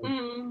so close.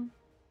 Mm.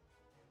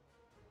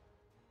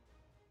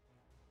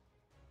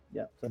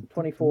 yeah. So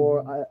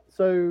 24.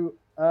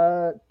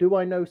 Do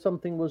I know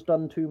something was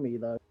done to me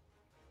though?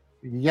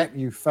 Yet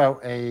you felt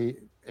a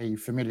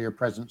familiar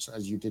presence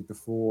as you did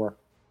before.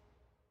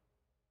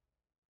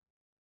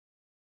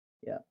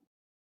 Yeah.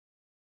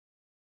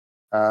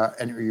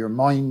 Enter your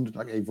mind,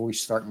 like a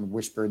voice starting to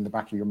whisper in the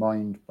back of your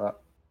mind,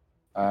 but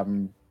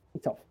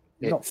It's off.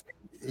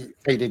 it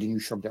faded and you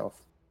shrugged it off.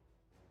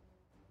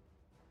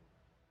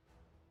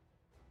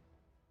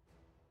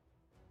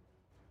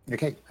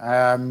 Okay.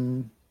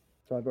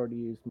 So I've already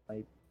used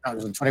my. That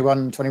was a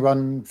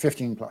 21,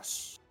 15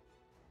 plus.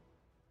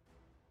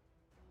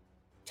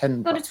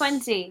 10 Got a plus.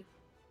 20.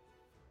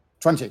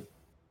 20.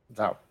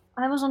 So,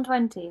 I was on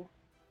 20.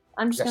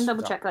 I'm just Yes, going to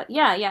double that. check that.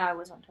 Yeah, I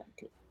was on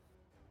 20.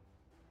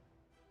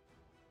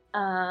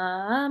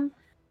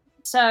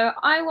 So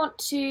I want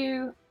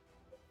to,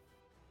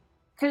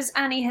 because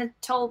Annie had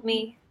told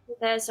me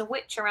there's a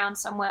witch around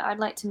somewhere. I'd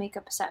like to make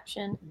a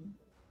perception,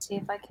 see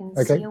if I can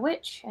see a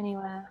witch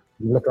anywhere.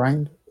 you look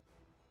around.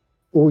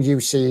 All you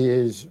see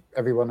is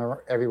everyone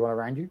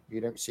around you. You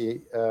don't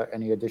see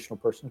any additional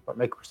persons, but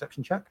make a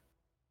perception check.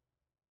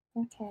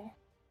 Okay.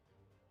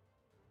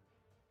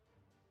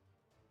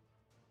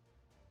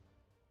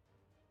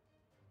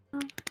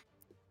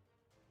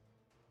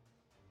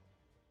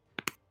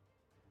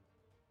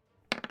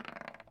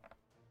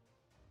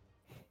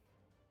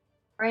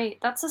 Great,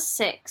 that's a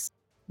 6.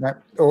 No,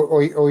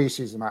 all you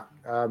see is the map.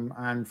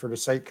 And for the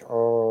sake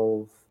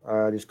of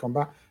this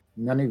combat,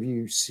 none of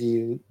you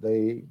see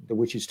the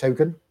witch's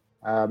token.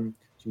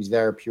 She's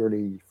there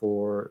purely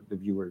for the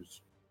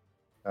viewers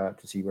to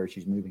see where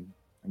she's moving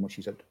and what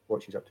she's up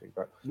to.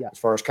 But Yeah. as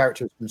far as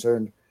character is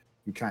concerned,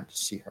 you can't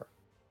see her.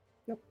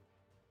 Yep.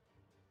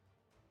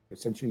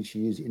 Essentially,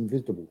 she is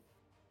invisible.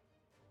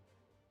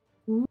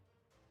 Mm.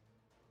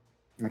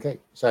 Okay,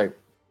 so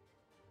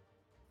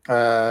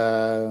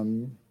that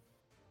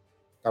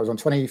was on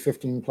 20,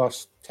 15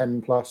 plus,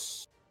 10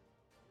 plus,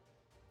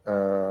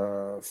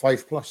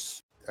 5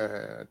 plus.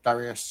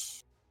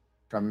 Darius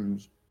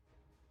comes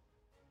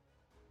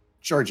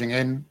charging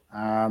in,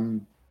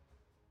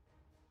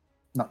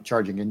 not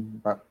charging in,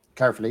 but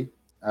carefully,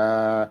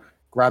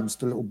 grabs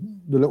the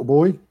little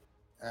boy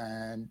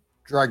and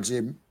drags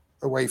him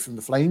away from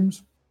the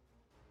flames.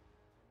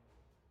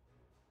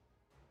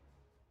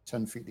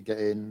 10 feet to get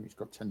in. He's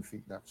got 10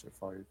 feet left, so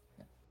 5.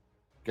 Yeah.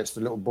 Gets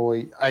the little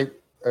boy out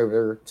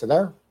over to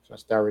there. So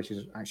that's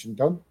Darius' action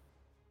done.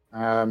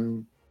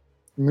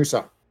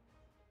 Musa.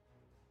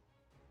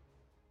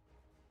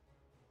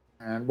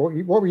 And what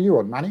were you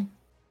on, Manny?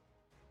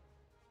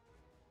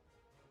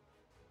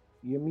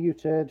 You're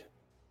muted.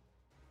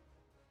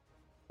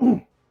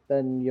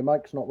 Then your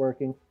mic's not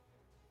working.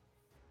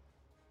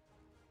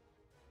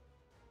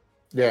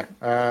 Yeah,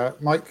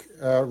 Mike,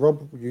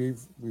 Rob, we've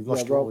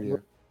lost your Rob, audio.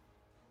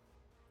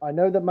 I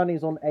know that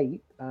Manny's on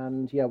 8,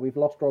 and yeah, we've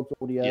lost Rob's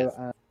audio. Yes.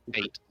 And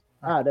 8.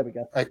 there we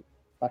go. 8.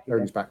 Back There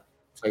again. he's back.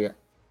 So yeah.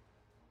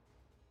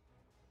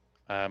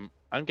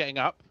 I'm getting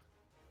up.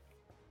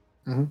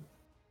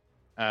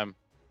 Mm-hmm.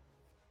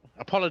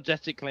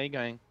 Apologetically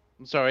going,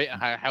 I'm sorry,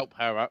 I help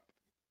her up,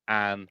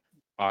 and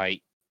I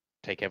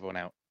take everyone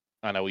out.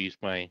 And I will use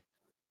my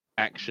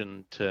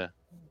action to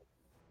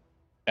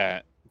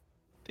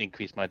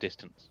increase my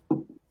distance.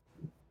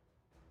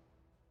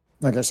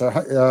 Okay, so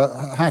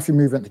half your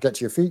movement to get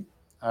to your feet.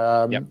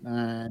 Yep.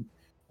 And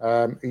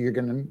you're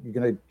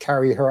gonna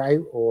carry her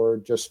out, or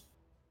just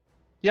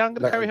Yeah, I'm going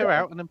to let carry her her go.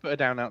 out and then put her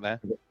down out there.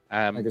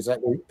 because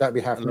that'd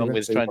be half along movement.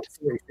 with So, you've trying got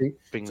 40 feet.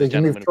 bring So the you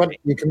can move gentleman. 20.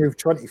 You can move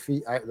 20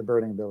 feet out of the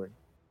burning building.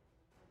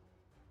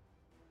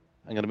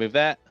 I'm going to move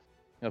that.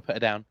 I'm going to put her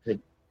down.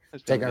 Good.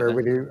 Let's Take bring her there.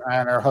 with you,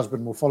 and her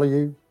husband will follow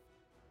you.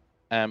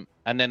 And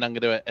then I'm going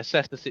to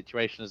assess the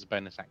situation as a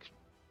bonus action.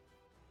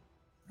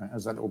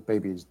 As that little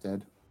baby is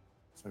dead,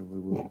 so we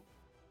will.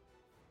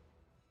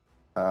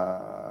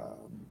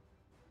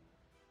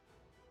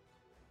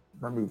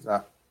 Remove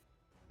that,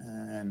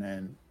 and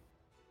then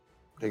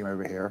take him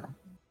over here.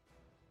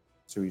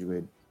 So he's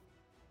with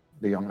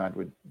the young lad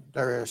with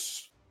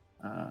Darius.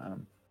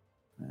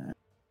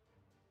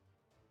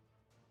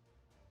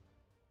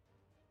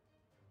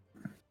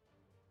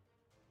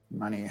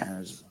 Manny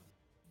has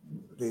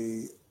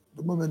the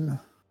woman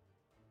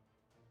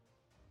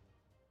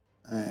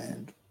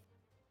and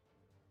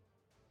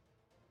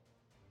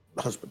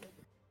the husband.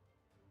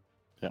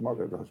 Yeah.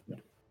 Margaret, the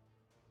husband.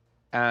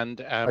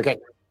 And Okay.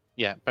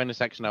 yeah,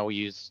 bonus action. I will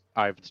use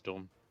Eye of the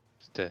Storm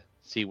to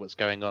see what's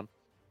going on.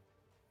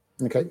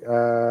 Okay.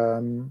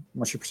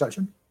 What's your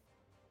perception?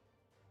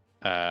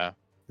 Uh,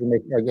 You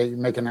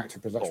make an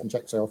active perception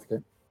 4. check. So off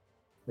again.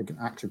 Make an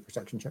active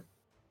perception check.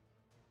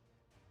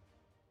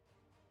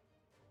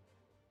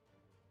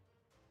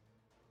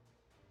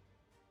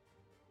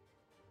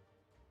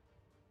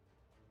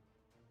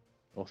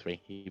 or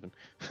 3 even.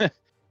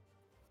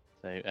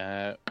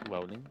 So,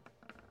 rolling.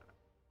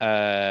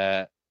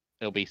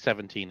 It'll be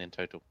 17 in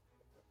total.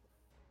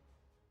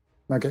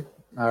 Okay.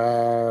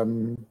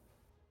 Don't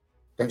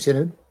see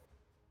anything.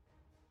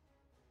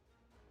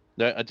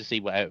 No, I just see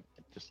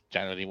just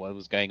generally what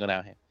was going on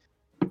out here.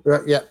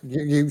 Yeah,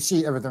 you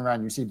see everything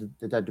around. You see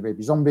the dead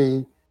baby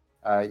zombie.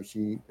 You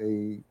see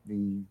the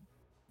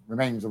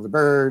remains of the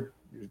bird.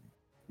 You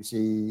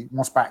see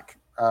Mossback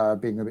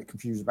being a bit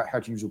confused about how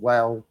to use a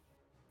well.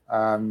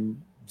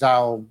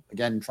 Zal,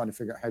 again, trying to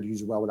figure out how to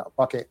use a well without a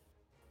bucket.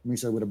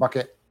 Musa with a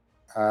bucket.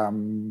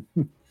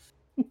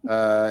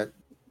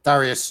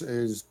 Darius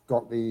has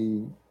got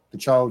the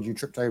child you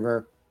tripped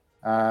over,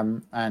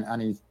 and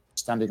Annie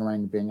standing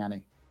around being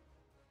Annie.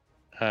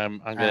 I'm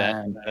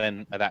gonna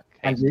then in that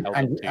case tell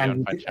them to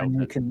and find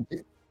shelter.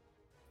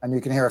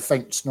 You can hear a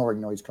faint snoring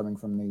noise coming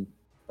from the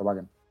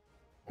wagon.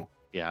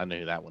 Yeah, I know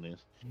who that one is.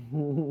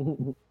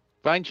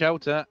 Find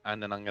shelter,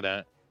 and then I'm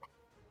gonna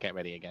get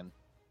ready again.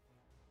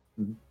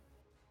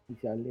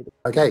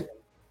 Okay,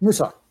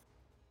 Musa.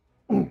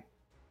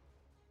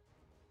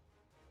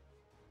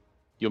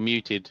 You're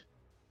muted.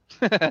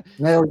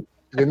 Neil,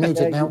 you're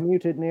muted now. You're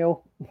muted,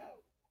 Neil.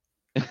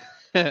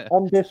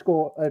 On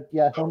Discord,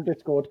 on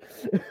Discord.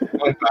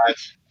 My bad.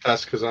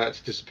 That's because I had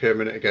to disappear a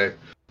minute ago.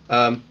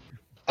 I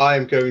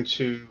am going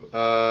to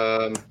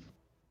run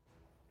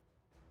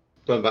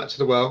back to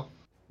the well,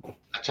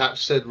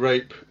 attach said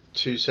rope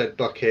to said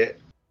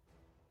bucket,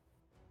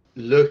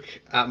 look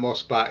at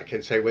Mossback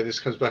and say, when this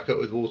comes back up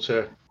with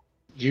water,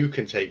 you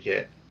can take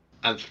it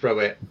and throw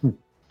it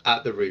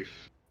at the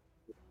roof.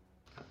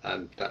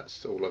 And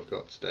that's all I've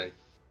got today.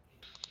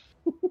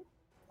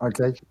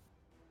 Okay.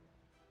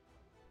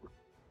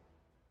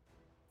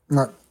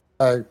 No,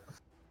 so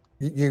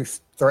you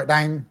throw it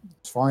down.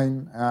 It's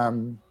fine.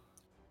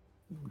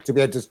 To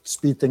be able to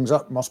speed things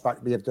up, Mossback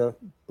will be able to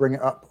bring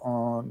it up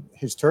on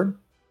his turn,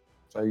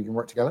 so you can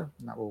work together,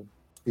 and that will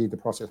speed the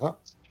process up.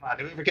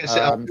 Whoever gets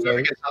it up,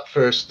 whoever gets up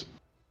first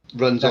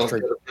runs off. The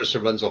other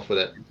person runs off with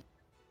it.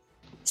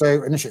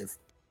 So initiative.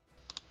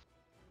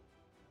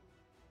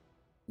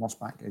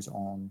 Mossback is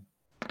on.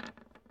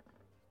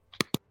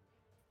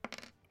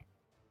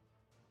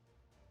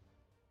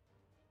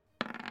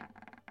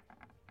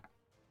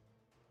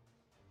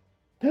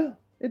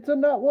 It's a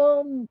nat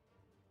one.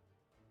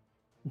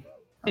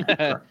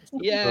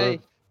 Yay!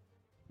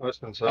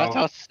 That's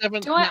our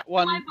 7th Do I nat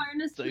one. my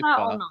bonus so to that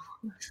far. or not?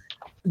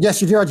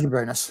 Yes, you do have your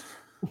bonus.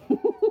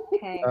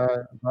 Okay.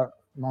 But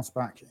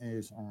Mossback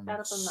is on.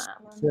 Better than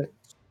that one. 6.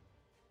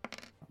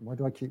 Why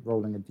do I keep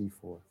rolling a d4?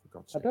 For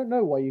God's I sake. don't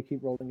know why you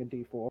keep rolling a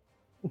d4.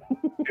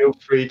 Feel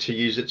free to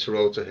use it to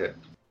roll to hit.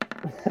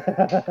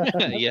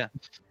 Yeah.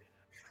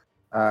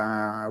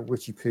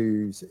 Witchy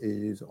Poos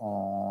is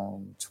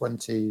on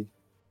 20.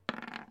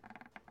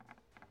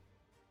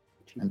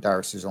 And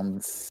Darius is on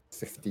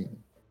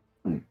 15.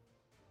 I'm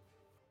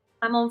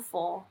on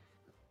 4.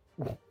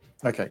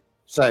 Okay,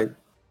 so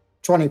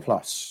 20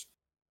 plus.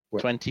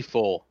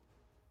 24.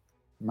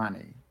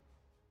 Manny.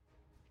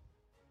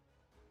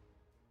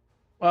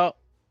 Well,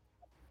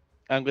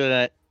 I'm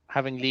gonna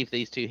leave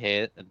these two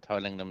here and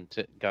telling them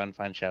to go and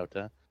find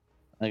shelter.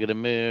 I'm gonna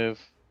move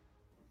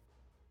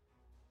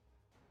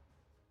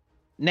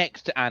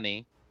next to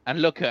Annie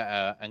and look at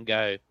her and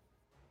go,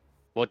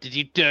 "What did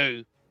you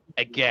do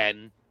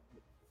again?"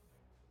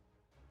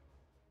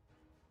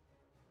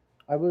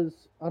 I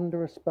was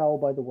under a spell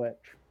by the witch.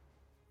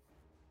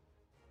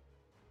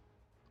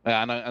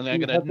 And I'm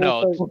gonna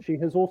nod. She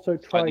has also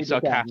tried again.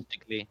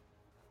 Sarcastically.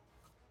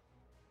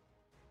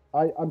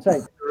 I'm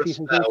saying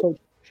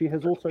she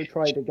has also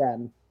tried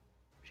again.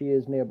 She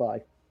is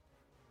nearby.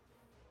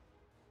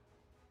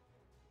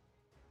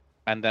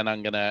 And then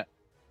I'm gonna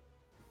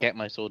get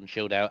my sword and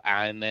shield out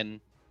and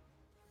then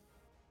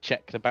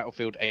check the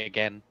battlefield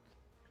again,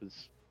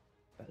 because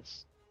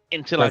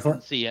until I can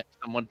see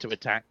someone to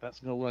attack,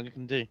 that's all I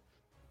can do.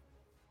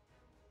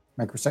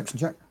 Make a perception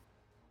check.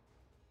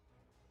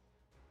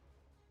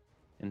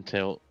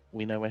 Until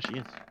we know where she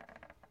is.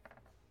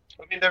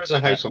 I mean, there is a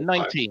house on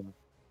 19.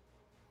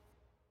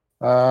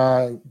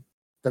 Don't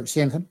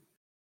see anything.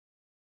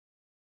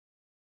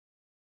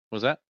 What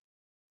was that?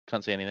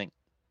 Can't see anything.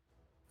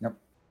 Nope.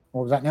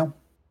 What was that, Neil?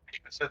 I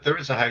said there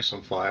is a house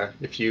on fire.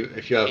 If you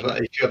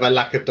have a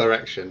lack of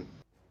direction.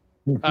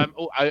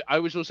 I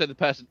was also the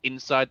person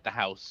inside the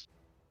house.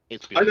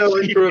 I know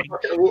I threw a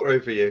bucket of water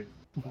over you.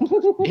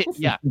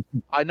 Yeah,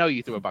 I know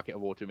you threw a bucket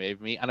of water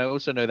over me, and I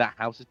also know that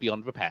house is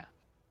beyond repair.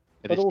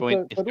 At But this also,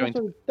 point, it's going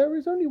to... there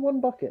is only one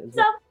bucket. Isn't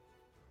there?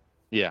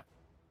 Yeah.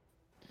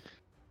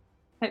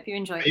 Hope you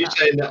enjoyed Are you that.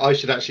 saying that I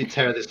should actually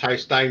tear this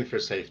house down for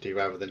safety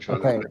rather than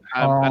trying to...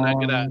 And I'm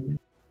gonna,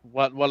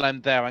 while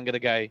I'm there, I'm gonna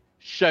go,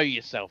 show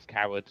yourself,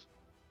 coward.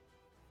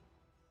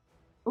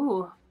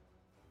 Ooh.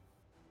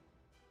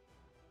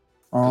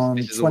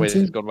 This is the way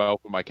it's gone well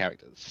for my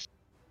characters.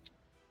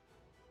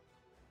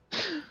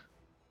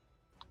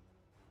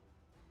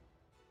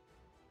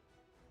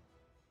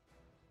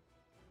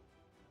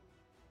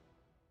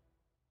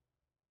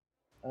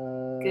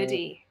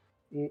 Goody.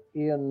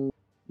 Ian,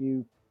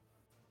 you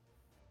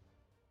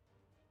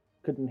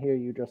couldn't hear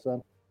you just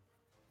then.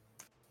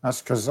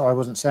 That's because I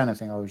wasn't saying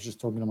anything. I was just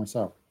talking to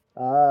myself.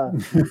 Ah,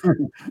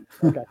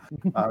 okay.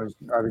 I was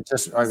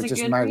just That's a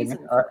good mouthing.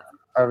 reason.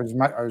 I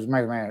was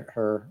mouthing out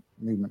her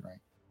movement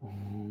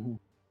rate.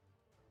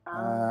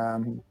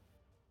 Um,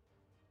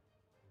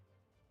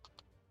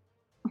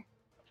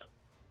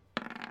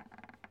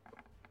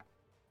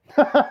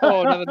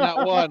 Oh, another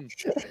nat one.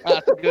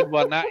 That's a good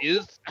one. That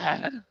is.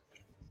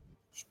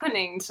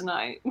 happening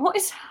tonight? What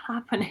is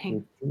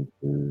happening?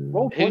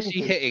 Roll Who's 20.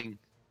 she hitting?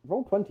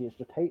 Roll 20 is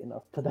just hating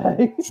us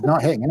today. She's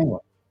not hitting anyone.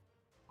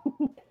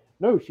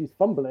 No, she's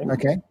fumbling.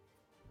 Okay.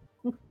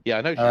 Yeah,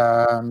 I know she's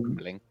Um,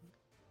 fumbling.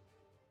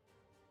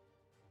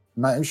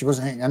 no, she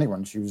wasn't hitting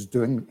anyone. She was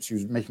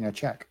making a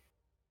check,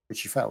 which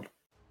she failed.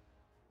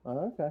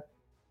 Oh, okay.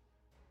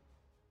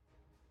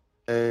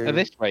 At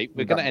this rate,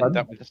 we're you going to got end one?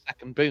 up with a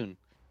second boon.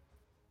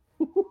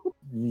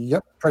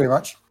 Yep, pretty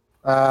much.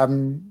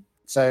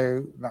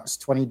 So that's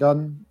 20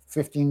 done.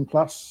 15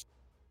 plus.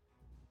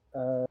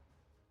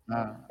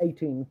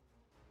 18.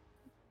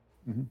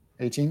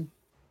 18.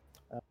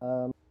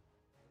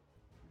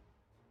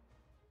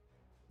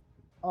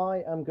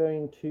 I am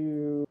going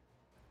to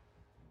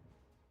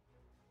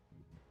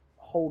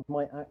hold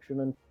my action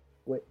and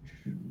which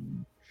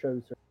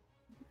shows her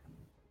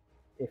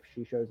if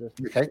she shows us.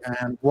 Okay,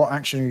 and what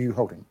action are you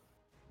holding?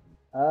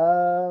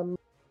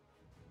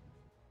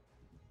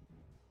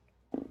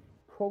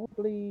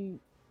 Probably,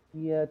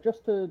 yeah,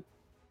 just to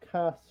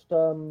cast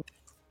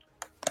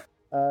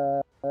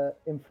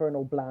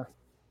Infernal Blast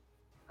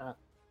at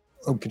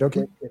Okie dokie.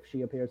 Witch if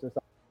she appears as.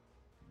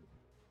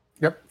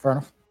 Yep, fair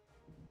enough.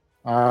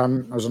 I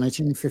was on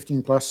 18,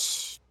 15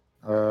 plus,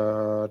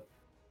 10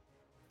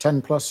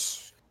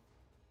 plus.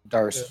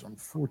 Darius is on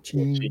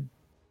 14.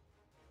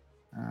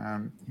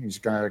 He's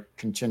going to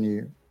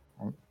continue.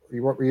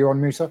 What were you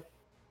on, Musa?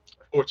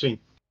 14.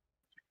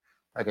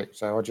 Okay,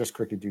 so I'll just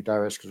quickly do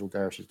Darius because all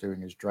Darius is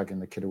doing is dragging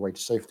the kid away to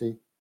safety.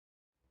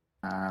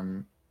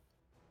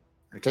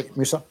 Okay,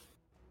 Musa.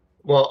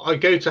 Well, I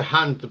go to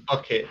hand the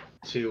bucket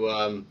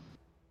to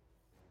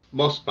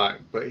Mossback,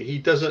 but he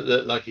doesn't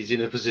look like he's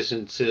in a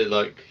position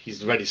to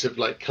he's ready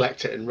to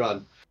collect it and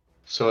run.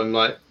 So I'm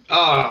like,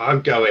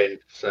 I'm going.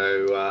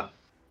 So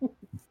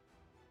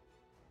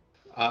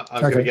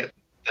I'm going to get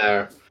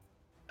there.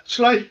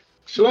 Shall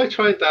I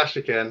try and dash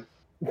again?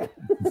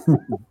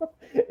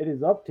 It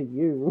is up to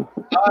you.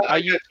 Are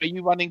you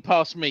running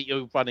past me?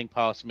 You're running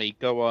past me.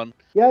 Go on.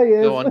 Yeah, he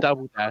is. Go on,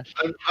 double dash.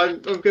 I'm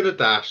going to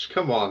dash.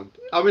 Come on.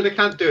 I mean, I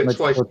can't do it Make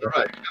twice in sure. a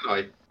row, can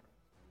I?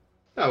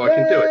 No, I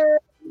can do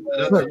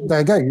it. Look, there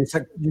you go.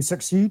 You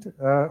succeed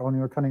on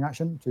your cunning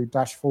action to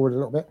dash forward a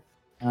little bit.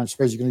 And I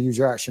suppose you're going to use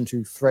your action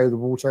to throw the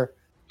water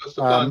That's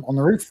the plan. on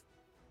the roof.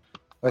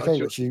 Okay,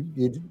 Sure. which you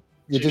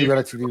do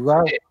relatively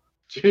well. Do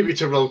you need me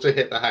to roll to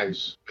hit the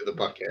house with the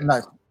bucket? No.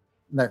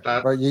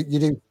 But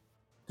you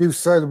do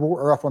throw the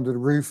water up onto the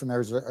roof, and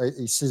there's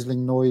a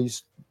sizzling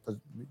noise.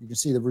 You can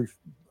see the roof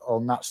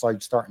on that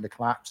side starting to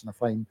collapse, and the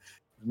flame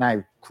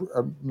now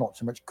not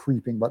so much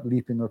creeping but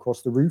leaping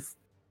across the roof.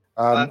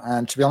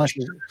 And to be honest,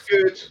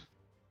 Good.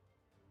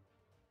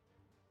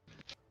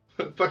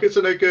 Buckets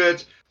are no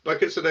good.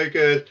 Buckets are no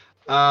good.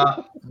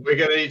 We're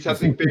going to need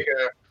something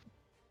bigger.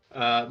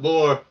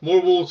 More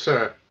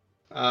water.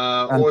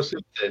 Or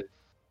something.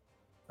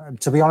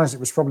 to be honest, it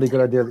was probably a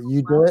good idea that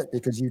you do it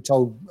because you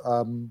told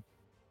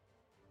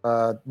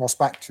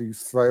Mossback to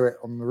throw it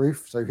on the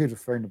roof, so he'd have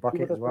thrown the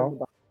bucket as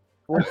well.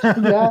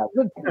 Yeah,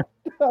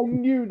 I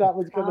knew that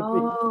was going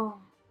to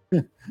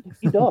be.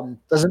 You dumb.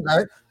 Doesn't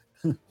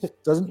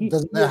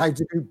know how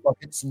to do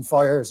buckets and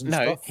fires and No,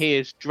 stuff. he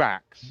is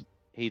Drax.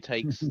 He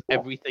takes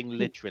everything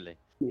literally.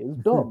 He is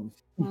dumb.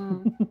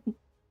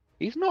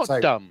 He's not So-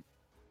 dumb.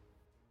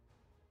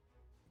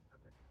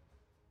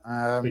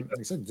 Like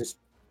I said, just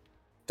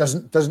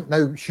doesn't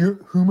know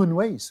human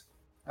ways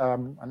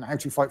and how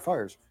to fight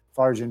fires.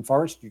 Fires in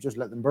forest, you just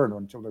let them burn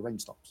until the rain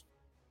stops.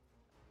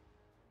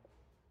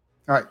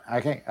 All right,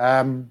 okay.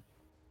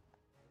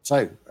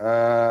 So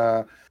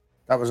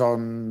that was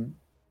on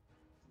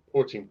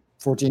 14.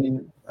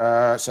 14.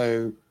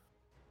 So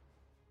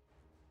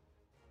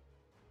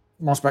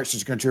Mossback's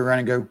just going to turn around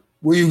and go,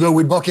 "Will you go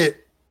with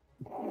bucket?"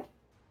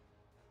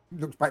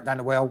 Looks back down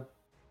the well.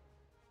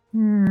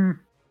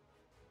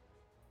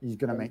 He's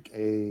going to make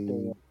a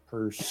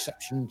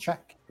perception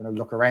check. Going to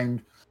look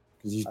around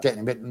because he's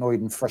getting a bit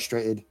annoyed and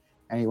frustrated,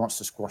 and he wants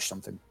to squash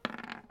something.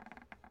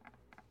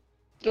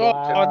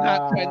 On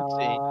that 20.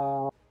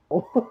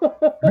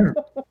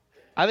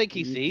 I think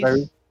he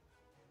sees.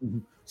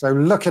 So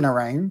looking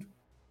around,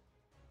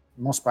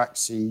 Mossback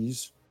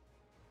sees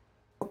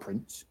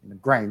footprints in the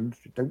ground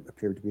that don't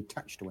appear to be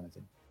attached to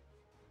anything.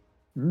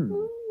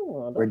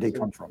 Where'd they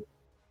come from?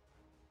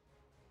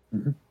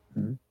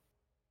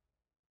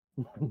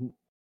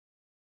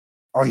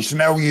 I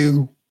smell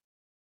you.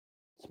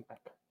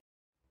 Smack.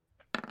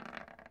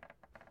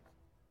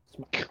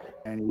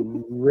 And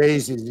he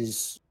raises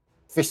his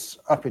fists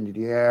up into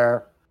the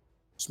air,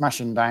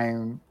 smashing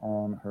down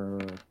on her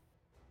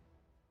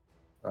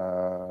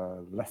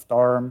left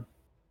arm.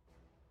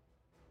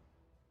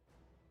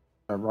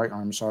 right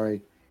arm,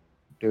 sorry,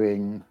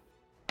 doing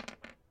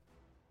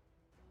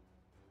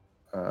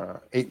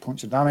 8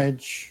 points of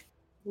damage,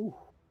 Ooh.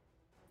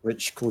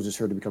 which causes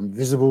her to become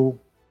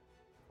visible.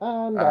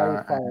 And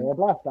I fire a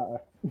blast at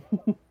her.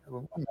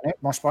 Well, 1 minute.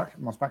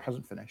 Mossback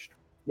hasn't finished.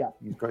 Yeah.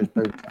 He's got his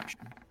bonus action.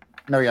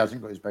 No, he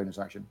hasn't got his bonus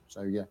action.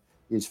 So, yeah,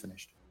 he is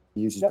finished.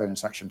 He uses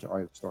bonus action to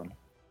Eye of the Storm.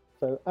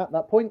 So at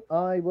that point,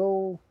 I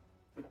will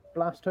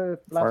blast her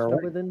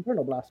with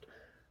Infernal Blast.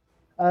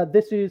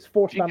 This is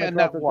force You damage get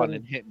that rather one than...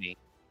 and hit me.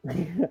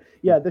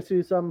 Yeah, this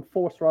is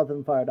force rather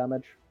than fire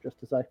damage, just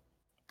to say.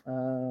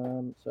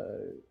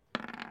 So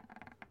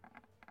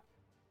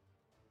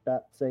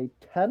that's a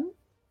 10.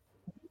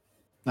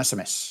 That's a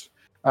miss.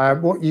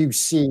 What you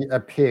see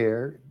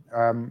appear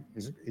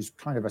is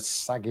kind of a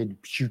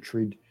sagged,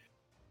 putrid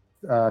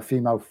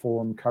female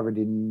form covered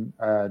in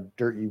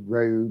dirty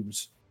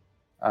robes.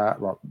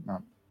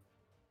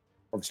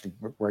 Obviously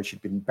where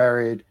she'd been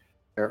buried.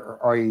 Her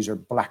eyes are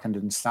blackened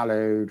and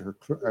sallowed.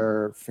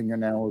 Her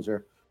fingernails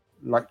are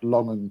like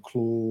long and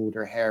clawed.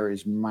 Her hair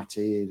is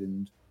matted,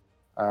 and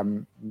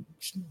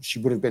she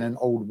would have been an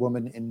old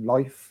woman in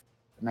life.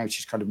 But now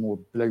she's kind of more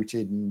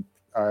bloated and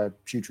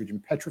putrid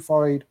and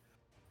petrified.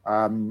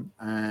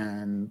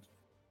 And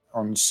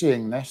on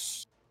seeing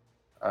this,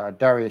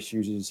 Darius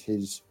uses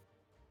his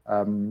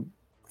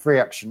free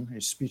action,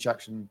 his speech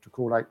action, to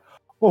call out,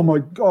 "Oh my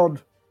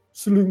God,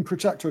 Saloon,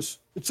 protect us!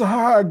 It's a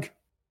hag!"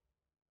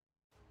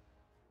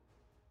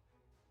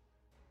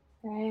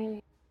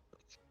 Right.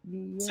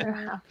 Yeah. So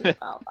happy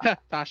about that.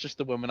 That's just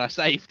the woman I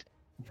saved.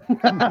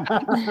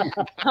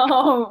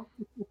 Oh.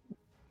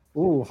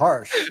 Ooh,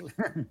 harsh.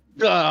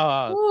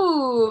 Ah,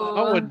 Ooh.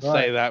 I wouldn't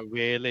say that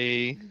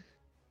really.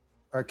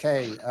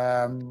 Okay.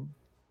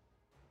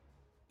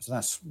 So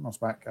that's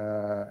Mossback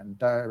and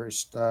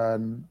Darius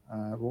done.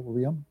 What were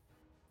we on?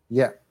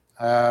 Yeah.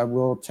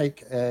 We'll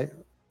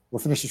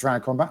finish this round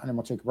of combat and then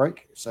we'll take a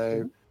break.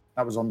 So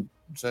that was on.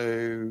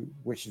 So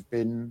Witch has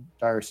been,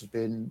 Darius has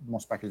been,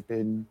 Mossback has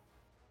been.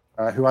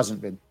 Who hasn't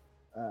been?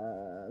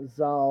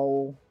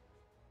 Zal.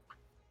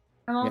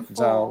 I'm on Yeah, 4.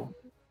 Zal.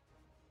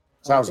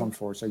 Zal's on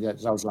 4. So yeah,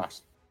 Zal's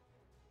last.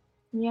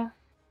 Yeah.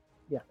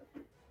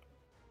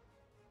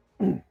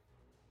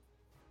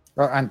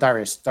 And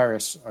Darius,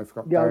 I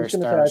forgot. Yeah, Darius, I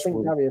was going to say, I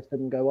think Darius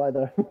didn't go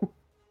either.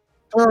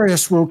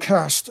 Darius will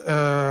cast,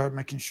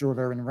 making sure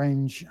they're in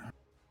range.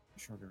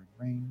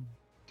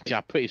 Yeah,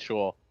 I'm pretty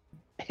sure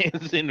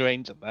it's in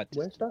range of that.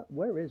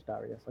 Where is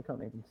Darius? I can't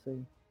even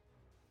see.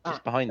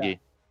 Just behind you.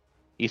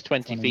 He's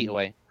 20 feet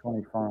away.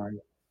 25,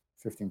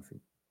 15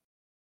 feet.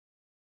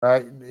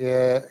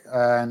 Yeah,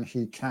 and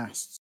he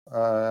casts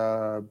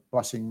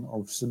Blessing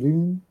of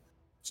Saloon.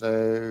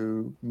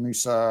 So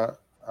Musa,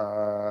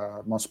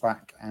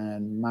 Mossback,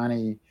 and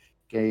Manny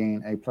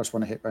gain a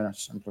 +1 hit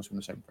bonus and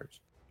 +1 saving throws.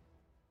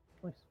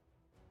 Nice.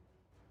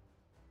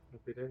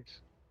 Happy days.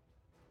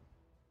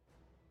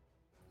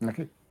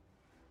 Okay.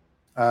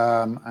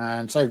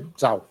 And so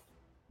Zal,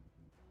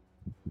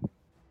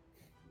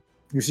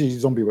 you see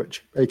Zombie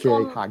Witch,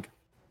 aka Hag.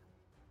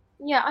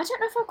 Yeah, I don't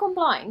know if I've gone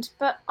blind,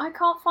 but I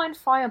can't find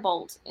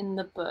Firebolt in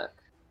the book.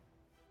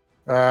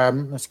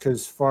 That's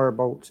because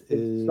Firebolt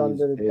is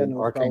under the an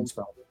general arcane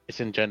spell. spell. It's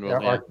in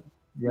general,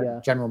 Yeah,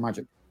 general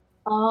magic.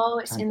 Oh,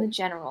 it's in the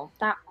general.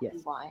 That would be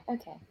why.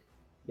 Okay.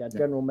 Yeah,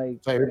 general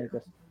mage. So,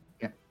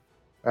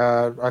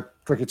 I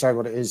quickly tell you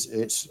what it is.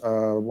 It's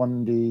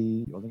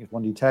 1d, I think it's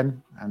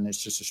 1d10, and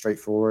it's just a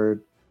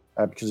straightforward,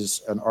 because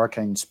it's an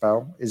arcane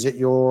spell. Is it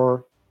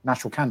your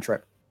natural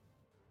cantrip?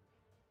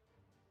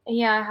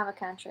 Yeah, I have a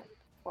cantrip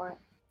for it.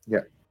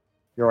 Yeah,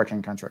 your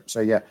arcane cantrip. So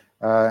yeah,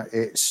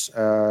 it's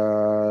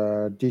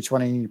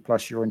d20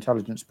 plus your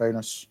intelligence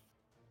bonus.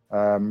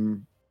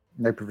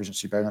 No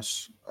proficiency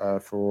bonus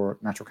for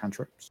natural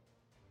cantrips.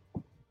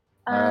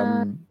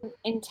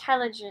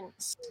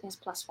 Intelligence is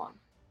 +1.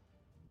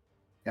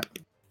 Yeah,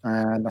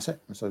 and that's it.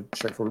 It's a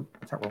straightforward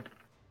attack roll.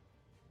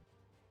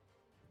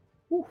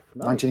 Oof,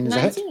 nice. 19 is a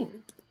hit.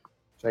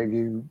 So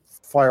you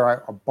fire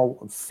out a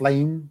bolt of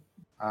flame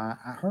at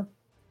her.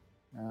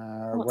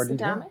 What's the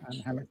damage?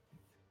 And how much?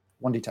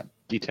 1d10.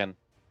 D10.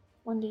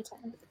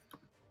 1d10.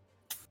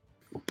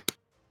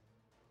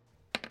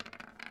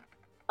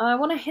 I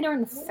want to hit her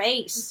in the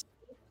face.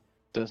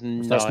 That's So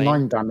 9. that's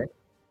 9 damage.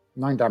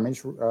 9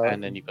 damage.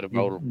 And then you've got to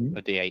roll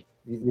a d8.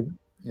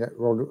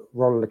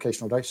 Roll an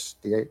occasional dice,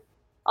 d8.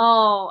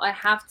 Oh, I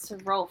have to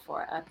roll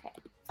for it. Okay.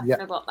 I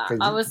forgot that.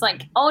 I was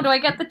like, oh, do I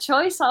get the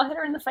choice? I'll hit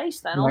her in the face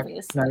then,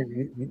 obviously. No,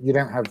 you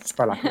don't have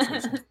spell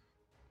accuracy.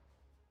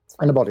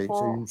 In the body.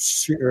 So you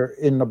shoot her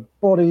in the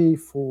body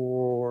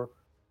for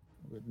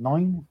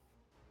 9?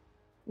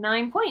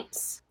 9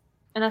 points.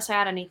 Unless I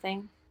add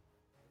anything.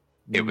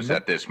 It was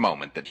at this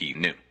moment that he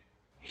knew.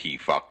 He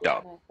fucked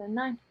up. Then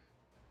 9.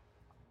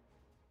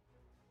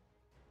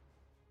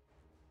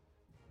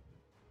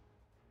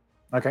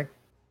 Okay.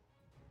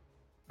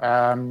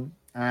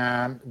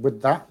 And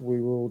with that,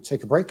 we will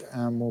take a break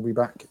and we'll be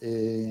back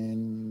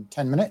in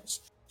 10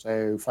 minutes.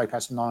 So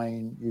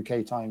 9:05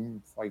 UK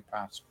time,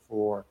 9:05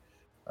 for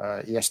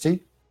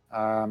EST.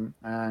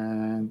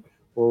 And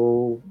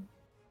we'll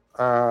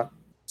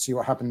see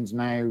what happens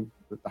now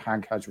that the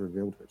hag has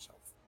revealed herself.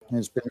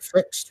 It's been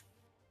fixed.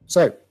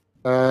 So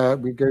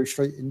we go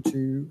straight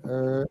into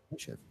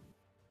initiative.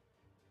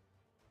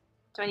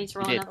 Do I need to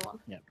roll did. another one?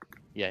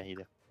 Yeah, he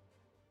did.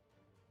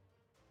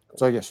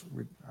 So yes,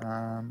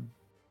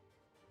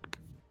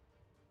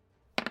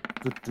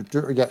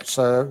 yes.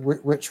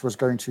 Which was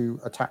going to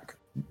attack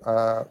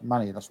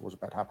Manny. That's what was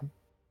about to happen.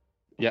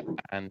 Yep,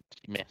 and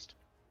he missed.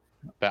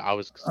 But I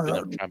was going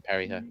to try and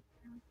parry her.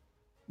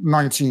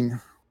 19.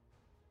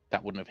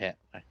 That wouldn't have hit.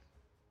 No.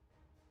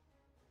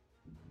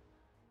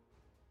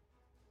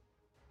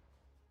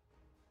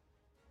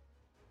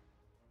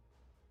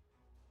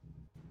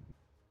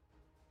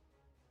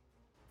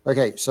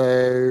 Okay,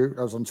 so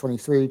I was on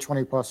 23,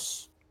 20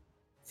 plus,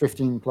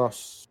 15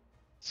 plus.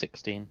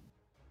 16.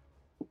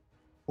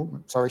 Oh,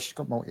 sorry, she's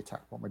got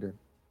multi-attack. What am I doing?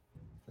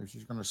 So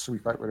she's going to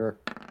sweep out with her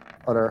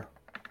other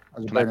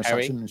as a Can I bonus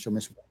parry? action, and she'll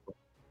miss.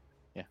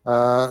 Yeah.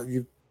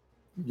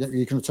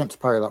 You can attempt to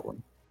parry that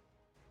one.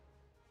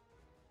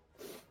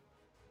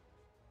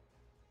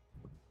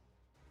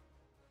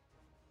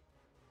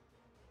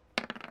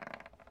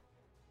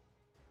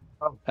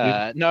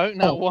 No,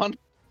 not one.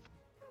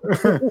 This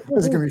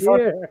is going to be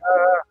fun.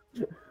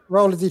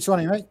 Roll a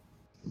d20, mate.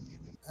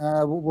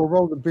 We'll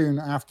roll the boon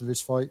after this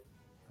fight.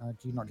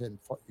 You're not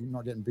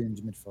getting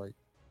boons mid-fight.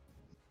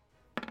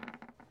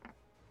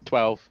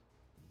 12.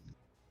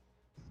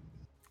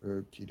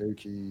 Okie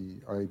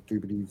dokie. I do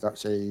believe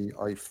that's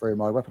I throw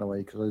my weapon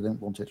away because I don't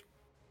want it.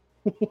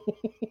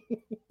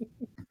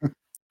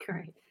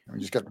 Great. Let me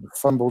just get the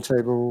fumble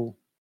table.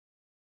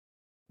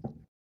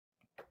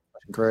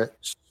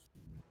 Crits.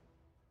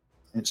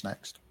 It's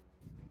next.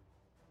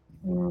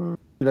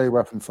 Delay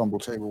weapon fumble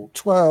table.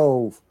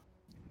 12.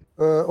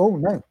 Oh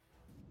no.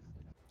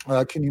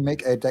 Can you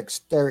make a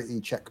dexterity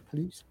check,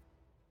 please?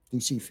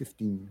 DC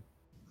 15.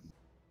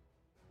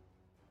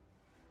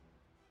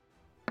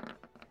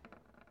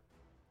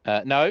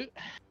 No.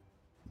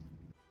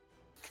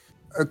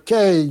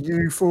 Okay,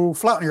 you fall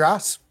flat on your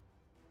ass,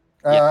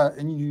 Yep.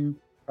 and you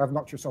have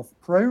knocked yourself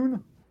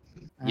prone,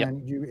 and Yep.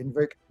 you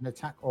invoke an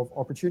attack of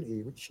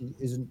opportunity, which she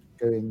isn't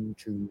going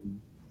to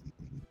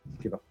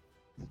give up.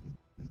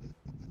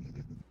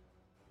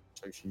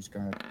 So she's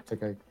going to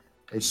take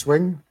a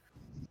swing.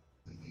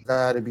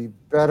 That'd be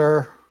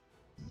better.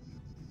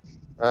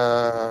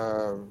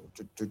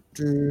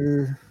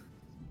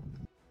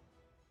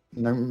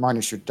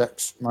 Minus your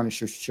dex,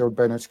 minus your shield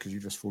bonus because you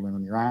just fallen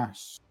on your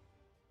ass.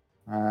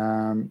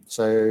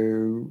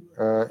 So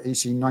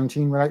AC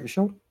 19 without your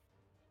shield.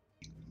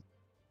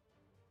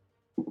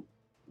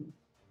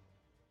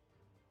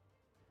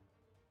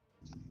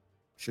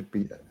 Should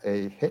be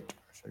a hit.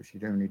 So she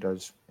only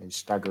does a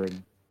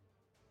staggering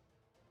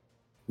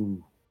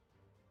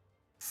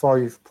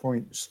 5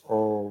 points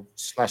of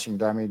slashing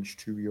damage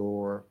to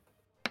your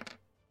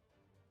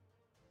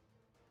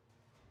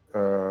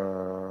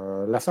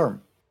left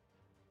arm.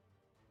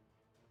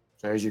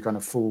 So as you kind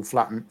of fall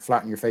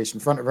flatten your face in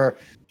front of her,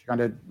 she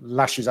kind of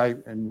lashes out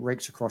and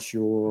rakes across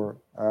your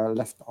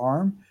left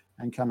arm.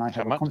 And can I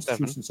have a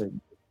Constitution saving?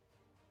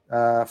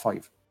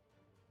 5.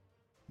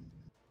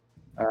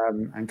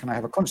 And can I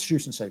have a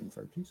Constitution saving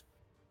throw, please?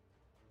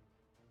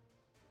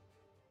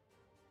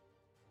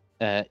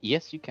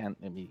 Yes, you can.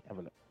 Let me have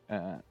a look.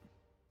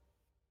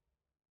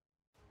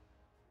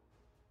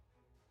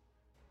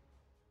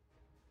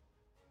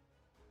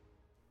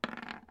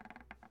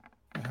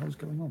 What the hell's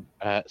going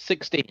on?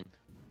 16.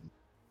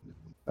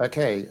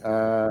 Okay,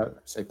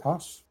 say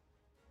pass.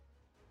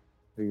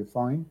 So you're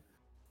fine.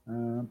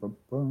 And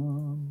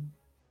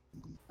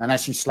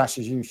as she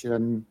slashes you, she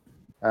then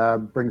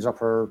brings up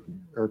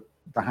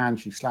the hand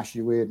she slashes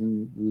you with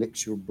and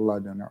licks your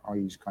blood, and her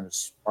eyes kind of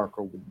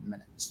sparkle with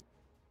minutes.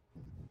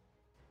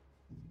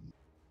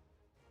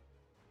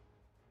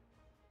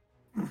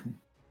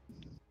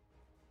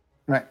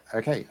 Right,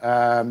 okay.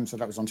 So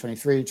that was on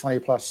 23, 20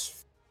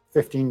 plus,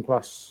 15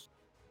 plus.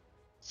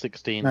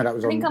 16. No, that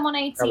was I think I'm on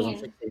that was on 18.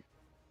 16.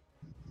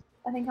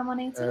 I think I'm on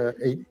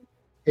 18.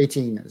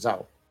 18,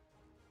 Zal.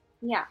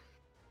 Yeah.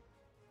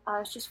 I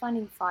was just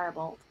finding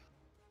Firebolt.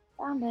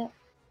 Found it.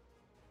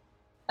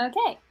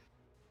 Okay.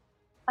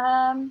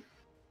 Well,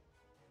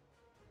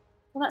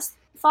 that's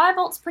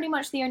Firebolt's pretty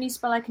much the only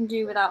spell I can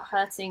do without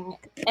hurting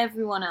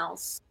everyone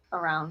else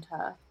around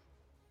her.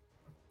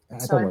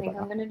 So I think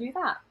I'm going to do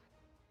that.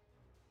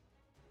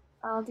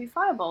 I'll do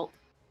Firebolt.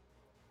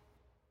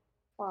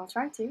 Well, I'll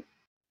try to.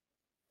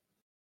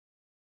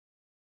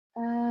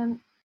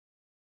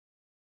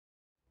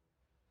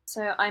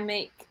 So I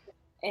make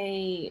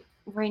a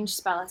ranged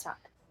spell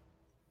attack.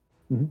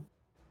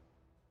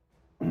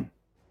 Mm-hmm.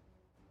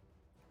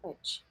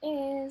 Which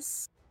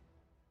is...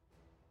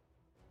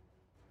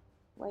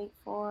 Wait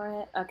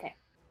for it. Okay.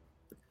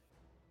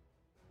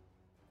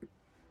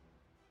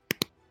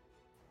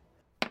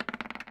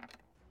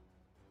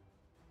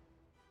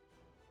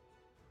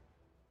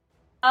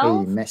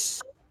 Oh,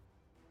 miss.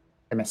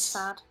 A miss.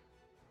 sad.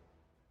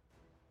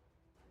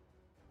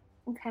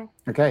 Okay.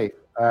 Okay,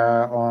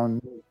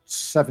 on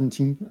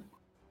 17,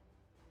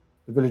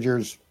 the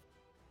villagers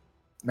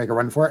make a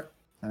run for it,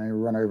 and then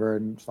run over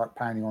and start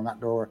pounding on that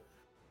door.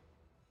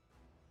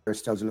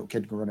 First tells a little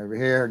kid to run over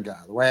here and get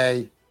out of the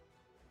way.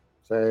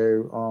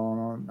 So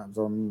that was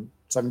on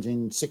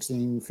 17,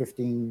 16,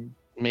 15,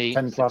 Me,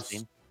 10 plus.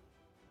 16.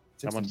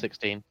 I'm on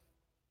 16.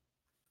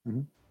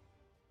 Mhm.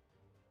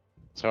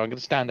 So I'm going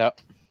to stand up.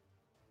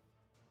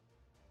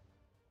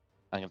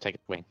 I'm going to take a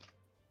swing.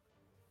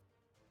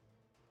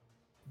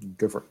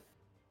 Go for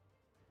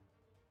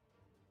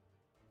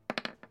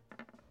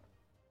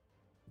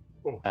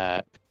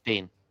it.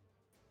 15.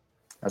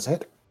 That's a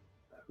hit.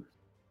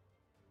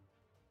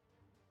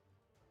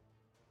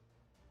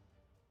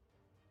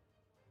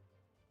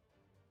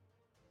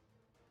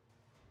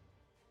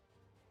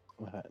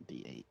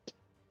 D8.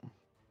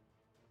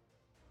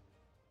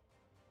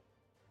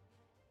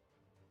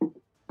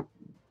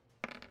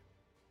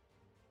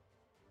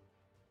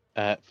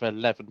 For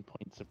 11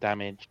 points of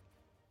damage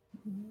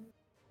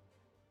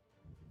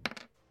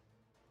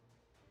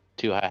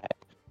to her head.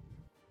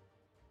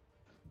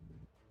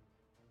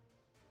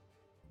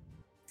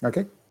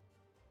 Okay.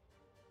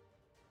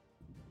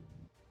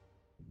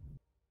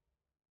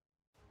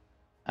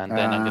 And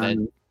then I'm going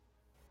to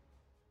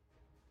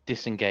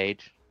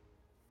disengage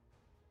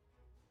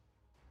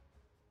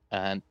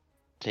and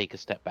take a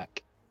step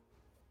back.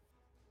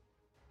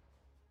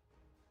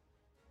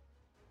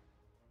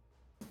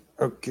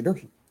 Okie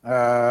dokie.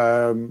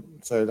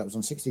 So that was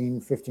on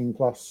 16, 15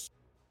 plus,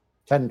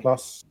 10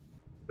 plus,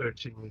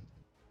 13.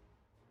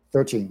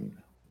 13.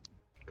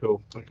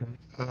 Cool. Okay.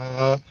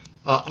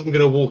 I'm going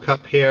to walk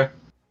up here.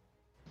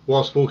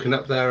 Whilst walking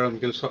up there, I'm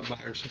going to start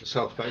muttering to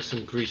myself about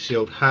some greasy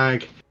old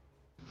hag.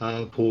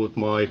 Pull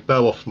my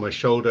bow off my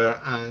shoulder,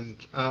 and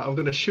I'm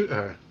going to shoot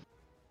her.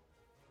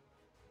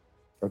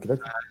 Okie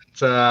dokie.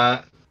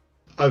 And,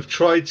 I've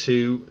tried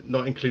to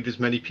not include as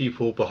many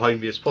people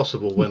behind me as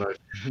possible when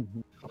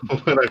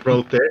I've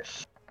rolled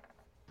this.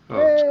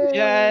 Oh,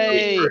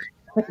 Yay!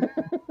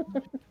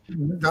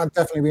 That'd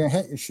definitely be a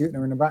hit. You're shooting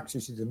her in the back, so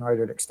she's denied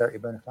her dexterity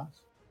bonus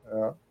class.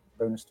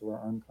 Bonus to her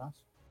own class.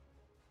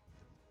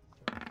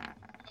 that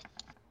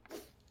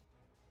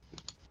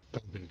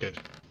would have been good.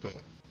 But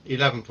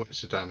 11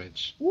 points of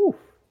damage. Oof.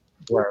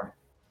 Where?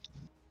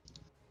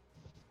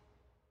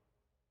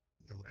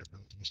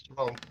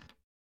 Roll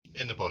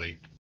in the body.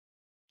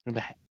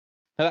 Yeah,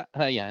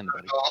 in the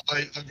body.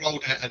 I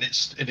rolled it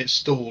and it's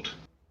stalled.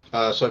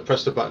 So I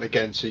pressed the button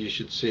again, so you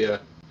should see a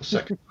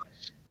second.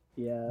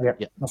 Yeah.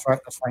 Yeah, that's right.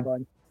 That's fine.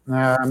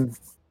 Fine.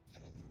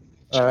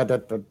 So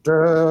that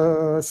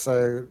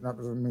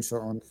was a Musa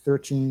on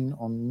 13.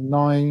 On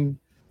 9,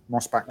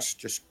 Mossback's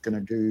just going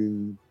to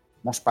do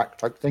Mossback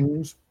type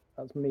things.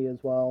 That's me as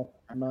well.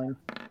 9.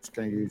 It's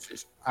going to use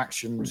his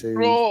action to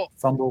Roar.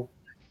 fumble.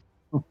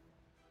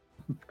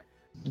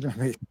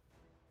 Good.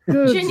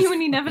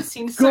 Genuinely never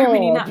seen so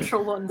many God.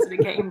 natural ones in a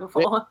game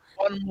before.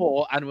 One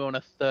more, and we're on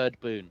a third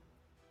boon.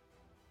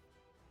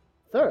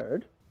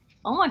 Third?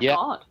 Oh my Yeah.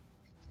 god.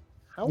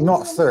 How Not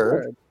was it on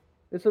third.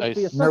 It's a, Oh,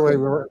 be a No way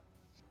second.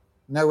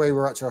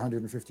 we're up to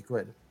 150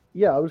 quid.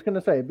 Yeah, I was going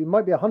to say it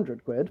might be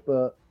 100 quid,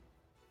 but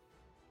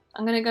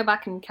I'm gonna go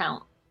back and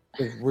count.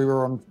 We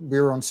were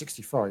on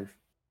 65.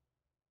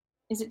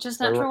 Is it just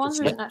So natural we're- ones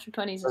or is it natural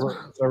 20s as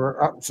well? So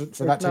we're up. So it's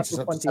that takes us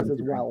natural up to 20s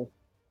 70 as well.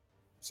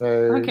 So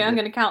Okay, I'm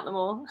gonna count them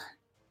all.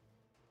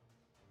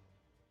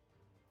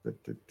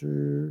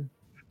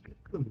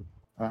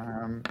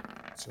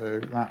 So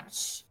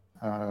that's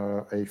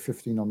a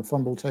 15 on the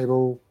fumble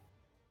table.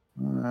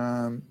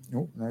 Oh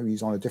no,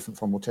 he's on a different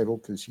fumble table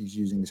because he's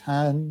using his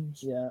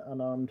hands. Yeah,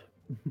 unarmed.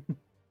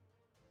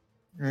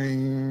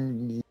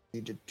 He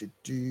He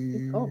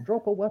can't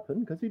drop a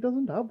weapon because he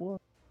doesn't have one.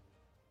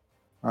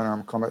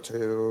 Unarmed combat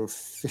to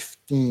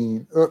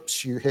 15.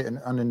 Oops, you hit an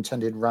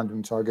unintended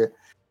random target.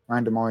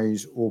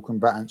 Randomize all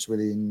combatants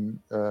within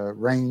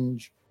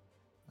range,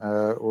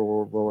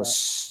 or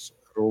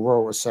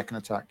roll a second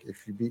attack.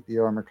 If you beat the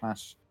armor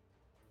class,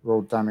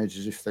 roll damage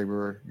as if they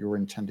were your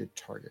intended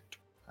target.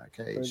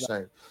 Okay,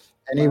 so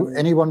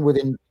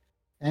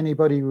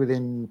anybody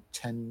within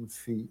 10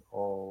 feet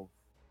of.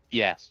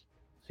 Yes.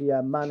 So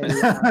yeah, Manny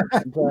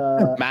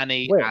and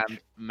Manny Witch. and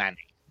Manny.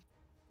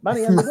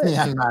 Manny and the Witch.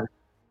 Yeah, man.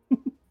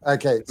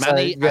 Okay,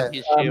 Manny so, yeah, and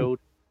his shield.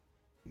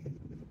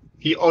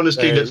 He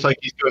honestly So- looks like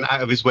he's going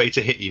out of his way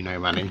to hit you now,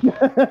 Manny.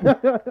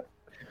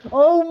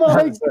 Oh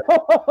my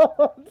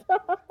god!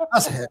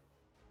 That's it.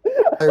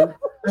 So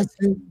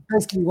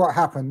basically, what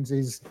happens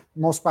is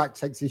Mossback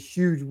takes a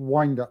huge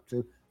wind up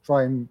to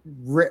try and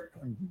rip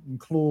and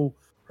claw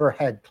her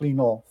head clean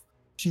off.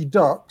 She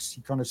ducks.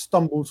 He kind of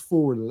stumbles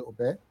forward a little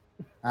bit,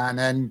 and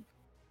then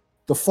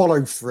the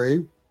follow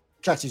through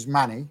catches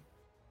Manny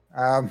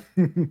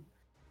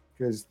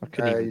because I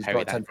couldn't even he's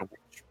parry got 10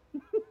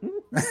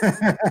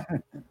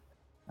 that.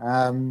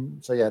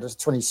 So yeah, there's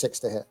 26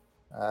 to hit.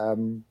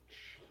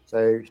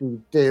 So he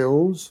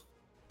deals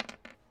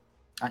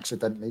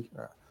accidentally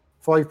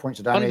 5 points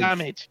of One damage,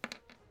 damage.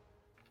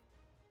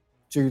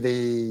 to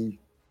the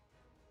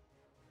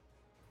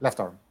left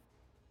arm.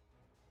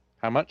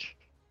 How much?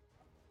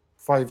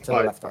 5 to the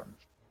 5. left arm.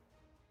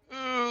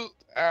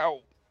 Ow.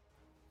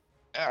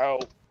 Ow.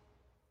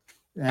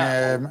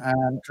 And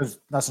because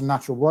that's a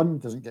natural one,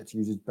 doesn't get to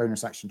use his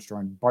bonus action to try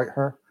and bite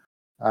her.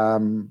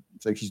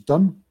 So she's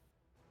done.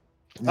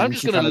 And I'm then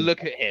just she going to kind of-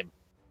 look at him.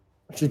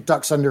 She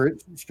ducks under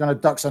it. She kind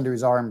of ducks under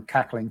his arm,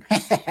 cackling.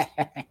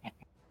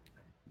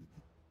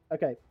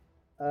 Okay.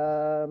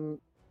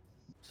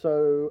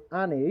 So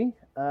Annie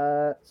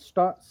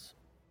starts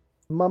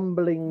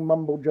mumbling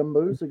mumble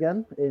jumbos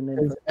again.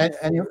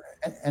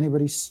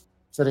 Anybody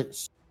said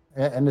it's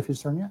end of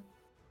his turn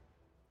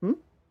yet?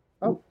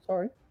 Oh,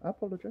 sorry. I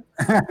apologize.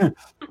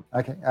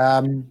 Okay.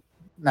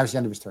 Now it's the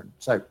end of his turn.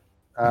 So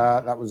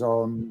that was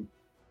on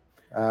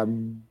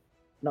 9.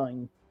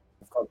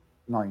 I've got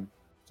 9.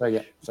 So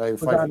yeah. So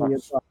Was 5 Annie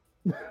as plus.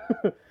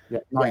 well? Yeah,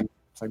 9.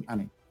 So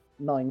Annie.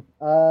 9.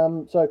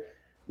 So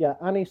yeah,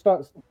 Annie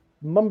starts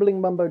mumbling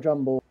mumbo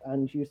jumbo,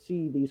 and you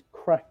see these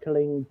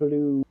crackling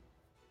blue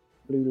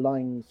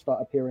lines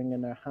start appearing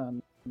in her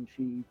hand, and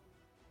she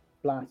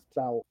blasts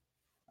out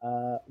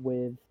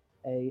with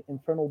a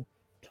infernal.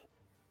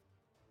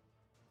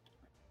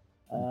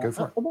 Go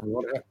for at the it.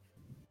 Roll it.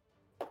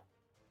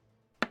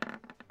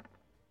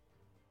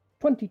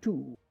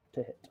 22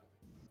 to hit.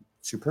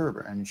 Superb,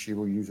 and she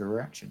will use a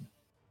reaction.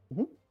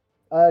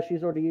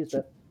 She's already used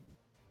it.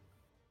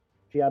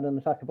 She had an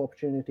attack of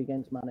opportunity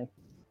against Manny.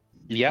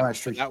 Yep, Alright,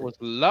 straight that through. was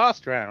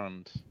last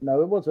round.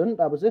 No, it wasn't.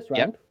 That was this Yep.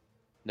 round.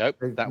 Nope,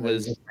 No, that no,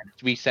 was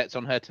 3 sets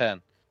on her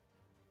turn.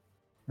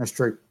 That's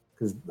true.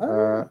 Because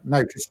Oh.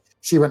 no, because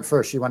she went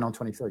first. She went on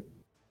 23.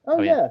 Oh,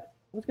 Oh, yeah. yeah.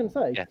 I was going to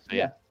say. Yeah, so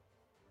yeah.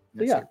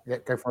 Yeah. Yeah,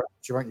 go for it.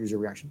 She won't use a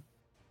reaction.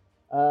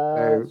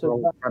 So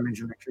Roll that, damage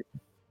and make sure.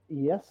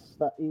 yes,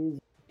 that is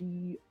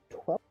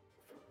D12.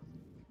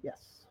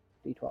 Yes,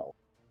 D12.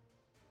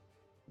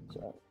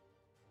 So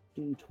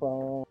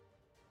D12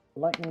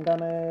 lightning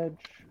damage.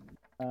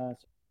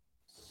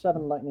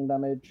 7 lightning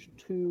damage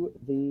to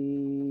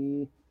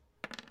the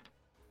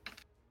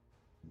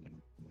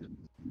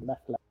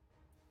left leg.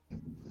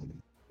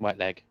 Right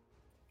leg.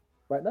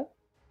 Right leg?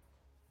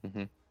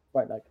 Mhm.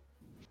 Right leg.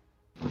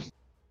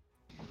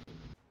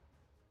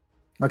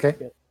 Okay.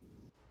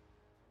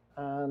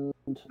 And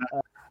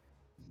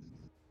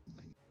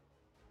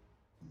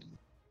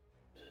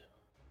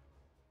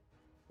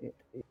it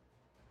is.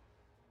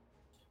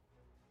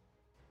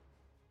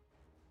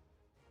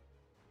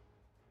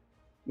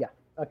 Yeah,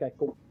 okay,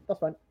 cool. That's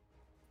fine.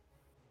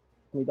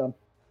 We done.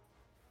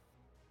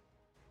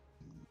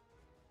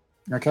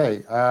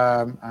 Okay.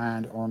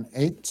 And on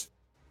 8,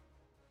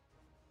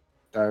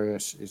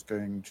 Darius is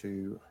going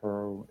to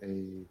hurl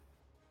a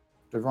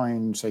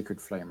divine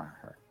sacred flame at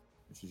her.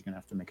 She's going to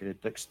have to make a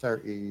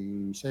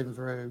dexterity saving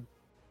throw.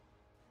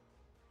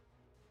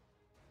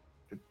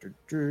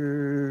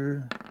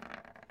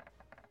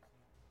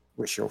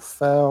 Which she'll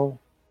fail.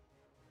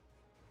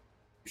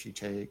 She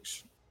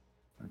takes,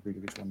 I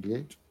believe it's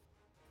 1d8.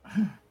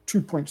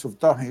 2 points of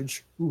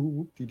damage. Ooh,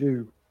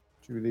 whoop-de-doo.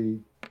 To the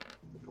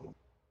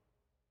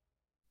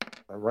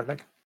right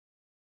leg.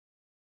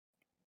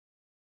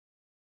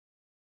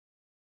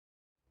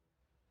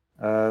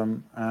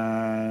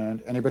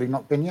 And anybody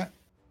not been yet?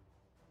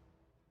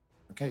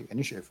 Okay,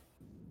 initiative.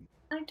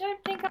 I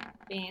don't think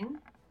I've been.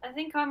 I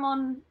think I'm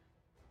on.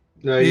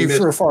 No, You you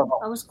threw a missed.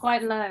 fireball. I was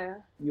quite low.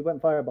 You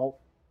went firebolt.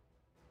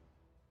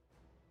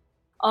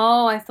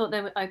 Oh, I thought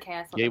they were. Okay,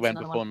 I thought You there was went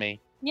another before one.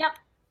 me. Yep.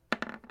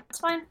 It's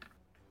fine.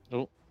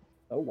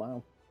 Oh,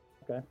 wow.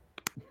 Okay.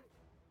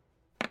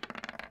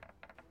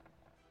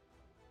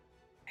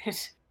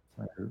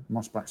 So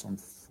Mossback's on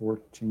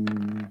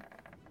 14.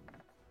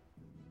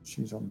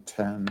 She's on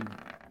 10.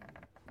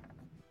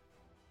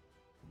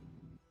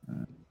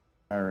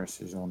 Harris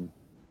is on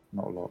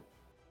not a lot.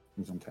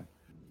 He's on 10.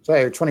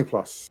 So 20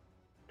 plus.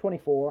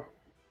 24.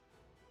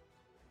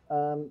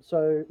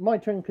 So my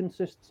turn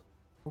consists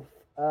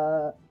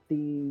of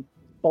the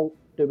bolt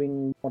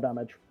doing more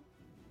damage.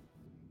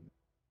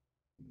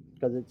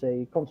 Because it's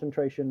a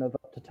concentration of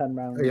up to 10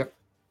 rounds. Yep.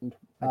 And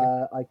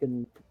Okay. I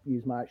can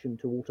use my action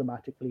to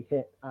automatically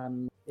hit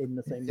and in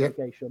the same Yep.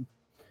 location.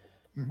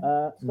 Mhm.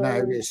 So,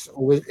 No,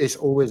 it's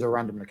always a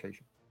random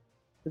location.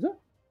 is it?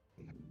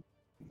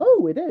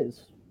 Oh, it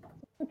is.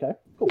 Okay,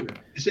 cool.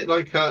 Is it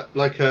like a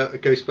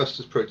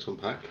Ghostbusters proton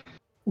pack?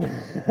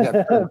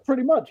 Yeah,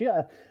 Pretty much,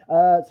 yeah.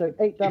 So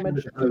 8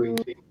 damage Halloween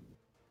to theme.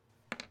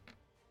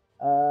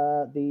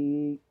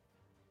 the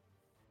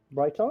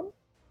right arm.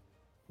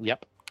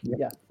 Yep.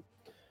 Yeah.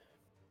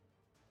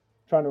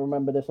 Trying to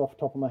remember this off the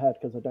top of my head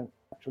because I don't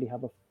actually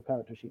have a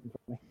character sheet in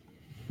front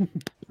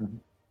of me.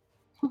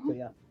 So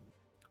yeah.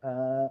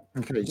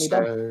 Okay, Me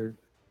so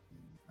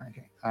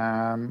okay.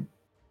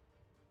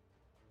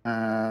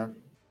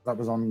 That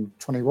was on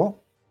 20 what?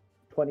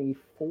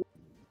 24.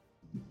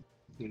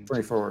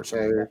 24.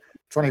 So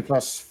 20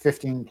 plus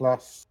 15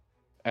 plus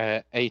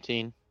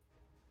 18.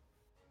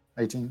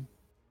 18.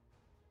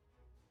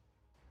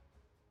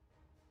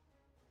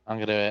 I'm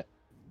gonna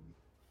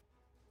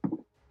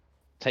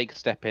take a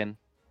step in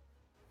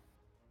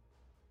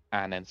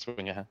and then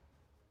swing at her.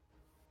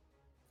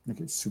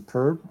 Okay,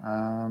 superb.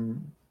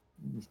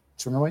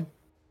 Swing away.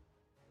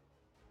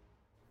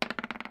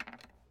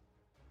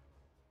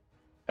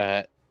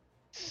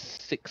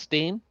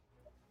 16.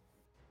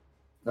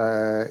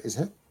 Is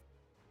hit.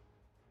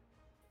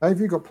 Have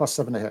you got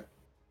 +7 to hit?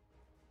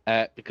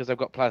 Because I've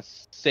got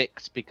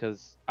 +6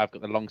 because I've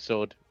got the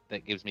longsword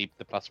that gives me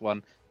the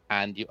 +1,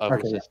 and I've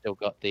Okay, also yeah. still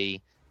got the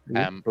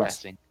Yeah, plus.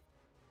 blessing.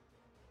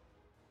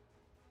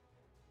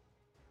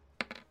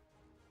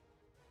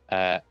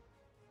 I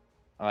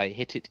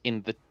hit it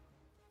in the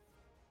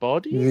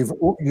body. You've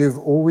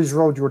always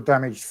rolled your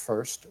damage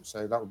first,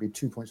 so that would be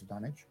 2 points of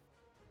damage.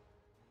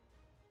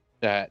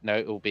 No,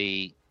 it will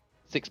be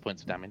 6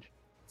 points of damage.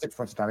 6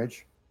 points of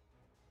damage.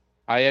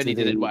 I only To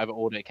did it in the- whatever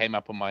order it came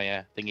up on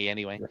my thingy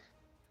anyway, Yeah.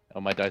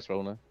 on my dice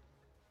roller.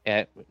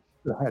 Go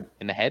ahead.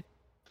 In the head.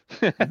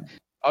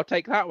 I'll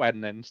take that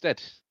one then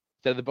instead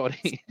of the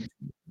body.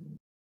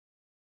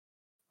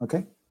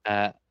 Okay.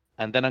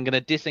 And then I'm going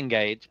to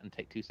disengage and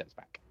take 2 steps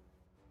back.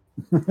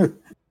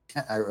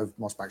 Out of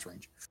Mossback's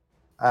range.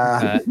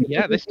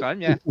 Yeah, this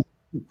time, yeah.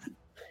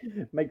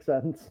 Makes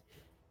sense.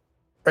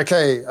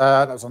 Okay,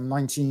 that was on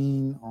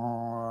 19.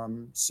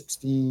 On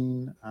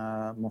 16,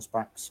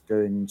 Mossback's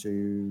going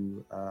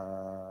to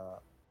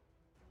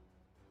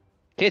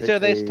Hit her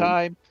this a-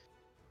 time.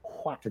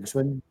 Whack. take a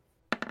swing.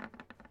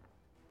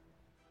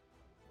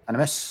 And a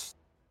miss.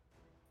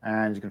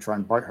 And he's going to try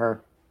and bite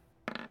her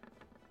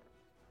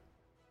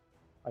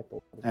I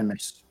thought. and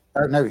miss.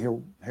 No,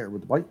 he'll hit her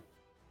with the bite.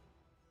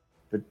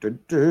 Dun, dun,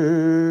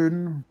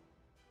 dun.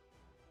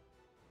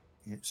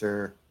 Hits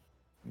her.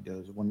 He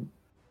does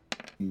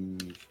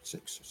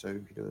 1d6, so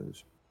he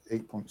does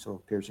 8 points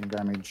of piercing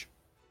damage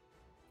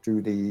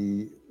to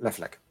the left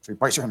leg. So he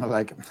bites her on the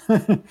leg.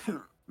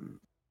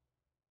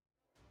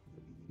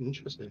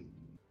 Interesting.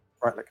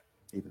 Right leg,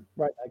 even.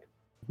 Right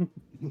leg.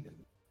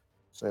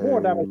 So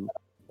More damage to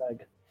the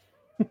leg.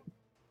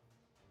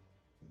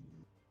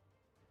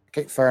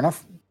 okay, fair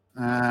enough.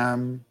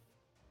 So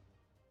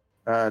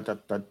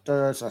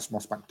that's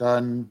Mossback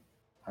done.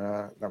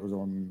 That was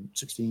on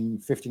 16,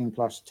 15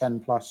 plus, 10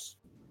 plus.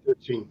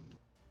 13.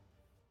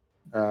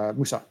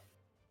 Musa.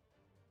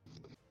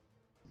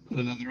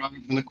 Another arrow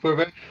from the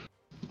quiver.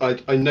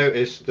 I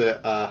noticed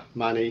that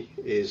Manny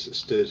is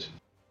stood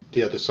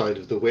the other side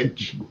of the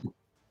witch.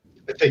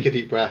 I take a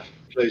deep breath,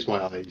 close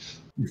my eyes.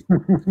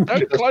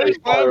 Don't close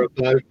Fire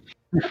them.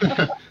 a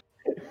blow.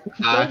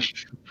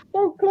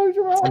 Don't close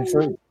your eyes.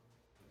 23. And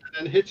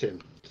then hit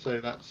him. So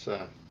that's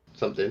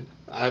something.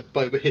 By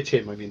hit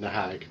him, I mean the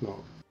hag, not.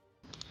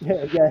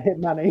 Yeah, hit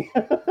Manny.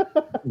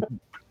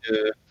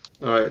 Yeah.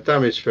 Alright,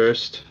 damage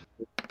first.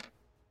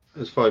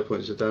 There's 5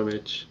 points of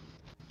damage.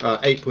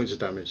 8 points of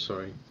damage,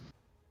 sorry.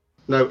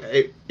 No,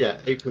 8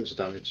 points of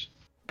damage.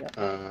 Yeah.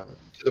 To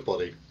the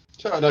body.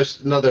 So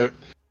another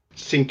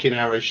sinking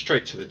arrow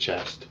straight to the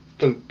chest.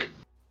 Thunk.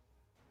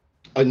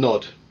 I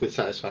nod with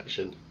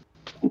satisfaction.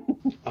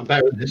 I'm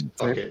better at this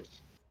bucket.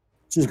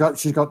 She's got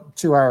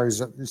 2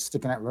 arrows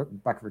sticking out the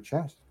back of her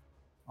chest.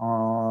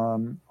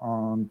 On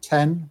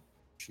 10,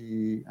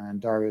 she and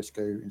Darius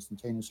go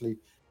instantaneously.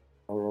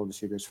 I'll roll to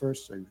see who goes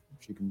first, so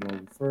she can roll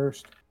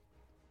first.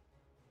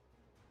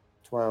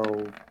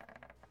 12.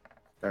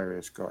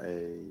 Darius got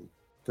a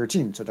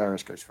 13, so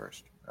Darius goes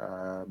first.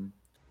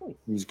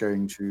 He's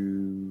going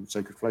to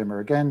Sacred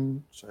Flamer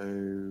again, so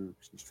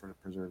he's trying to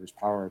preserve his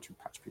power to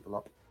patch people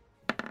up.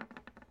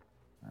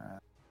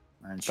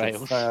 And she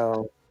Fails.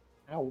 fell,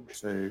 Ouch.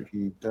 so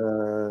he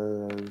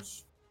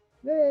does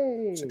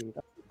Yay.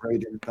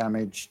 radiant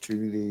damage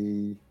to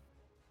the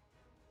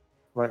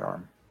right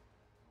arm.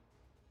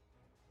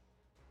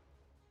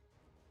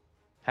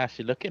 How's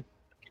she looking?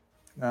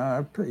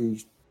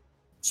 Pretty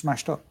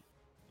smashed up.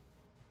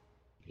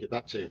 Get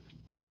that too.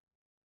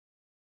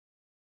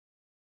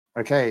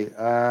 Okay,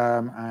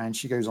 and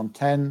she goes on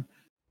 10.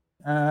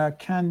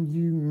 Can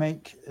you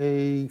make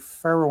a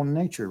feral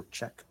nature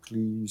check,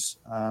 please,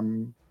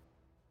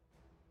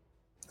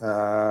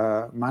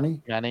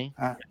 Manny? Manny?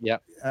 A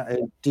Yep.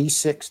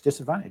 D6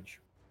 disadvantage.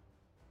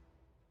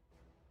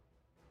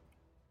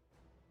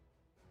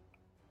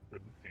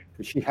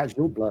 Because she has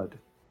your blood.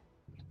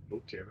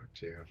 Oh dear, oh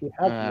dear. She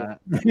has Uh,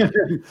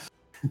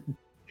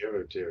 Dear,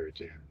 oh dear, oh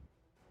dear.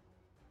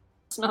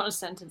 It's not a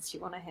sentence you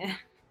want to hear.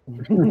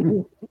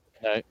 one.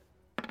 no.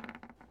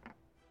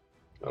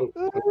 Oh,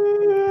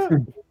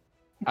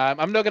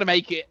 I'm not going to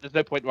make it. There's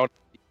no point rolling.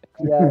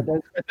 Yeah,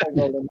 don't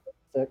roll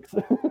in 6.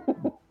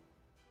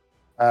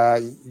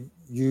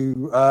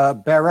 You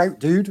bear out,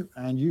 dude,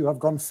 and you have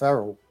gone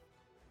feral.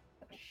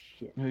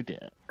 Shit. Oh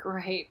dear.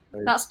 Great.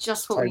 So That's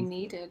just what we time-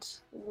 needed.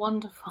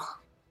 Wonderful.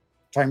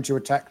 Time to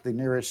attack the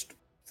nearest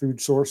food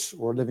source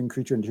or living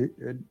creature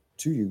to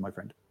you, my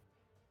friend.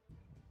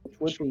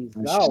 Which would be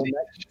And Zal she's-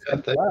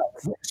 next as well.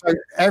 So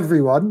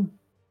everyone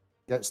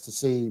gets to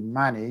see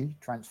Manny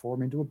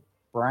transform into a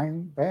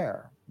brown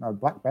bear. No,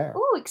 black bear.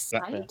 Oh,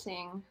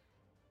 exciting.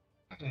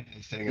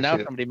 Now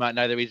somebody might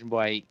know the reason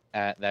why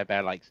their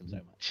bear likes him so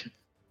much.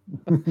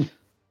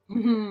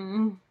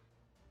 Hmm.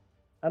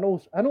 And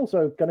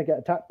also going to get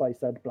attacked by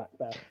said black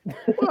bear.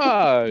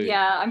 Whoa!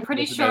 Yeah, I'm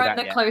pretty Doesn't know sure that I'm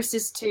the yet.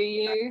 closest to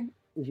you.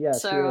 Yeah,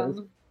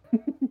 so she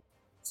is.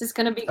 this is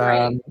going to be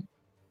great.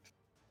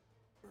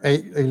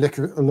 a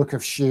look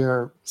of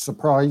sheer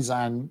surprise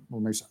and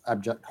almost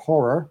abject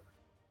horror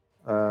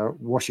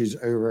washes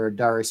over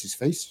Darius's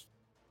face.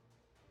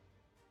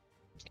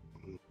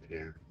 Oh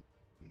dear.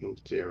 Oh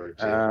dear,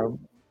 oh dear.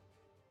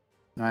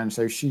 And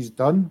so she's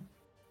done,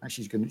 and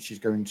she's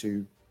going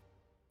to.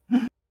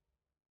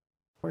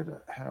 Where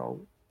the hell?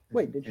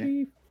 Wait, did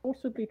she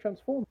forcibly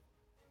transform?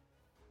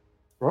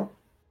 What?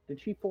 Did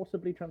she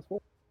forcibly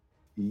transform?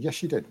 Yes,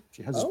 she did.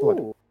 She has his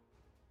blood.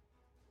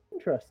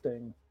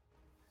 Interesting.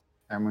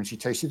 And when she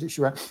tasted it,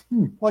 she went,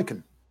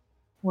 lichen.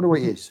 Wonder what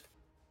it is.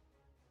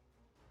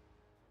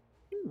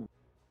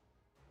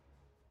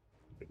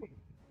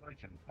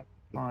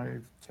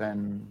 5,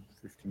 10,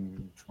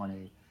 15,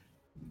 20,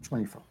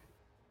 25,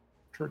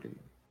 30.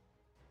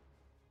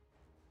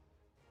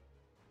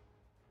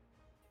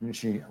 And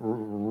she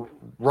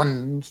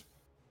runs.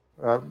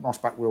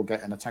 Mossback will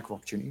get an attack of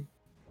opportunity.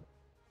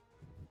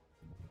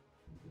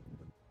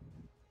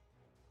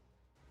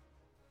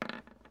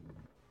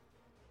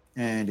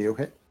 And he'll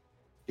hit,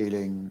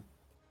 dealing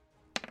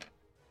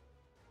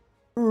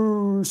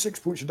 6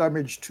 points of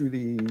damage to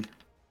the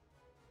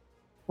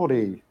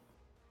body.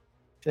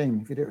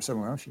 Shame, if you did it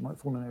somewhere else, you might have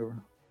fallen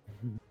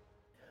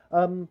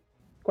over.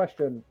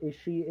 Question: is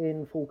she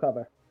in full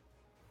cover?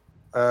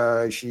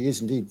 She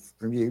is indeed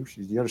from you.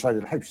 She's the other side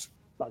of the house.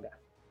 Bugger.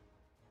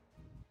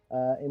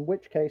 In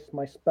which case,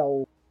 my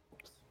spell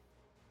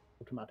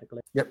automatically.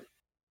 Yep.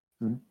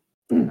 And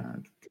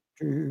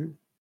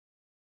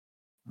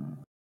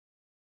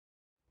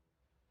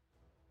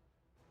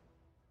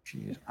she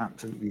is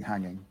absolutely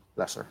hanging.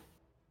 Bless her.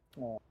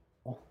 Oh.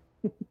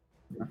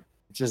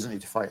 She doesn't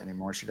need to fight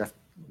anymore. She left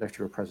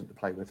you a present to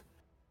play with.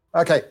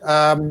 Okay.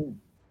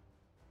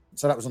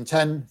 So that was on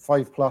 10,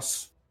 5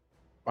 plus.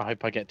 I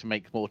hope I get to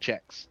make more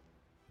checks.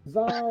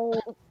 Zal.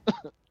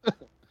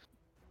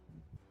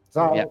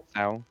 Zal. Yeah,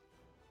 Sal.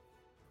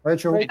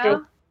 Rachel.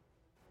 Oh,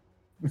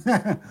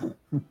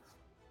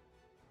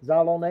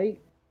 Zal on 8.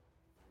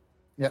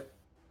 Yep.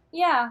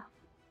 yeah.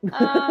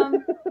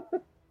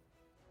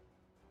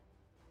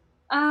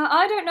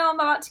 I don't know I'm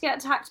about to get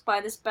attacked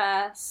by this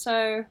bear,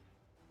 so...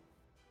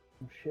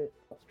 Oh shit.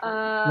 That's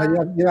true.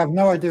 No, you have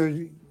no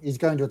idea he's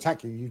going to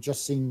attack you. You've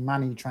just seen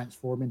Manny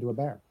transform into a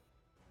bear.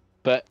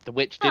 But the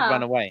witch did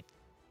run away.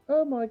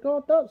 Oh my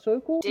god, that's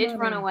so cool. Did Manny.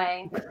 run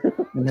away.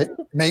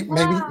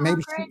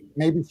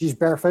 Maybe she's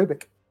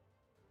bear-phobic.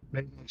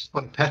 Maybe I just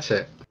want to pet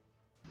it,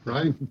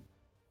 right?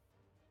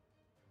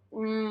 I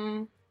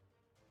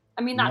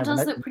mean, that Never does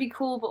know. look pretty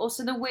cool, but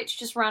also the witch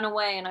just ran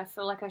away, and I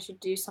feel like I should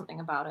do something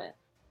about it.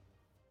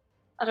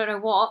 I don't know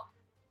what,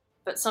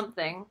 but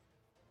something.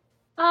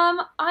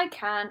 I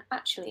can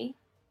actually.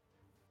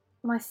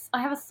 I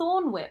have a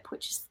thorn whip,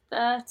 which is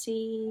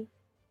 30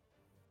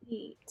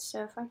 feet.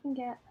 So if I can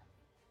get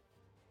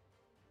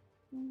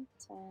 10,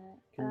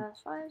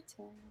 5,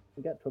 10.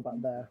 Get to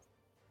about there.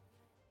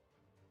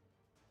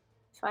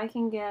 If I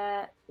can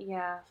get,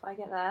 if I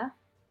get there.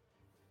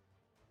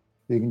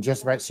 You can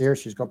just about see her.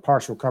 She's got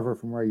partial cover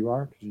from where you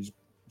are.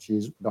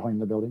 She's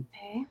behind the building.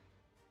 Okay.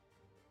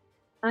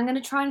 I'm going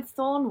to try and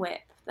thorn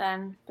whip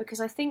then,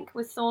 because I think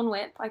with thorn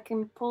whip I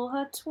can pull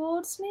her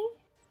towards me.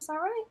 Is that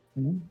right?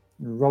 Mm-hmm.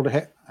 Roll to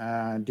hit.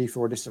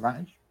 D4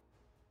 disadvantage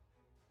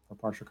for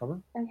partial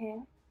cover. Okay.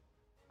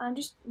 I'm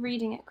just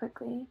reading it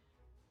quickly.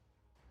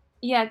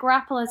 Yeah,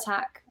 grapple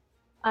attack.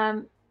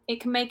 It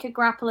can make a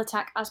grapple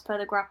attack as per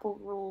the grapple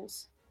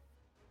rules.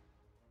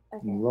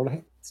 Okay. Roll to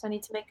hit. So I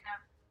need to make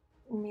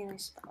a melee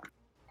spell.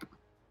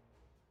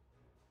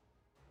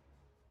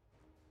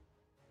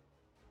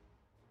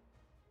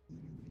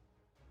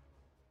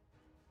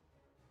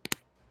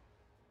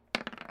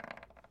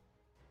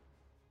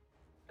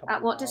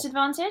 At what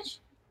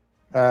disadvantage?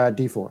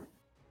 D4.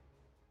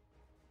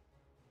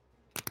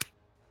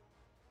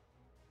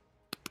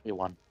 Be a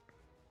 1.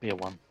 Be a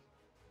 1.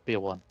 Be a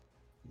 1.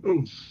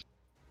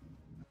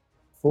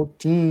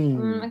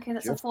 14. Okay,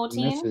 that's a Just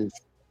 14. Misses.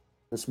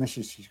 This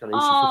misses. She's got AC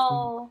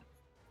Oh,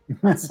 15.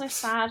 that's so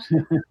sad.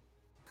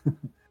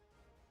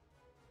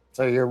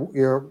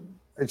 So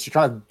she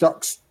kind of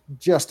ducks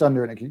just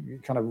under it. And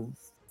it kind of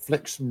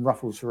flicks and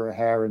ruffles through her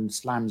hair and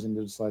slams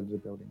into the side of the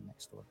building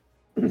next door.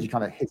 She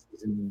kind of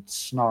hisses and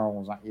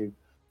snarls at you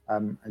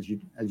as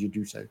you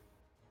do so.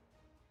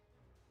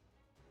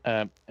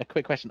 A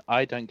quick question.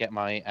 I don't get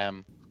my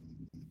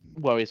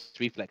warrior's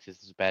reflexes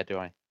as a bear, do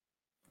I?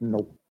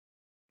 Nope.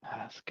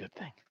 That's a good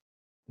thing.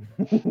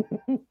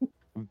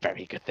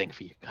 Very good thing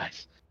for you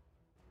guys.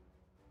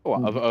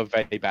 Well, a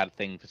very bad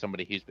thing for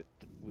somebody who's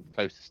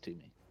closest to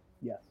me.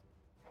 Yes.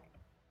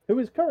 Who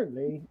is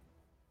currently...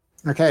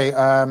 Okay,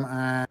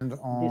 and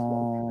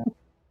on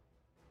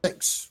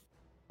 6.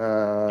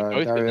 Both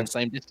within the Darius,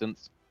 same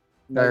distance.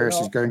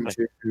 Darius is going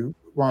to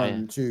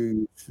 1,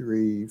 2,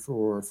 3,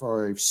 4,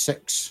 5,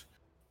 6.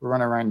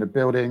 Run around the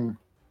building.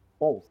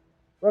 Balls.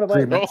 Run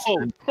away.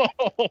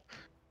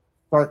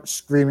 Start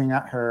screaming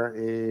at her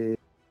in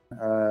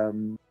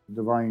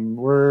divine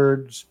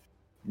words.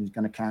 He's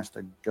going to cast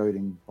a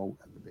goading bolt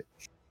at the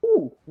bitch.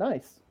 Ooh,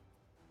 nice.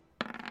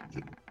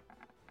 He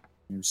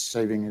was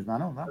saving his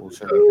mana. That will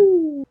save.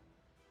 Ooh.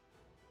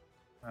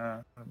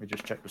 Let me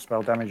just check the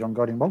spell damage on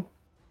Guiding Bolt.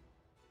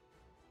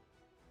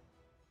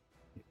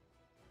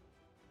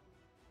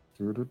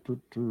 That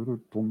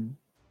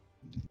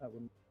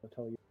wouldn't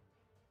tell you.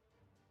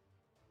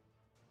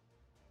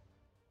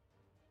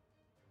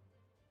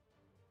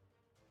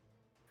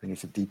 I think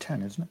it's a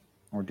D10, isn't it?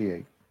 Or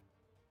D8?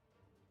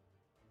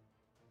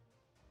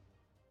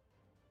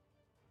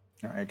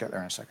 I'll get there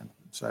in a second.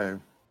 So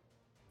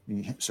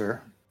you hit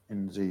her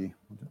in the.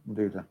 We'll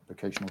do the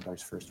occasional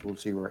dice first. We'll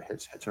see where it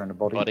hits. Hits her in the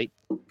body.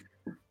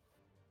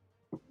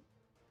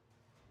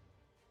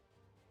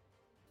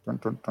 Dun,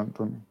 dun, dun,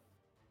 dun.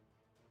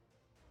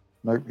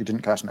 Nope, you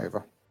didn't cast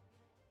Nova.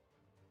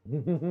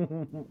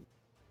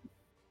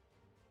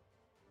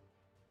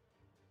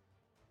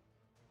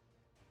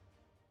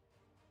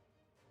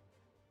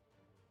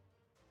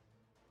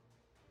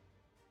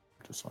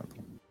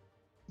 Disciple.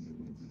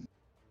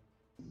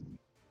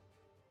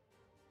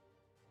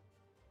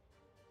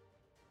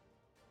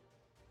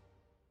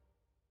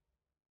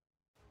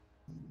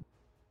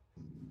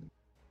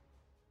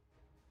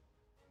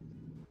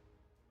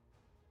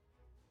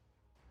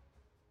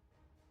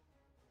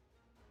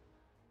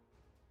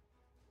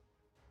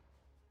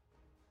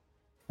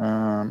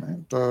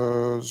 It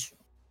does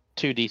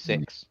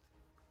 2d6.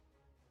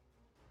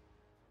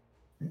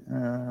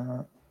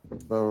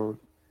 So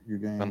you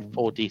gain And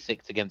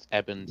 4d6 against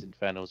Ebons,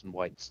 Infernals, and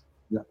Whites.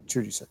 Yeah,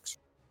 2d6.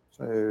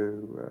 So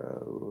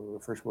the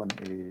first one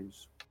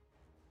is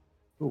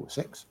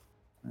 6,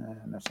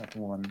 and the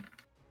second one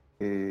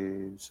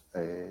is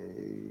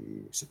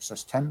a 6.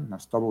 That's 10.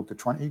 That's doubled to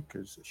 20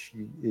 because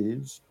she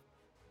is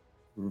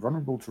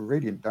vulnerable to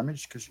radiant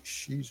damage because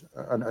she's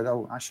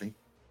actually.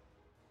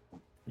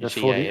 It does,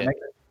 40, yeah.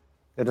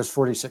 It does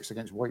 46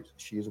 against white.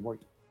 She is a white.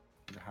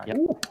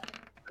 Yep.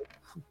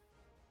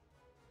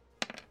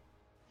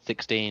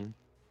 16.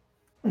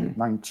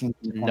 19.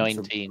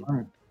 19.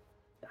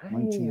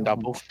 19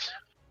 Doubled.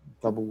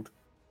 Doubled.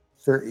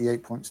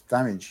 38 points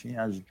damage. He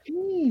has.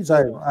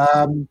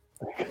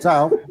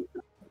 So,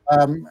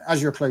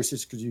 as you're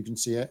closest, because you can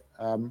see it,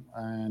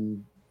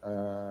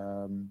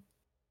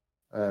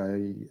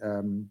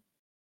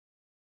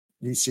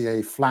 you see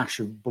a flash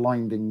of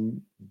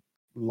blinding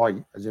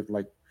light, as if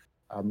like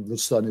the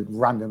sun had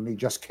randomly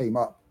just came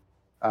up,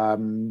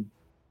 and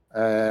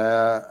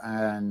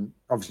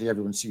obviously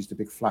everyone sees the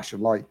big flash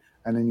of light,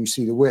 and then you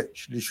see the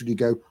witch literally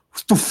go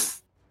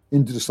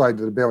into the side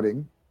of the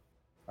building.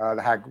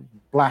 The hag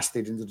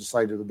blasted into the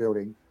side of the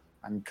building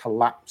and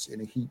collapse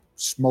in a heap,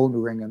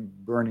 smoldering and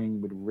burning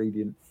with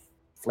radiant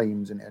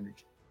flames and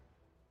energy.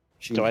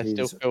 Do I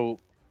still feel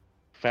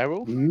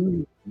feral?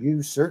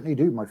 You certainly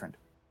do, my friend.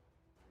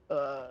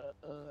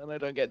 And I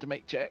don't get to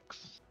make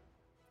checks.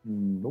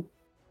 Nope.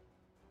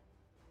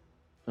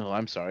 Oh,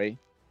 I'm sorry.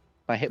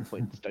 My hit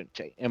points don't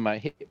change, and my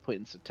hit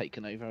points have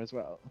taken over as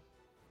well.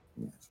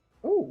 Yes.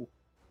 Oh,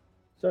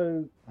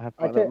 so I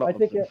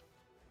take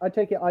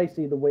it. I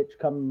see the witch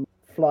come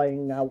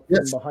flying out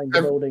from behind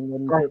the building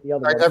and hit the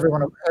other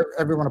one.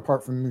 Everyone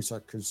apart from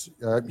Musa, because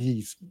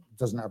he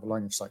doesn't have a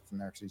line of sight from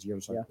there because he's the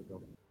other side of the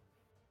building.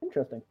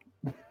 Interesting.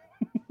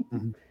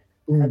 Mm-hmm.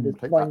 And this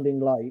blinding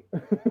light.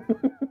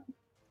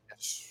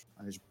 Yes,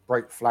 and this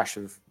bright flash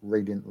of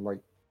radiant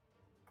light,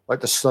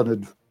 like the sun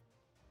had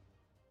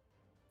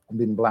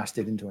been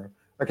blasted into her.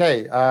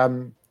 Okay,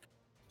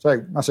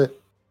 so that's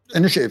it.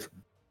 Initiative.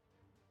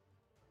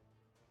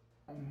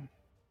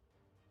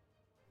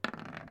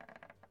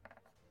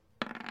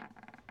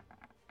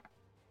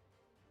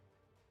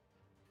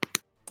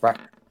 Back.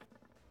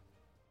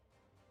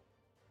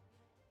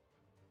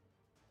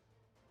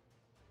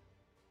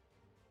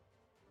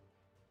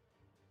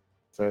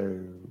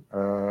 So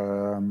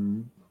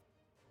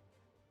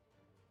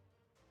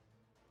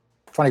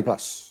 20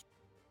 plus.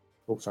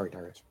 Oh, sorry,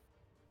 Darius.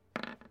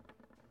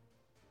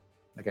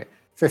 Okay,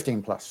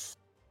 15 plus.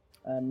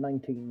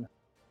 19.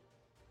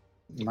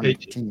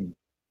 19.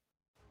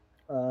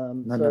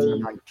 So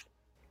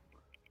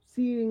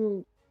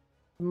seeing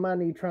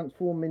Manny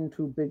transform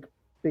into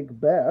Big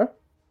Bear,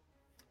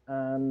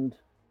 and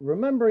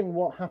remembering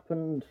what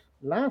happened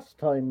last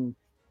time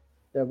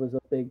there was a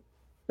big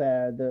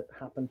bear that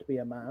happened to be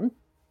a man,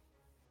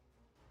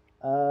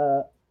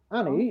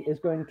 Annie is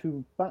going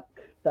to back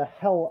the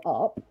hell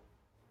up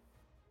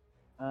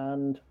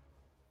and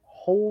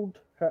hold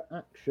her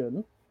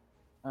action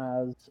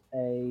as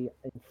a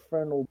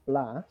infernal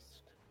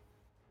blast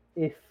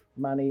if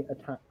Manny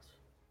attacks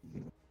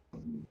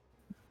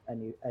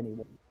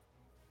anyone.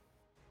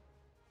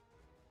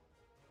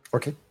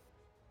 Okay.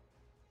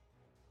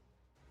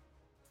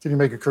 Can you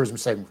make a charisma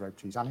saving throw,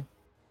 please, Annie?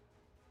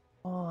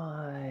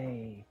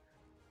 Why?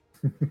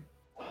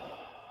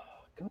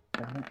 God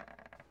damn it.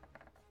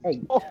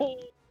 8.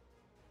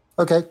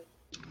 Okay.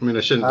 I mean,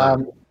 I shouldn't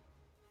have.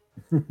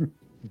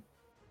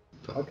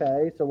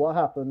 Okay, so what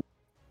happened?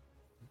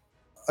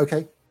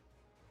 Okay.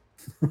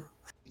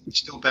 It's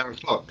still bear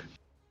o'clock.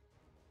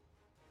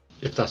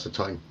 If that's the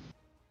time.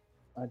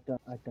 I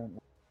don't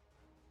know.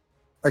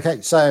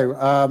 Okay, so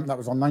that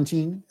was on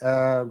 19. We've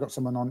got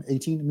someone on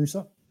 18,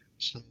 Musa.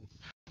 So,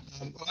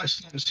 I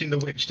still haven't seen the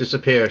witch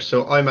disappear,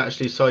 so I'm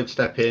actually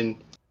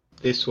sidestepping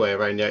this way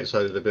around the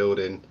outside of the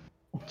building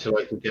till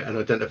I can get an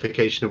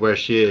identification of where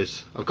she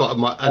is. I've got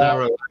an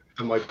arrow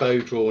and my bow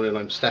drawn, and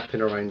I'm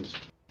stepping around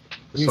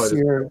the You side see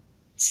of a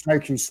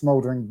smoky,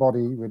 smouldering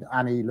body with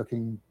Annie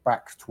looking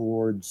back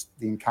towards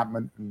the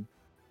encampment and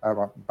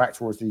back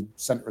towards the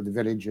centre of the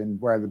village and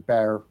where the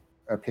bear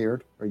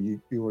appeared. Where you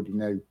already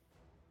know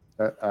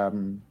that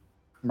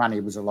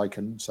Manny was a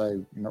lichen,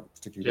 so you're not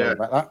particularly worried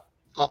about that.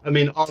 I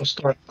mean,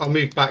 I'll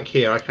move back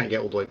here. I can't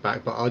get all the way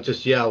back, but I'll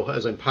just yell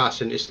as I'm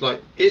passing. It's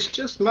like, it's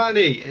just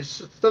Manny.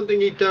 It's something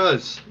he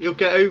does. You'll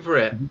get over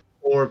it,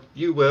 or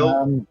you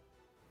will.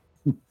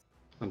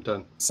 I'm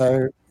done.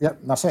 So, yep,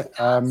 that's it.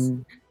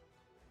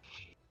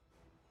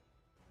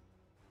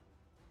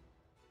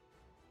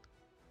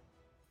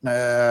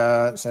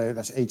 So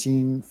that's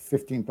 18,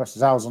 15 plus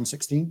Zal's on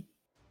 16.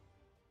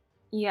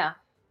 Yeah.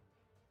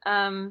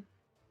 I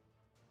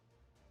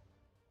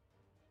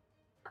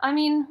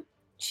mean,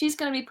 she's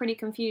going to be pretty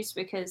confused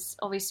because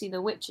obviously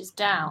the witch is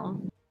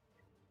down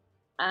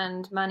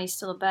and Manny's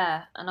still a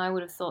bear, and I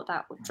would have thought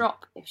that would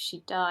drop if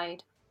she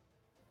died.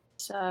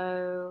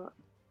 So,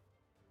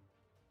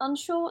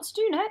 unsure what to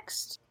do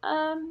next.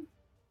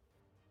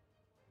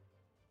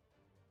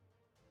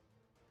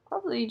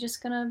 Probably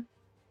just going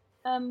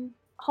to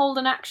hold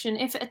an action.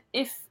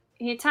 If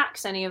he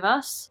attacks any of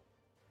us,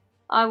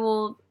 I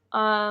will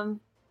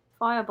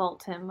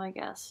firebolt him, I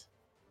guess.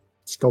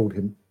 Scold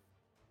him.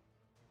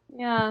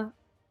 Yeah,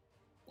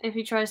 if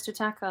he tries to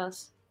attack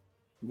us.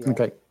 Yeah.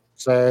 Okay,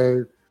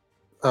 so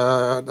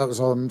that was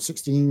on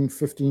 16,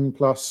 15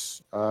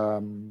 plus.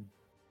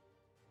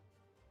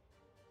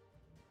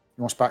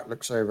 Mossback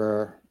looks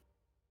over.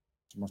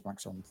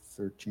 Mossback's on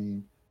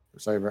 13.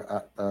 Looks over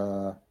at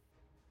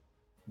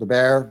the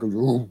bear. Goes,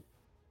 ooh,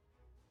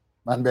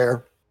 man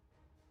bear.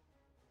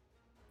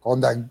 Calm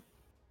down.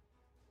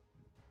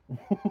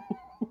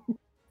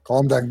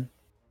 Calm down.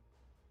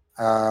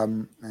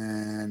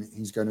 And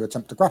he's going to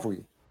attempt to grapple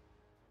you.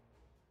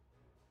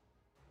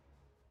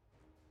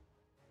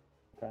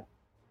 Okay.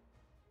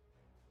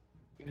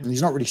 And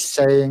he's not really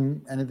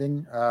saying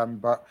anything,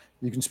 but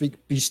you can speak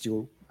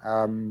bestial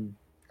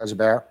as a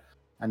bear,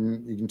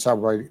 and you can tell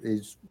by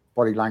his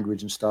body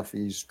language and stuff.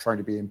 He's trying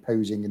to be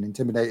imposing and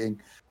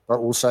intimidating, but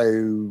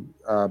also,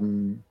 shall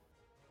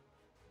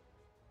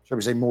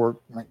we say, more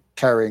like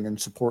caring and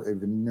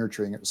supportive and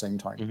nurturing at the same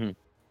time. Mm-hmm.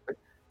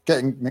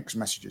 Getting mixed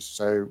messages.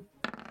 So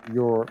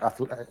your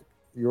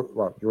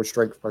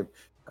strength,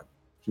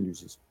 he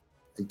loses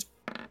 8.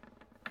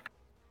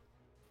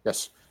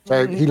 Yes.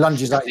 So he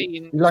lunges at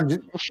you. He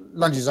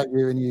lunges at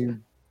you, and you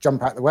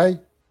jump out the way.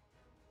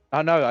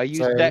 Oh no, I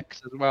used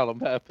Dex as well on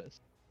purpose.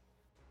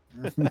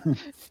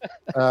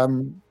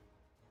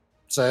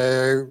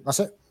 So that's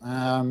it.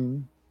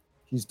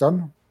 He's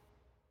done,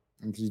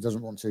 and he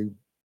doesn't want to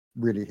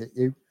really hit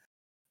you.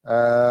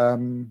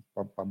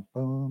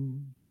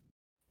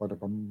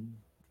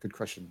 Good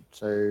question.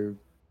 So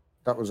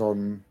that was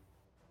on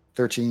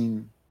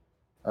 13.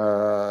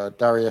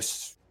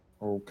 Darius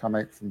will come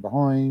out from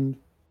behind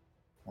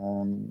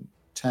on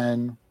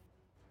 10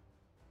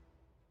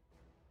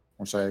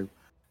 or so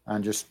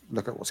and just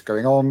look at what's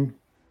going on.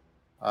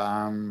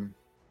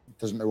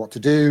 Doesn't know what to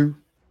do.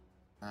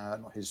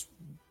 Not his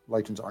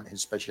Lycans aren't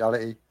his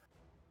speciality.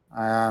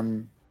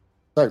 So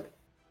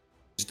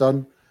he's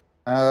done.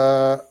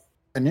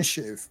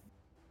 Initiative.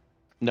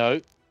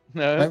 No,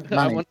 Manny.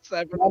 I'm on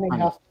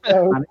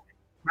 7.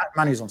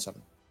 Manny's on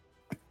 7.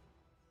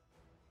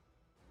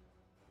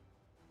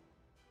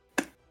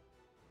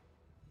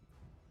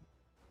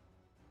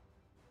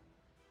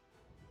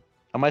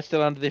 Am I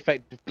still under the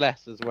effect of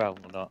Bless as well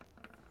or not?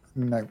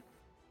 No.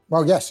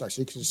 Well, yes,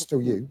 actually, because it's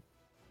still you.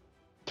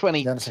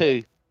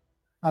 22.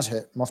 That's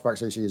hit.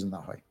 Mossback's AC isn't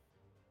that high.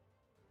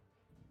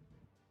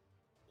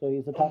 So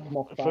he's attacked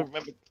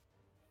Mossback.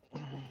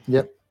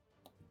 Yep.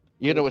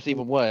 You know what's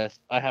even worse?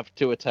 I have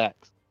 2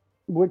 attacks.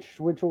 Which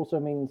also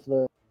means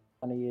that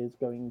Annie is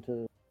going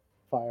to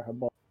fire her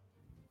bomb.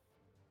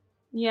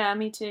 Yeah,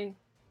 me too.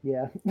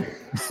 Yeah.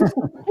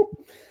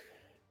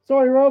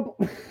 Sorry, Rob.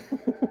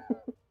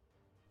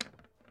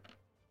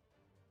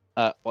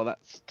 Well,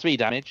 that's 3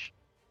 damage.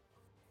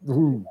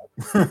 Ooh.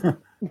 That's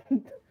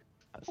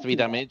 3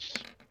 damage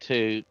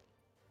to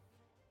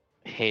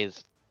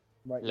his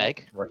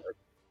leg.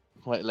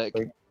 Right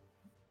leg.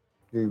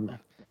 You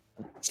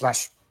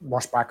slash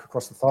Mossback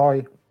across the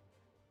thigh.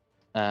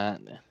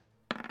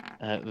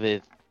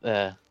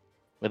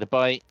 With a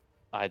bite,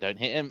 I don't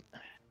hit him.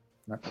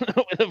 No.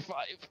 With a 5.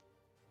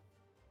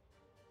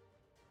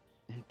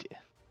 Oh dear.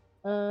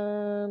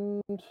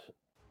 And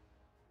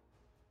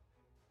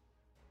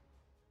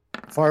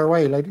Fire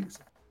away, ladies.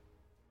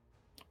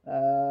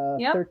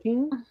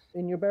 13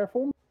 in your bear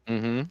form.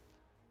 Mm-hmm.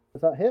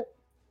 Does that hit?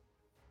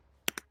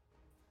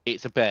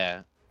 It's a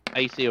bear.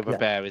 AC of a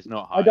bear is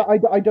not high.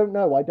 I don't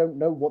know. I don't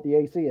know what the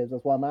AC is.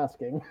 That's why I'm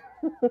asking.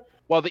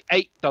 Well, the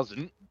 8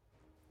 doesn't.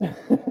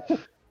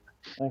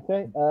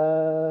 Okay.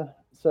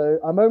 So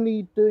I'm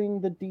only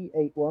doing the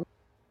D8 one.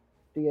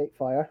 D8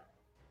 fire.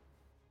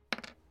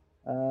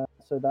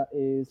 So that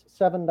is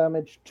 7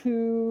 damage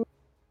to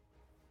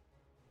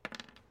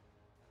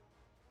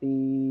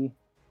the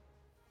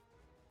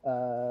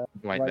Right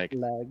right leg.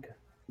 leg.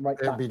 Right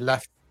It would back. be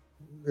left.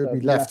 It would So be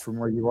left. left from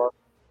where you are.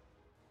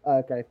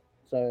 Okay,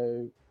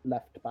 so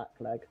left back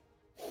leg.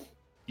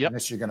 Yep.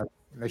 Unless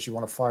you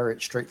want to fire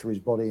it straight through his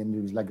body and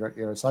do his leg right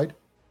the other side.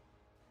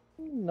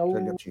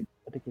 Totally No, up to you.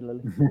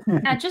 particularly.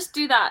 Yeah, just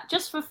do that,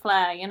 just for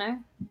flair, you know?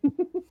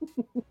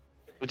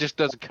 It just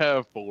does a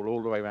curveball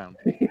all the way around.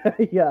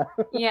 Yeah.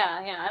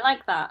 Yeah, I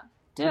like that.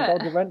 Do You can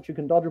dodge a it. wrench, you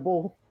can dodge a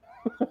ball.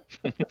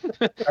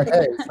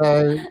 Okay,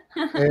 so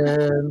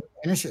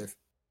initiative.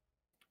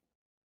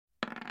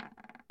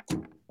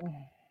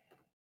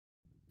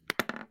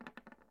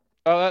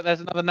 Oh,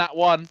 there's another nat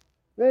 1.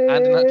 Hey!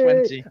 And a nat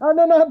 20. And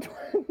a nat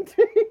 20!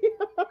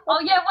 Oh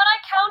yeah, when I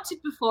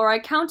counted before, I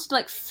counted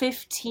like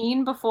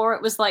 15 before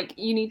it was like,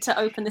 you need to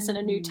open this in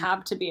a new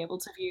tab to be able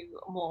to view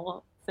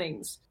more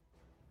things.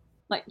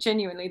 Like,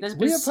 genuinely, there's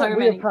been so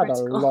many we have had a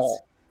criticals. lot.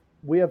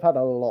 We have had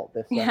a lot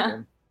this Yeah.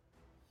 session.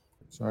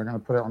 So I'm going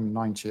to put it on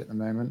 90 at the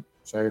moment.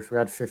 So if we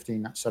had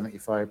 15, that's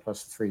 75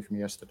 plus 3 from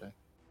yesterday.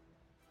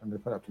 I'm going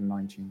to put it up to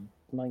 19.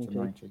 90. To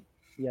 90.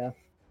 Yeah.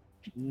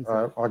 Jesus.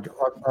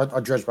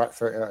 I'll dredge back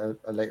for it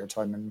at a later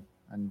time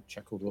and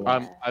check all the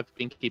rolls. I've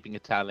been keeping a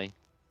tally.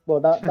 Well,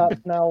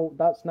 that's now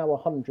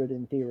 100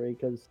 in theory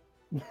because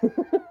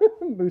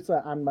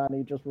Musa and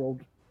Manny just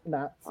rolled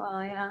nats.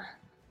 Oh yeah.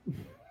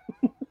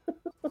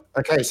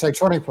 Okay, so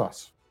 20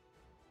 plus.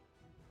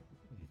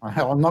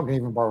 I'm not going to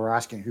even bother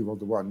asking who rolled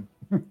the 1.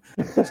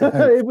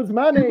 It was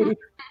Manny.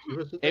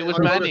 It was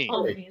Manny.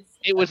 Obvious.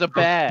 It was a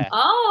bear.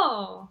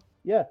 Oh.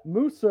 Yeah,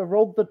 Musa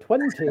rolled the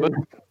 20.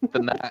 The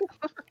nat.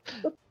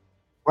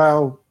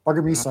 Well,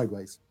 bugger me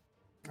sideways.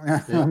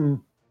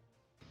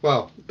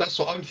 Well, that's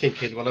what I'm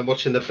thinking when I'm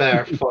watching the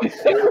bear fight.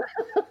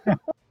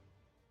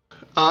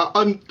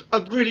 I'm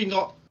really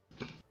not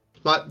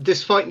like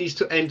this fight needs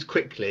to end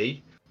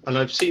quickly, and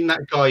I've seen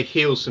that guy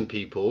heal some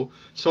people,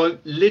 so I'm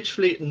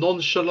literally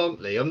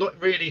nonchalantly. I'm not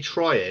really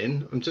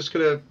trying. I'm just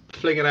gonna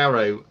fling an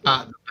arrow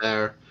at the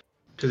bear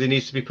because he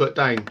needs to be put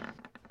down.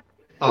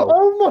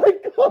 Oh my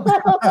god!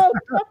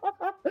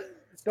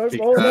 Don't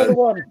roll another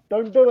one.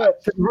 Don't do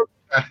it.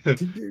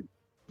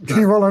 Can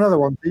you roll another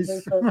one, please?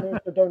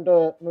 Musa, don't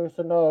do it.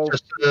 Musa, no.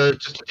 Just a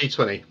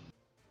D20.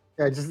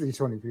 Yeah, just the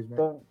 20, please, mate.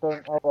 Don't.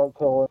 I won't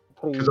kill it,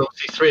 please. Because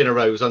obviously 3 in a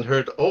row was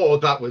unheard. Oh,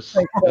 that was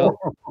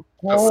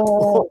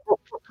Oh,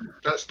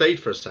 that stayed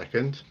for a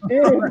second.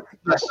 yeah.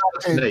 That's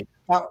neat.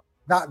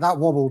 That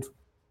wobbled.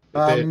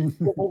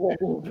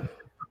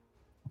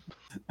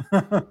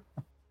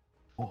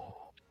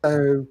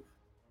 It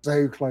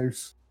So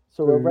close.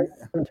 So a rate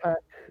attack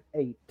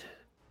 8.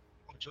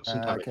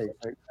 Johnson damage. Okay,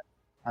 so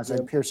as a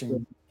Yeah,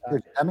 piercing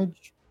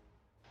damage.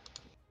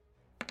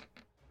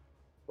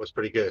 was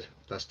pretty good.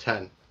 That's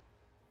 10.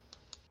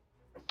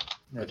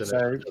 Yeah, I don't so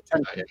know.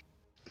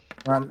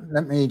 10.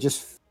 Let me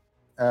just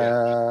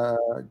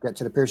get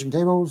to the piercing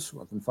tables,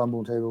 weapon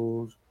fumble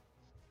tables,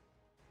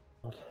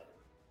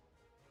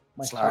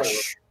 My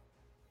slash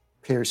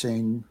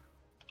piercing,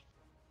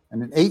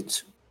 and an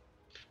 8.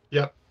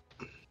 Yep.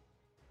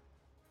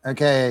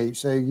 Okay,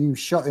 so you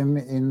shot him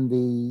in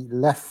the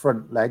left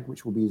front leg,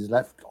 which will be his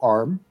left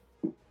arm,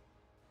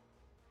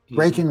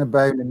 breaking the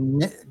bone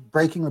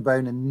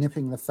and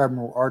nipping the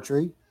femoral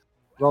artery.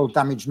 Roll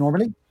damage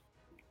normally.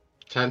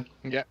 10.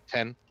 Yeah,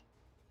 10.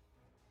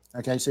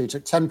 Okay, so you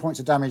took 10 points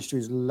of damage to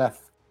his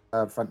left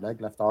front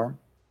leg, left arm.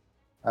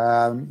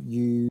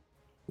 You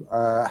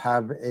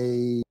have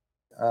a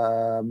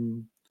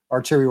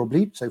arterial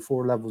bleed, so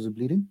 4 levels of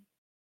bleeding.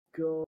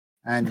 God.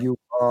 And you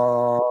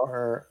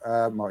are,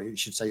 well, you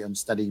should say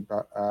unsteady,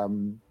 but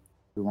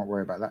we won't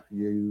worry about that.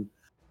 You,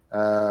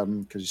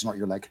 because it's not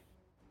your leg.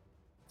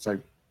 So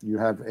you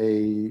have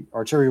a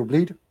arterial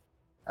bleed,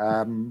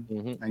 and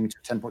you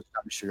took 10 points of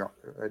damage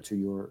to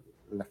your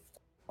left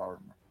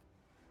arm.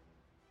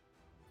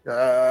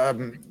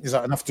 Is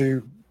that enough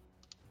to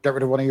get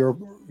rid of one of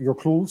your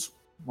claws?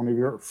 One of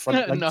your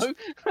front legs?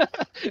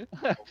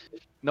 No.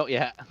 Not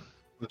yet.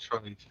 That's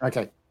right.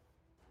 Okay.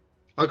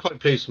 I'm quite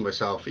pleased with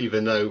myself,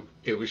 even though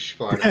it was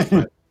far enough.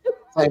 So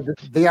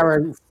the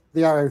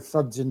arrow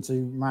thuds into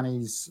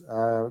Manny's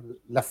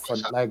left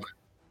front leg,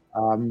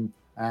 and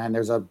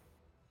there's a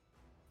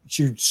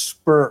huge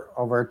spurt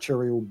of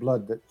arterial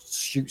blood that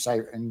shoots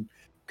out and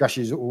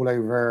gushes all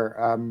over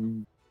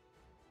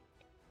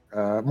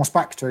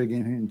Mossback, turning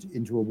him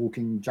into a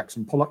walking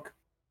Jackson Pollock.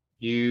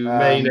 You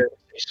may know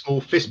a small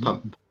fist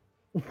pump.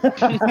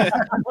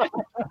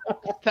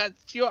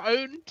 That's your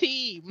own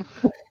team.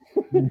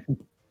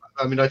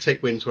 I mean, I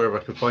take wins wherever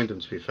I can find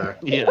them, to be fair.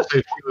 Yeah. So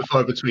few and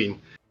far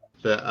between.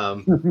 That,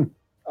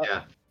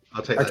 yeah,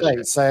 I'll take that. Okay,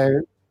 shit.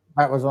 so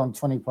that was on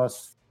 20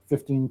 plus,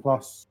 15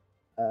 plus,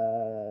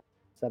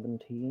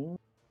 17.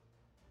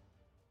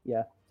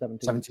 Yeah, 17.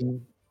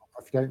 17.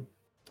 Off you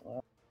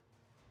go.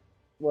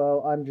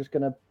 Well, I'm just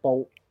gonna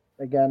bolt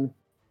again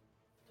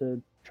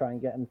to try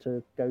and get him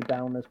to go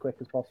down as quick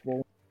as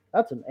possible.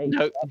 That's an 8.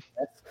 Nope.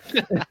 That's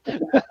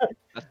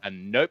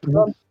And nope.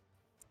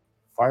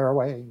 Fire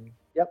away.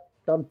 Yep,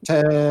 done.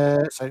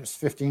 So it's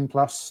 15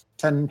 plus,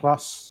 10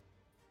 plus,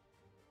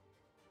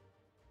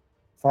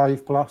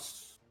 5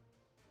 plus.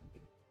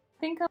 I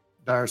think I'm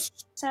There's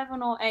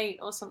 7 or 8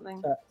 or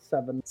something.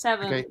 7.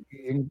 7. okay.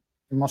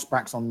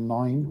 Mossback's on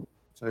 9,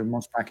 so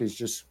Mossback is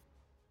just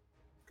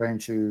going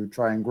to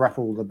try and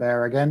grapple the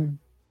bear again.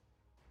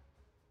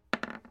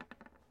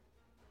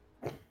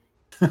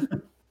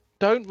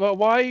 Don't.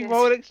 Why are you Yes.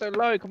 rolling so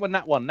low? Come on,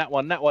 that one.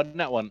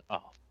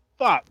 Oh,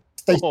 fuck.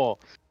 Stay- Oh.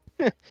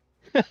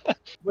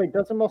 Wait,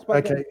 doesn't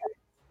Mossback Okay.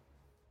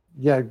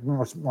 Yeah,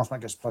 Mossback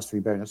gets +3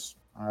 bonus.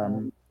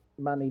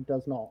 Manny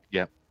does not.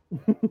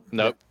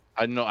 Nope.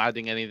 I'm not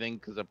adding anything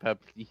because I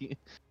purposely.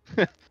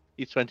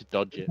 He's trying to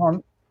dodge it.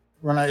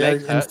 When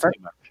Legs hurt too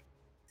much.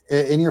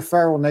 in your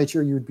feral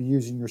nature, you would be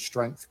using your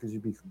strength because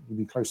you'd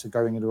be close to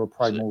going into a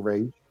primal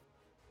rage.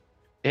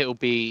 It'll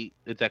be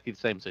exactly the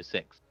same, so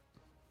 6.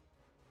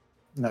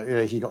 No,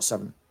 yeah, he got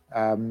 7.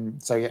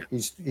 So yeah,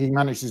 he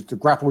manages to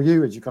grapple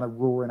you as you're kind of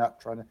roaring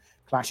up, trying to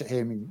clash at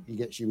him, and he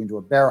gets you into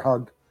a bear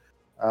hug.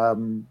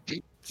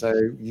 So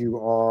you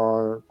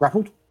are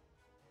grappled.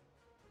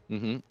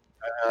 Mm-hmm.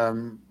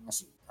 And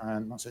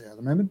that's it at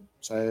the moment.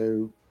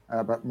 So,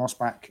 but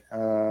Mossback,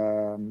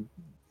 no,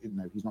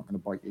 he's not going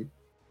to bite you.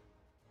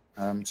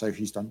 So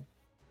he's done.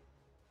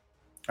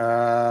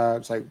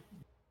 Zhao.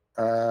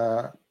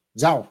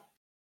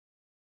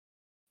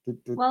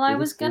 Well, I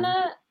was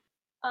gonna,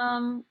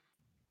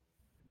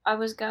 I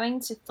was going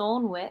to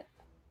Thorn Whip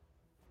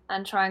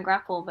and try and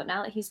grapple, but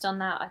now that he's done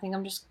that, I think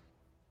I'm just.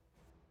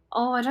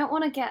 Oh, I don't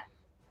want to get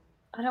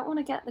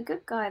the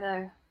good guy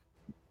though.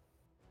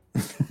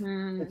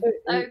 Is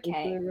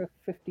Okay. there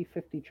a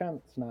 50-50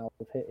 chance now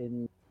of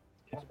hitting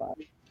Mossback?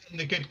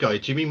 The good guy.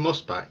 Do you mean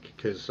Mossback?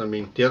 Because I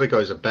mean the other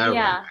guy's a bear.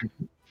 Yeah.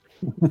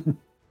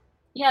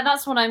 Yeah,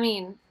 that's what I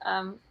mean.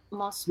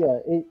 Moss. Yeah,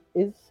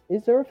 is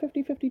there a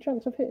 50-50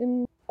 chance of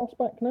hitting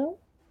Mossback now?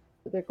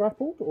 That they're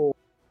grappled, or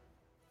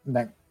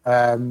No.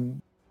 I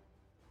can't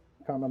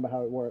remember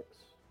how it works.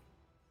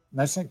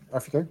 No, so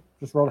off you go.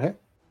 Just roll a hit.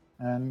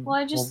 And Well,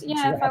 I just we'll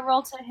see yeah. what If I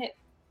roll to hit,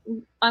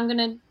 I'm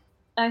gonna.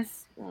 Okay.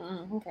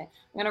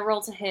 I'm gonna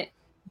roll to hit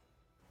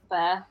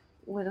bear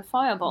with a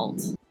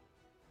firebolt,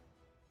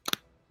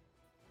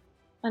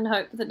 and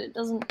hope that it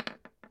doesn't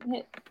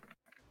hit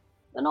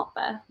the not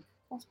bear.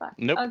 What's back?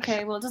 Nope.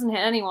 Okay, well it doesn't hit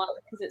anyone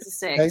because it's a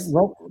 6. Okay,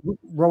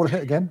 roll a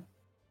hit again.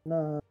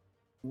 No.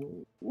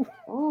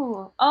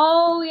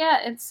 Oh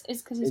yeah, it's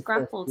because he's It's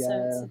grappled,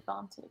 so it's yeah.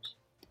 advantage.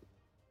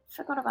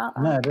 Forgot about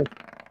that.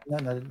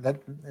 No,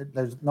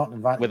 there's not an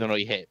advantage. Whether or not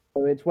you hit.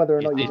 So it's whether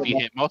or not If you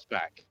hit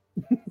Mossback.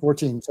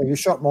 14. So you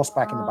shot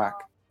Mossback in the back.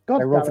 God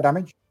Okay, roll damn for it.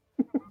 damage.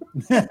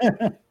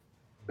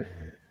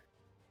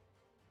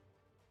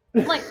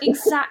 Like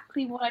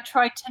exactly what I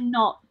tried to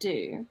not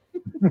do.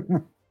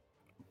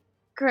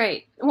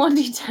 Great,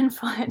 1d10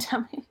 fire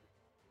damage.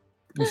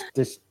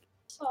 This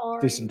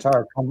Sorry. this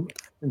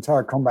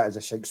entire combat is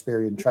a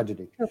Shakespearean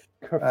tragedy.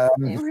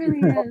 It really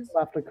is.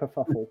 After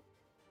kerfuffle.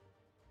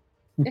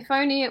 If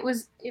only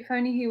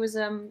he was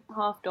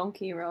half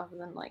donkey rather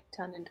than like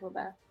turned into a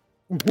bear.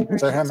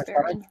 So how much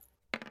Shakespearean.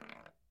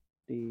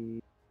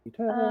 The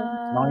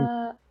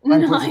 9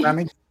 points of 9.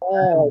 damage.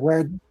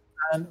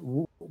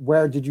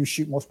 Where did you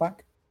shoot Mossback?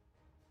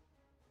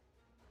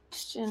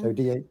 Question. So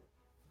D8.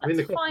 I mean,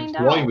 the Let's question is,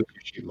 find why out. would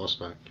you shoot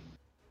Mossback?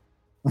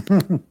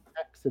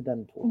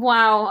 accidental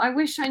Wow, I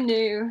wish I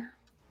knew.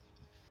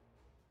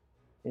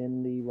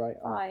 in the right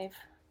eye.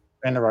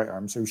 5. In the right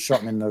arm, so you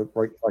shot him in the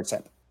right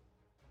bicep.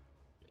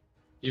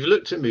 You've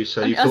looked at me,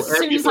 so you As thought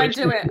soon as I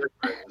do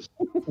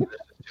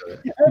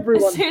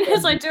Everyone. As soon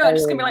as I do it, I'm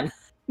just gonna be like,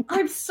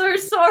 I'm so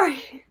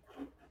sorry.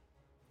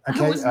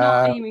 Okay, I was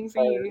not aiming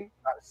for you.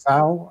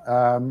 Sal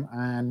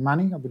and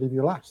Manny, I believe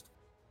you're last.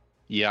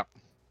 Yeah.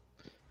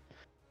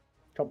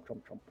 Chomp,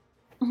 chomp,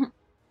 chomp.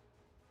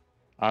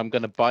 I'm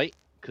gonna bite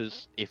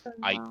because if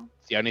it's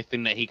the only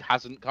thing that he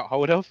hasn't got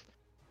hold of.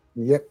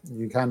 Yep,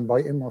 you can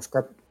bite him or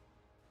scrap.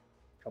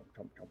 Chomp,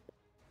 chomp,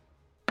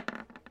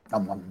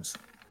 chomp. Nums.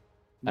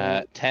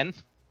 10.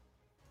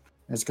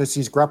 It's because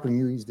he's grappling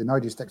you. He's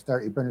denied his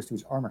dexterity bonus to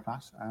his armor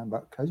class,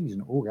 but because he's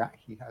an Orgat,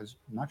 he has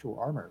natural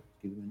armor,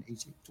 giving him an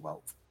AC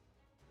 12.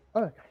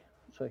 Okay,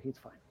 so he's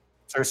fine.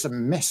 So it's a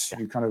miss.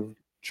 You kind of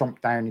chomp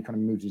down. He kind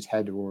of moves his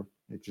head, or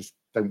you just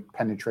don't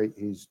penetrate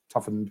his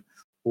toughened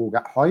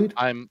Orgat hide.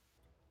 I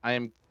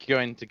am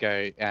going to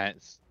go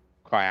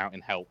cry out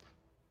in help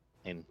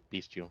in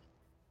bestial.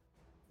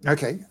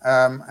 Okay,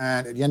 and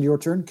at the end of your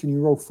turn, can you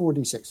roll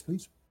 4d6,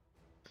 please?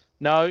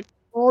 No.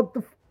 Oh,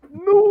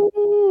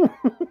 no!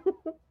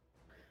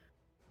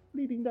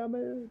 Bleeding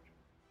damage.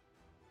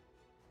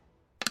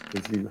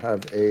 If you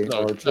have a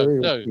No,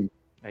 arterial. no.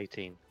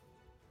 18.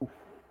 Oh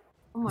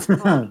my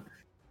god.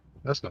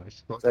 That's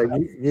nice. So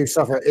you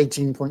suffer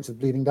 18 points of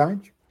bleeding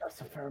damage.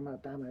 That's a fair amount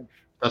of damage.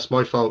 That's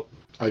my fault.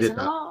 I It's did a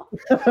that. lot.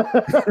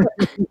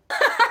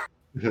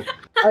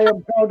 I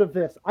am proud of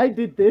this. I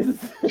did this.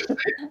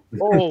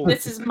 Oh,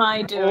 This is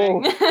my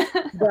doing.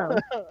 Damn.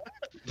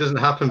 It doesn't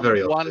happen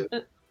very often.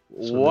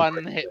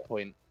 one hit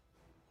point.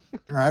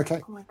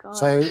 Okay. Oh my god.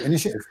 So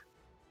initiative.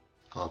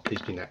 Oh,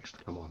 please be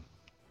next. Come on.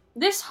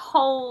 This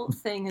whole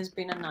thing has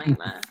been a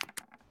nightmare.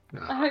 I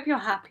Ah. hope you're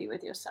happy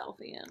with yourself,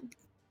 Ian.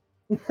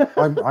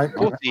 Of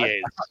course he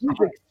is.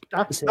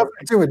 It's nothing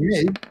to do with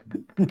me.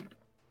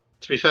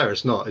 To be fair,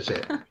 it's not, is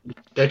it?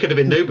 There could have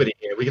been nobody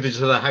here. We could have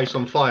just had a house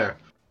on fire.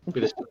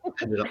 We'd have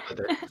ended up with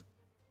it.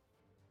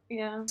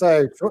 Yeah.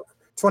 So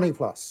 20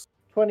 plus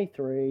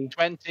 23.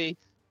 20.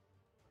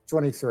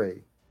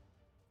 23.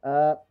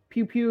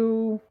 Pew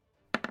pew.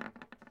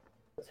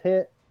 Let's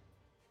hit.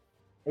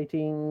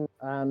 18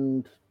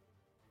 and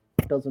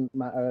doesn't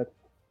matter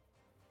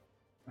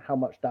how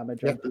much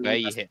damage. I do. Where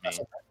you hit me.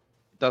 It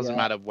doesn't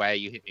Yeah. matter where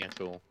you hit me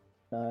at all.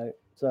 No.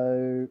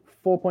 So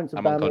 4 points of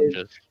I'm damage.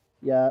 unconscious.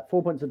 Yeah,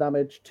 4 points of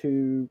damage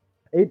to.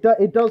 It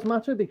does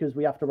matter because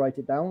we have to write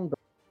it down, but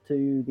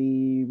to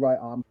the right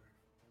arm.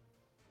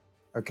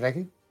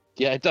 Okay.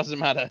 Yeah, it doesn't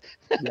matter.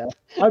 Yeah.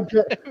 I'm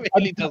just, It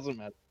really doesn't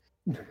matter.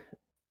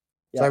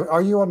 Yeah. So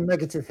are you on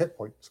negative hit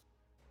points?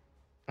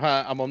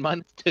 I'm on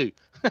 -2.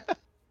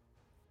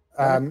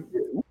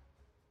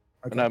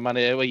 Okay. No,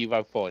 well, you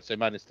rolled 4, so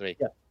 -3.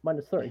 yeah,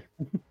 -3.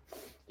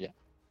 Yeah.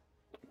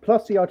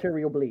 Plus the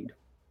arterial bleed.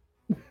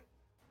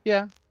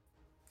 Yeah.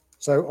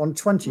 So on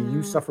 20,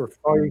 you suffer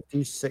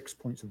 5d6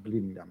 points of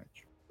bleeding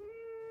damage.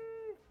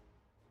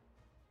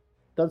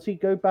 Does he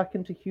go back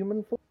into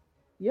human form?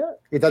 Yeah,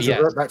 It does Yes,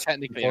 revert back to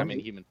technically, I'm in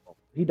human form.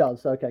 he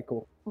does. Okay,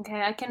 cool.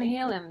 Okay, I can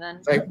heal him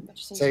then. So- I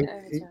just need So to get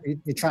over to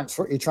him.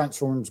 he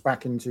transforms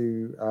back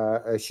into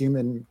a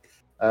human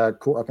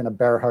caught up in a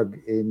bear hug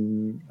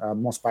in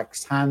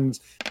Mossback's hands,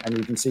 and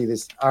you can see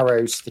this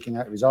arrow sticking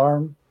out of his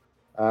arm.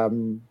 I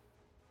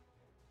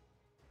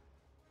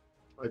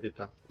did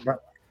that.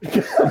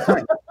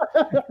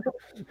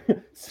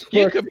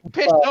 You can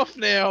piss off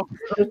now.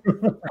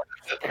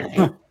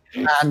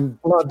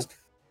 And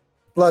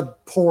blood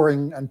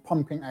pouring and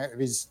pumping out of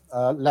his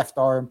left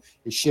arm.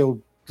 His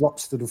shield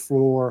drops to the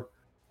floor.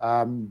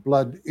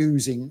 Blood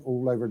oozing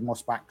all over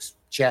Mossback's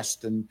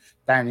chest and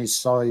down his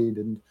side,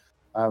 and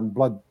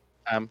blood.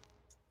 I'm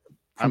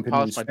pumping in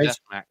past his my face. death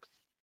max.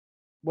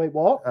 Wait,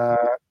 what?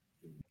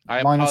 I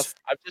am Minus- past,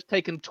 I've just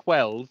taken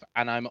 12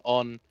 and I'm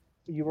on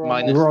You were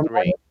on You were on-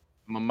 -3.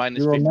 I'm on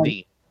minus You're on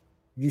 15.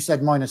 You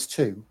said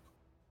 -2.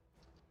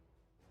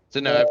 So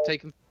no, I've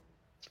taken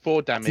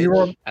 4 damage you're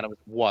on- and I was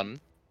 1.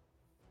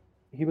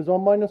 He was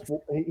on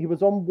He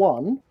was on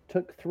 1.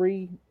 Took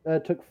 3.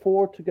 Took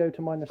 4 to go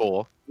to -4,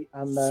 4,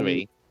 and then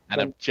 3, and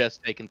then- I've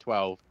just taken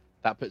 12.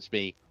 That puts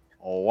me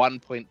 1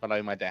 point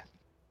below my death.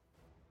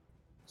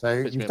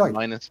 So Puts you've me at died.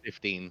 minus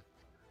 15.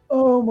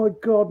 Oh my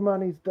god,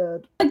 man, he's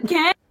dead.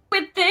 Again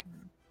with this?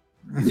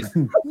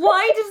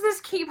 Why does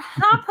this keep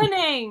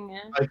happening?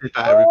 I did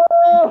that.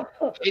 Oh!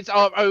 It's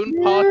our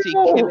own party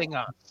No! killing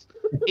us.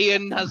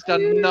 Ian has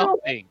done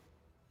nothing.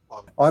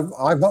 I've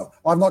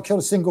not killed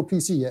a single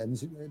PC yet in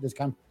this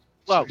camp.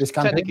 Well, This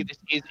campaign? technically, this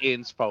is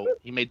Ian's fault.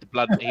 He made the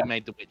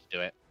witch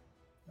do it.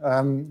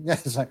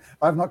 Yes,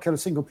 I've not killed a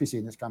single PC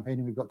in this campaign,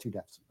 and we've got 2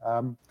 deaths.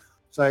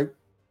 So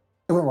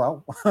it went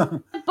well.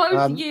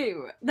 Both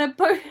you. They're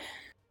both.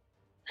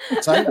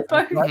 So, They're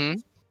both.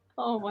 Mhm.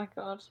 Oh my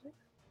god.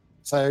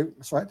 so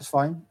that's right. That's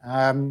fine.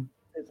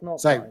 It's not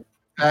So-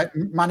 fine.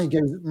 Manny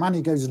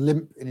goes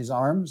limp in his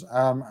arms,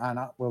 and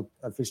that will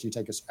officially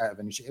take us out of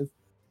initiative.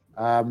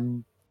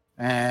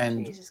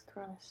 And Jesus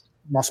Christ.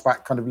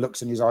 Mossback kind of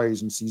looks in his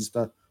eyes and sees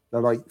the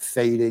light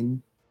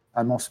fading,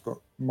 and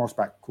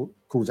Mossback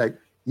calls out,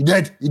 "You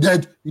dead? You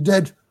dead? You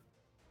dead?"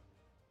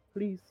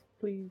 Please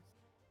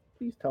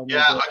tell me.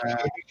 Yeah,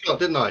 that- I shot,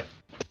 didn't I?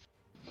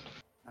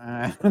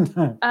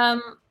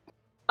 And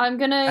I'm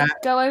gonna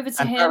go over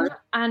to and him Barry-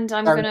 and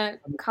I'm Barry- gonna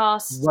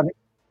cast. running.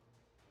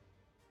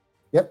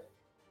 Yep.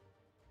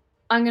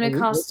 I'm gonna Are you-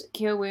 cast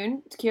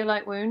Cure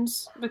Light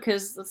Wounds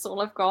because that's all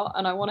I've got,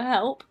 and I want to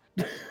help.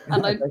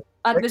 And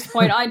at this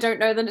point, I don't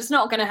know that it's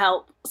not gonna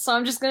help, so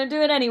I'm just gonna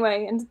do it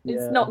anyway, and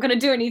it's Yeah. not gonna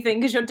do anything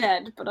because you're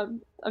dead. But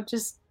I'm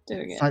just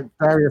doing it. So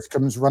Darius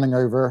comes running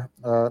over,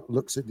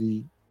 looks at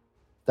the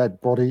dead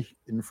body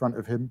in front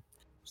of him,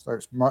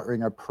 starts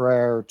muttering a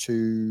prayer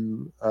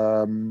to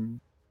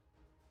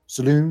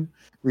Saloon,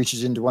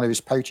 reaches into one of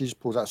his pouches,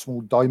 pulls out a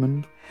small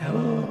diamond.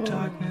 Hello,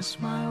 darkness,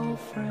 my old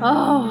friend.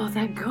 Oh,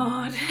 thank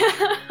God!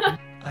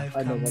 I've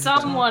I know come what-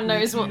 Someone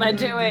knows what they're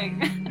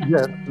doing.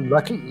 Yeah,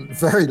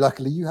 very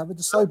luckily, you have a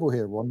disciple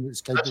here, one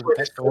that's That's capable what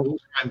he's of,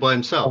 around by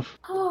himself.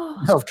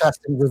 Oh, of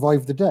casting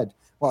Revive the Dead.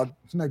 Well,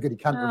 it's no good, he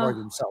can't revive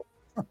himself.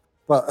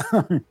 But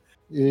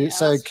yeah,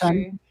 so that's can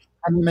true.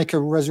 you make a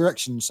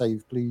resurrection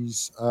save,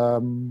 please,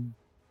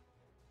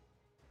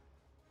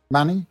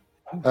 Manny?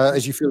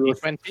 As you feel your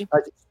 20?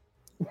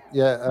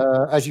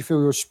 as you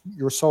feel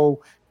your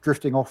soul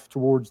drifting off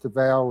towards the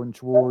veil and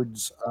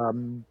towards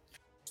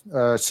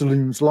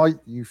Saloon's light,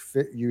 you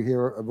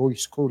hear a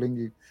voice calling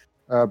you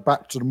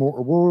back to the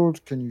mortal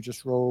world. Can you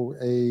just roll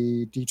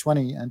a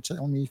d20 and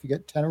tell me if you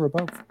get 10 or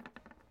above?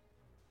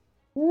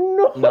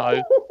 No.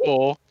 No,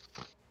 4.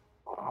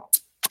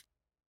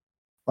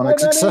 On Why a not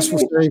successful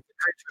easy? save, the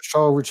creature's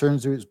soul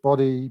returns to its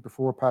body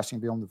before passing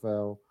beyond the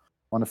veil.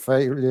 On a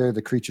failure,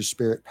 the creature's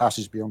spirit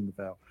passes beyond the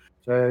veil.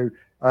 So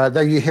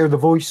there you hear the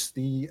voice.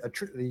 The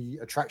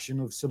attraction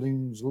of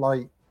Saloon's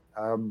light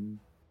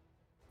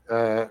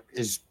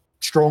is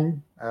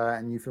strong,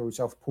 and you feel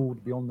yourself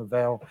pulled beyond the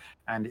veil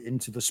and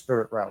into the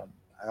spirit realm.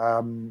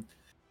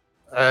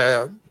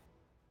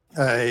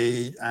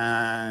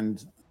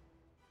 And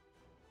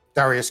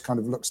Darius kind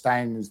of looks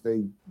down as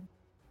the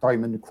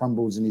diamond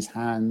crumbles in his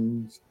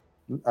hand,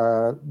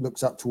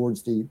 looks up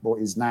towards what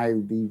is now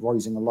the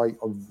rising light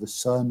of the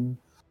sun,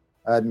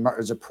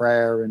 mutters a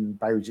prayer and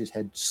bows his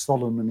head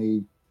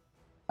solemnly,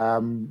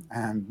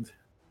 and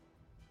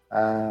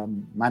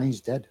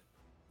Manny's dead.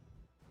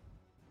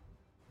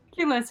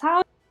 Ridiculous.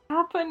 How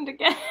happened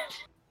again?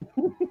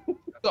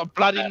 Got a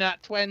bloody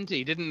nat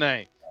 20, didn't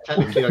they?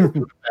 Technically, I killed a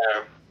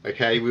bear.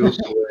 Okay, we all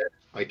saw it.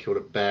 I killed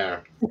a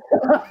bear.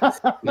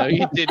 No,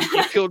 you didn't.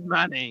 You killed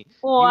Manny.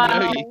 Wow. You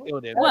know you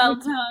killed him. Well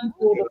done.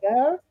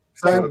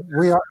 So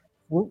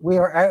we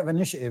are out of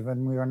initiative,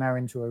 and we are now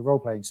into a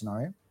role-playing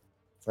scenario.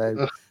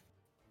 So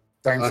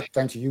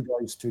down to you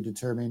guys to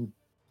determine.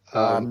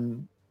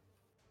 I'm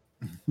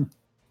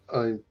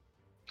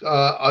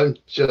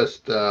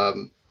just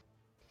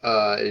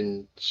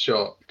in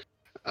shock,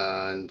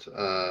 and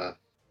I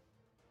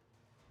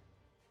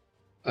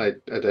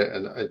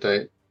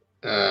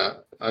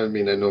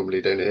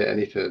normally don't hit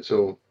anything at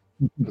all.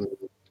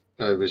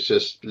 I was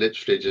just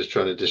literally just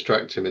trying to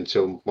distract him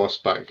until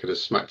Mossback could have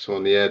smacked him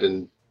on the head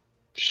and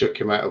shook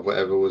him out of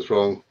whatever was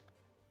wrong.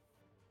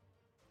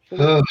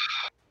 Normally.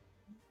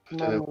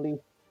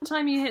 One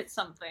time you hit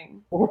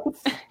something. I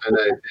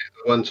know.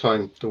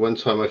 The one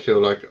time I feel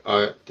like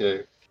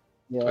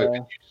Yeah.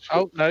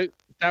 Oh no,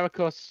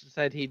 Darikos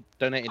said he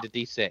donated a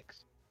D6.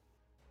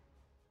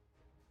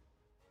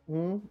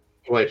 Hmm?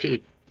 Well,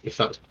 if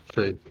that's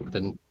true,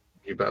 then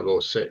you better roll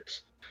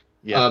 6.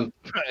 Yeah.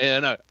 Yeah,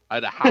 no,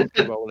 I'd have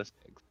to roll a 6.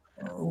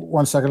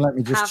 1 second, let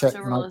me just Have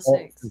check. to roll a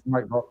 6.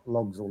 Micbot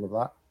logs all of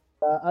that.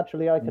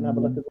 Actually, I can have a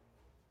look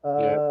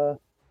at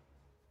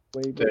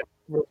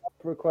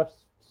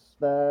requests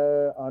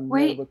there.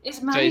 Wait, is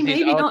So Manny he's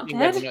maybe not asking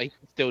whether or dead? not he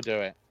can still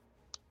do it.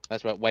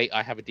 That's right. Wait,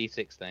 I have a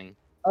D6 thing.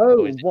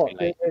 Oh, Or is it what? too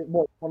late?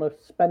 What? Want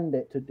to spend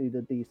it to do the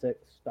D6,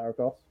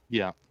 Darikos?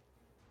 Yeah.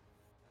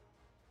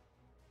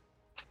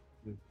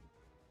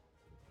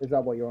 Is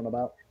that what you're on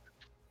about?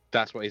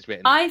 That's what he's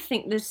written. I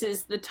think this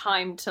is the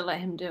time to let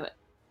him do it.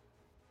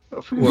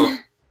 Well,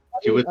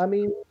 you would. I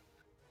mean,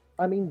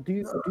 do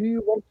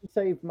you want to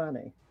save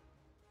Manny?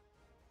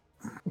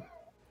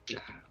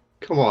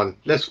 Come on,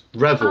 let's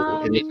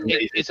revel in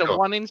it. It's a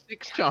 1 in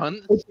 6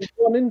 chance. It's a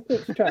 1 in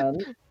 6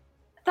 chance.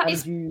 That And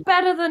is you-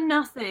 better than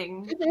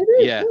nothing. It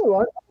is. Yeah. No, I'm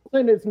not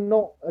saying it's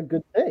not a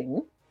good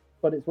thing,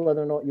 but it's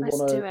whether or not you Let's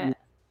want do to. it.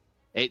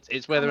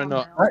 It's whether or Come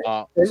not on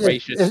our It's-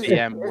 gracious it's-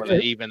 DM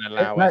will even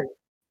allow No, it.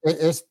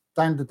 it's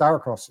down to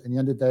Darikos. In the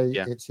end of the day,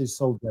 Yeah. it's his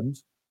soul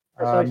gems.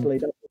 Precisely,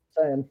 that's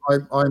what I'm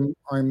saying.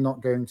 I'm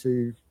not going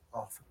to.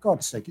 Oh, for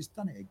God's sake, it's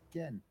done it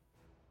again.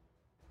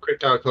 Quick,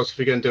 Darikos, if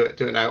you're going to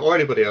do it now, or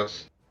anybody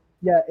else.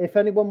 Yeah, if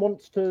anyone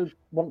wants to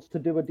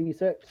do a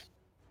D6,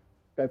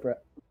 go for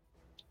it.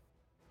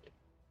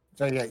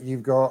 So yeah,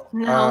 you've got.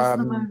 Now's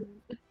the moment.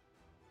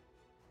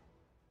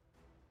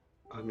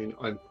 I mean,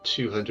 I'm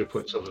 200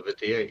 points off of a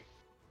D8.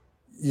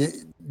 Yeah.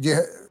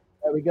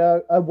 There we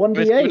go. A Let's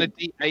give it a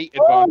 1d8. D8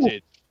 Oh!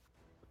 advantage.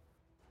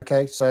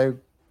 Okay, so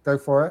go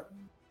for it.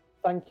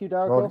 Thank you,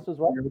 Darikos, as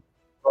well.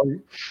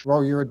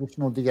 Roll your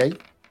additional D8.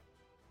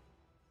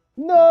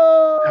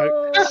 No!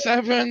 No,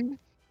 7.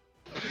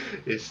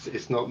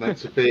 It's not meant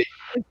to be.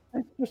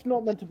 It's just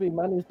not meant to be.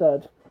 Man is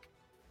dead.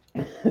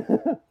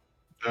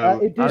 Yeah.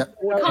 It did. I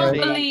can't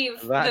Yeah.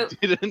 believe That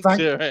that. didn't Thank-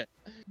 do it.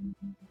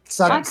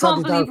 I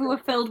can't believe we were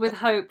filled with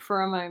hope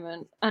for a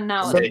moment, and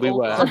now So- it's we all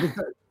were. gone.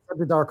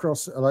 The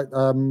Darkross, like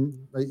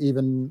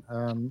even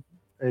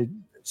a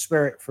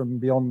spirit from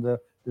beyond the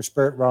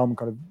spirit realm,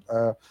 kind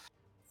of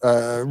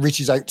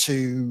reaches out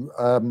to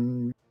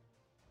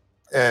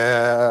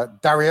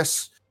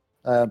Darius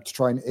to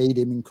try and aid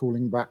him in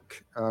calling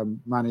back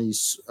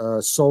Manny's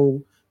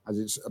soul as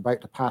it's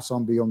about to pass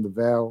on beyond the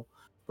veil,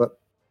 but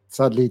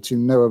sadly to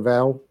no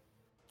avail.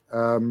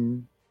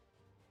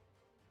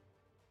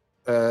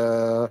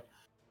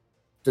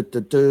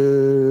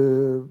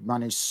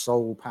 Manny's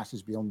soul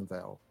passes beyond the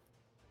veil.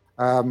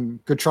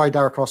 Good try,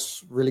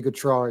 Darikos. Really good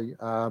try.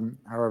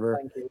 However,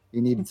 Thank you.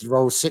 he needed to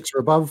roll 6 or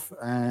above,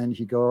 and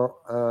he got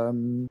a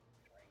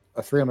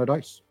 3 on a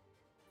dice.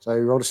 So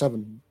he rolled a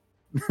 7.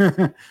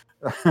 It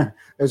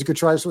was a good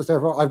try. So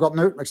therefore, I've got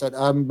no, like I said,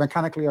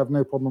 mechanically, I have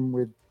no problem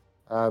with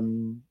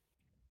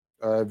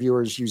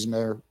viewers using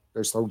their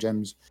soul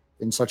gems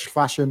in such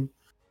fashion.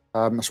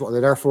 That's what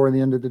they're there for in the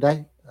end of the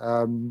day.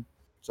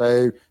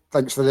 So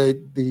thanks for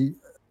the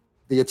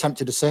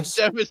attempted assist.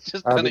 Gemma's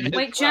just done it.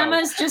 Wait, as well.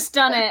 Gemma's just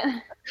done it.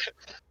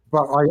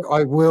 But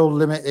I will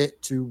limit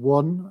it to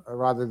 1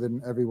 rather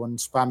than everyone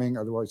spamming.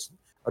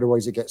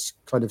 Otherwise it gets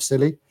kind of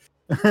silly.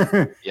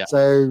 Yeah.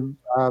 So,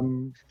 but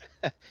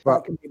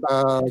That can be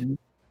done.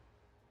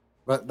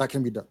 that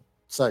can be done.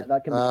 So,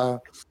 That can be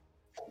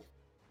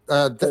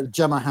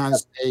Gemma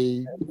has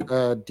a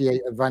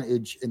D8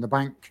 advantage in the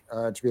bank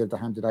to be able to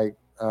hand it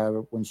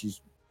out when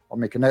she's. I'll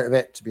make a note of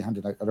it to be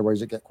handed out.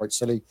 Otherwise, it get quite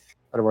silly.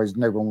 Otherwise,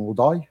 no one will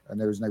die, and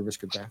there is no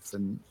risk of death.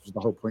 And this is the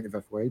whole point of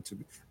FOA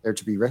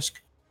to be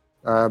risk.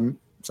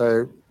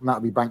 So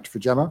that'll be banked for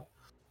Gemma.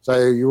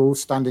 So you're all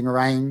standing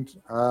around,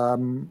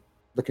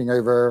 looking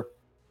over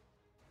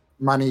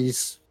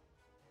Manny's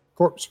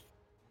corpse.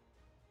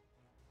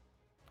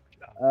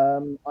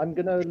 I'm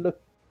gonna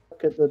look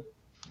at the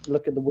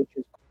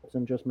witch's corpse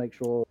and just make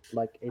sure,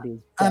 like, it is.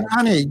 And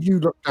Annie, you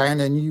look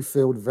down and you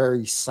feel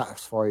very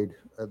satisfied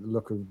at the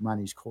look of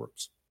Manny's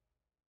corpse.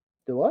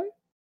 Do I?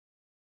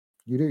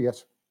 You do,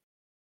 yes.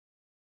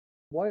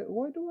 Why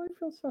do I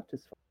feel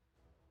satisfied?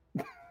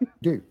 You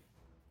do.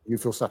 You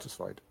feel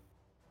satisfied.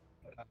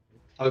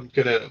 I'm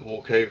gonna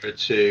walk over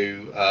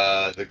to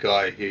the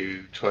guy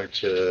who tried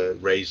to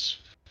raise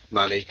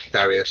Manny,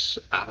 Darius,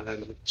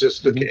 and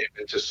just look at him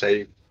and just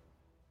say,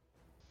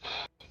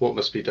 "What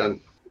must be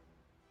done?"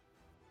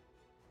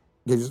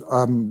 He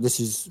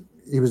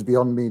was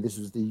beyond me. This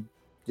was the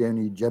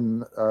only gem,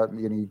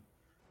 the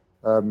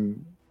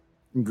only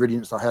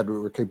ingredients I had that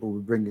were capable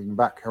of bringing him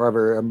back.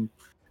 However,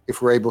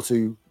 if we're able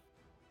to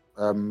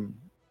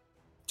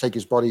take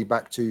his body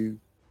back to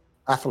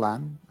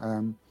Athalan,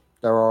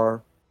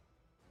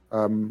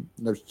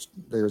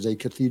 there's a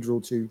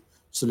cathedral to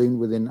Saloon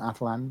within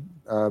Athalan.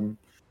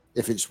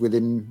 If it's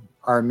within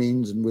our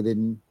means and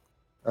within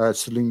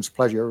Saloon's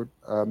pleasure,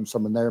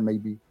 someone there may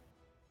be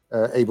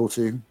able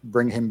to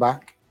bring him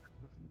back.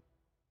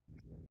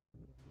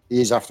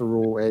 He is, after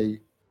all, a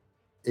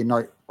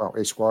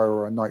squire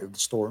or a knight of the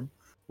storm.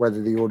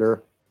 Whether the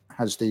order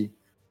has the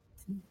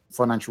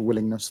financial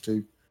willingness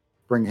to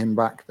bring him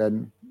back,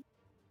 then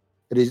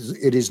it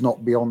is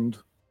not beyond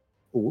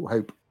all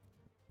hope.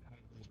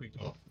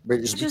 I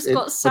just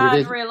got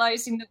sad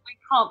realizing that we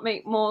can't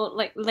make more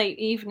like late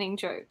evening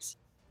jokes.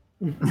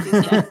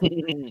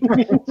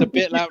 It's a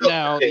bit loud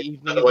now. The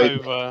evening is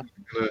over.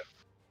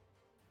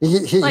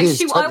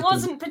 I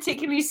wasn't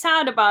particularly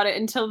sad about it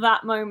until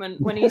that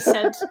moment when he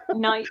said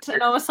night,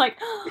 and I was like,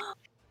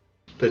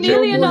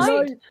 nearly a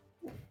night.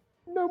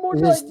 No more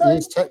night.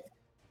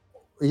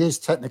 He is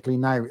technically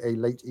now a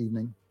late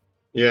evening.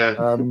 Yeah.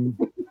 How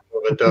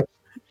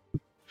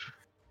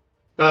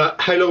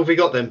long have we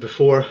got then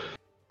before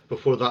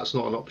that's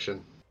not an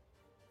option?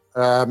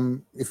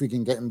 If we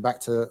can get him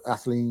back to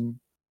Athleen,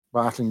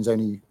 well, Athleen's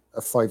only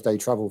a 5-day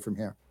travel from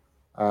here.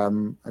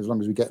 As long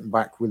as we get him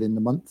back within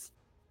the month.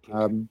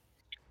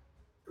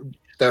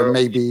 There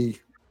may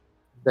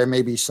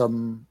be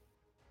some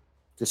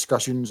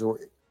discussions or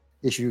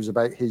issues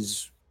about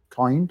his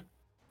kind,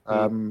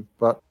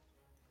 but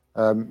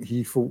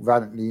he fought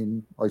valiantly,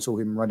 and I saw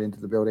him run into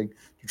the building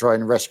to try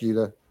and rescue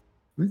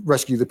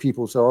the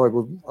people. So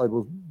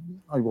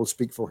I will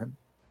speak for him.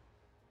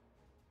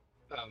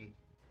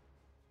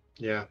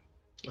 Yeah,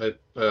 I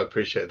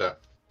appreciate that.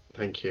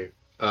 Thank you.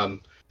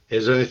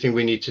 Is there anything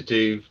we need to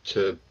do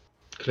to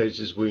close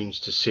his wounds,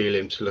 to seal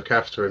him, to look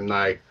after him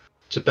now,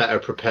 to better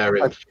prepare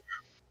him for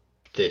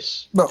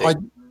this? No,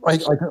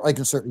 I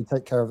can certainly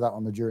take care of that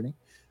on the journey.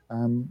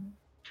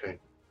 Okay.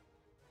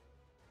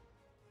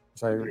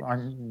 So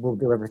we'll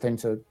do everything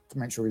to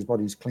make sure his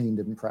body's cleaned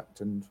and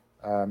prepped and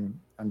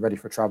ready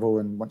for travel.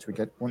 And once we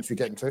get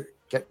him to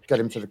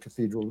the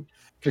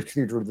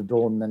cathedral of the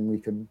Dawn, then we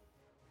can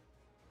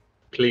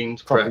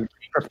cleaned, properly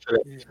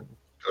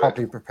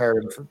prepare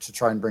him to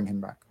try and bring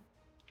him back.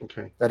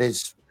 Okay. That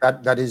is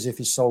if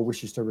his soul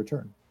wishes to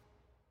return.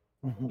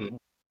 Mm-hmm.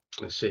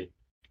 I see.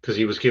 Because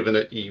he was given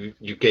it,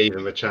 you gave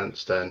him a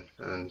chance then,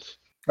 and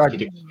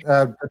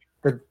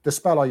the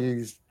spell I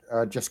used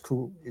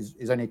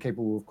is only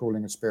capable of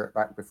calling a spirit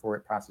back before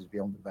it passes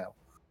beyond the veil,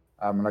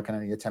 and I can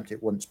only attempt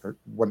it once per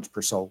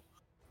soul.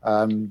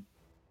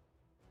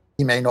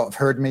 He may not have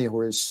heard me,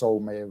 or his soul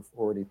may have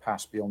already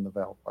passed beyond the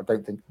veil. I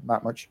don't think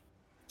that much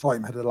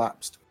time had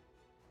elapsed.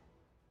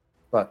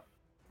 But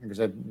like I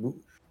said,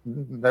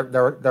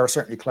 there are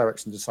certainly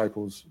clerics and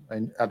disciples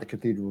at the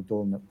Cathedral of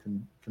Dawn that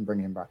can bring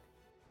him back.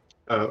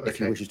 Oh, okay. If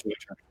he wishes to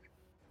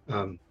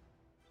return.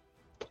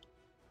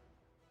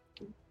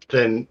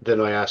 Then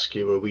I ask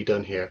you, are we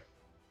done here?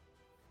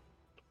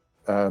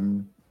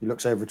 He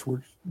looks over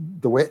towards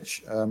the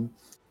witch.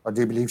 I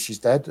do believe she's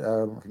dead.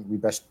 I think we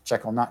best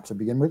check on that to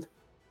begin with.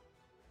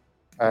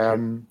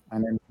 And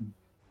then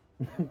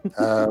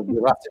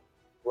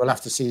we'll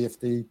have to see if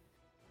the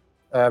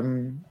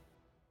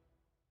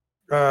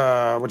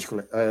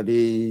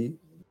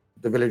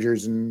the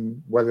villagers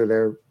and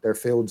whether their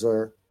fields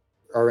are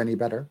any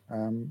better.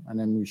 And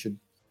then we should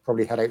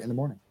probably head out in the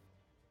morning.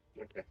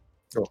 Okay.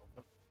 So,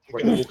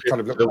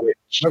 Kind of look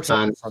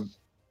and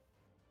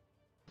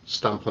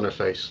stamp on her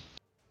face.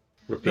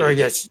 Repeat.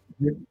 Yes.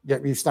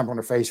 You stamp on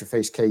her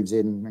face caves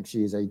in, and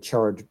she is a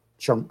charred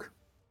chunk.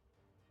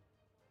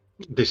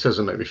 This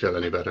doesn't make me feel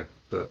any better,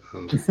 but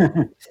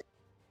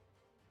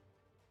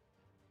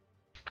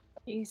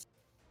Jeez.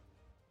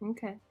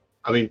 Okay.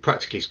 I mean,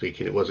 practically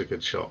speaking, it was a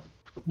good shot.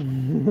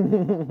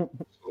 I'm going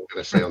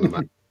to say on the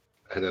map,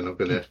 and then I'm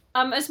going to.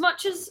 As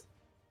much as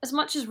as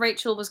much as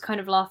Rachel was kind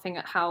of laughing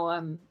at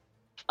how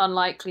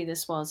unlikely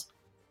this was,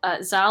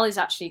 Zal is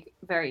actually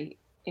very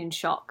in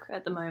shock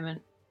at the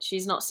moment.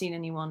 She's not seen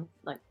anyone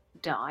like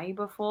die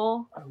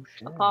before,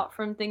 apart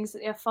from things that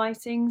they're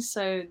fighting.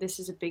 So this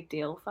is a big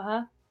deal for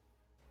her.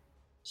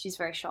 She's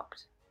very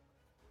shocked.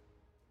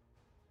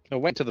 I'll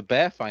wait till the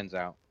bear finds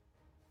out.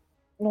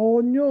 Oh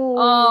no!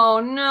 Oh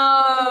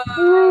no!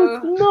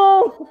 Bruce,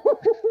 no!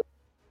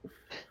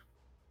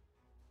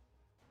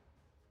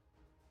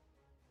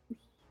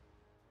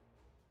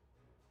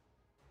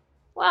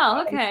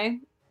 Well, okay.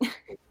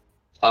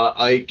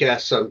 I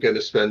guess I'm going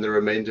to spend the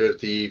remainder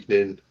of the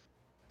evening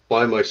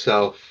by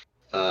myself,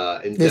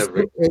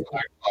 endeavouring to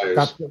fight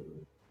fires.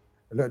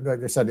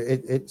 Like I said,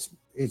 it's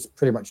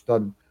pretty much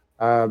done.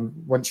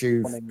 Once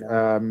you've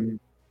the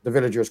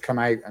villagers come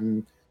out,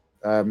 and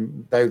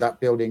though that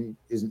building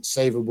isn't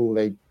savable,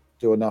 they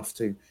do enough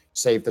to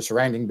save the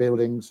surrounding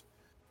buildings.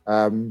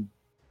 Like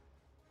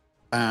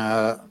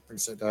I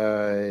said,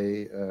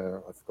 I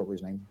forgot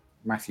his name,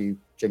 Matthew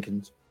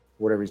Jenkins,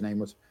 whatever his name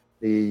was,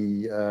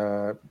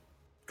 the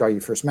guy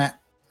you first met.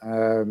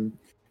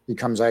 He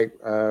comes out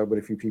with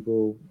a few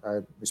people.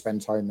 We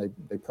spend time.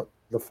 They put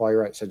the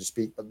fire out, so to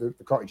speak. But the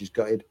cottage is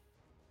gutted,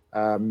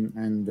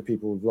 and the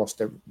people have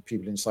lost.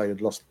 People inside had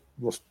lost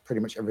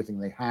pretty much everything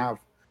they have.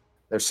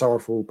 They're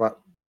sorrowful, but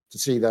to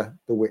see the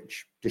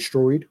witch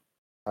destroyed,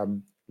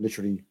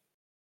 literally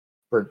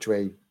burnt to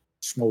a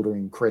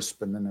smouldering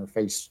crisp, and then her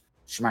face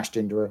smashed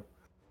into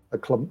a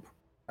clump.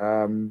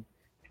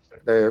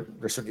 They're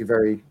certainly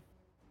very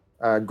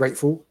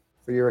grateful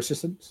for your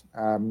assistance.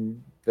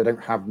 They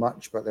don't have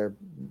much, but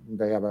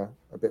they have a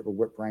bit of a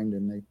whip round,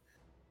 and they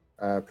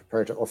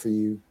prepare to offer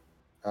you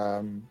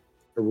a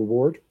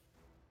reward,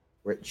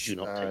 which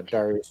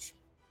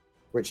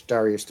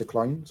Darius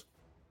declines.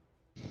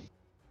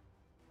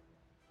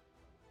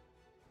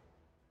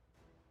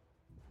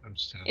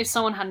 If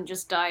someone hadn't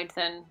just died,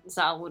 then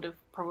Zal would have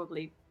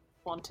probably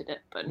wanted it,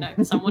 but no,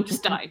 someone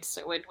just died,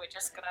 so we're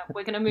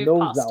gonna move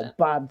past Zal, it.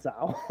 Bad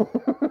Zal.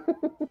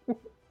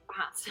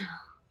 Bad Zal.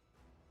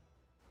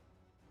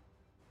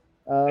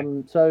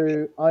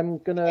 So I'm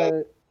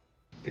gonna.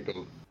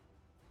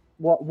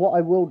 What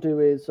I will do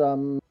is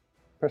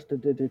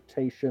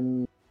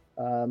prestidigitation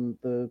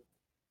the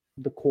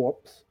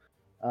corpse,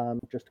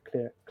 just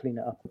to clean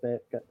it up a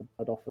bit, get the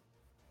blood off of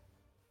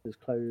his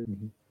clothes,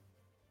 and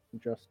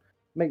just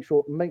make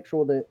sure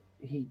that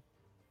he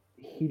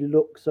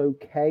looks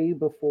okay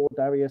before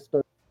Darius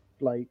does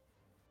like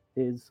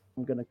his.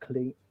 I'm gonna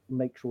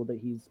make sure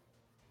that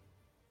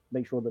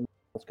nothing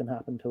else can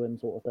happen to him,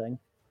 sort of thing.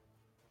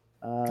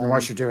 And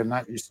whilst you're doing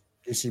that, you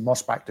see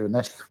Moss back doing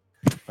this,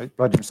 like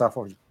blood himself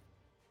off.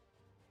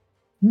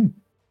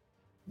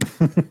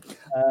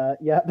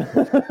 Yeah.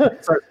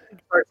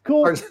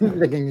 Cool.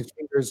 Licking his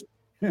fingers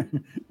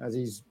as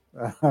he's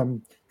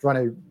trying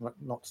to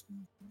not.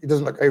 He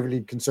doesn't look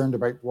overly concerned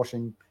about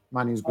washing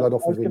Manny's blood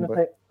off of him.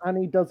 Say,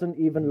 Annie doesn't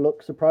even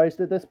look surprised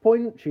at this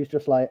point. She's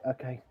just like,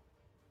 okay,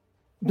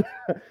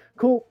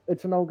 cool.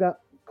 It's an Olga.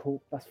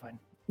 Cool, that's fine.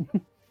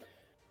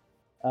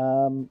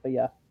 But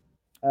yeah.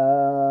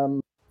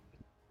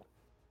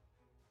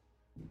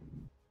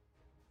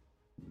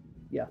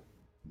 Yeah,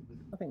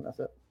 I think that's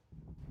it.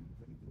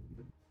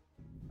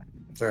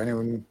 Is there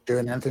anyone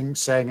doing anything,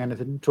 saying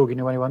anything, talking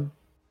to anyone?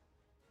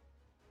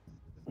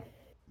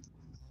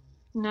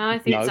 No, I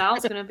think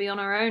Zal's going to be on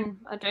her own.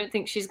 I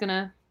think she's going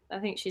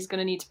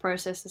to need to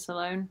process this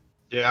alone.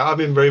 Yeah,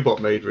 I'm in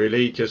robot mode,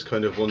 really, just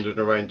kind of wandering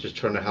around, just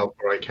trying to help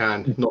where I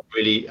can. Not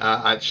really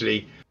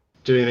actually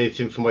doing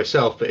anything for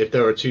myself, but if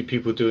there are two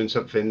people doing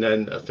something,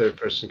 then a third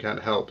person can't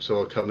help, so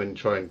I'll come and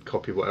try and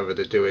copy whatever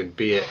they're doing,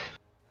 be it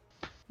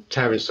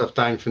tearing stuff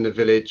down from the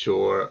village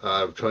or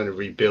trying to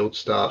rebuild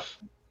stuff,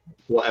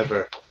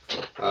 whatever.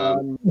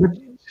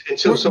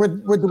 Until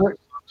with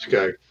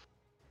go.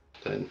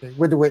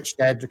 With the witch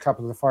dead, a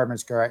couple of the firemen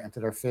go out into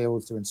their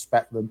fields to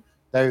inspect them,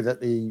 though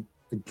that the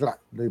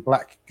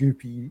black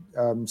goopy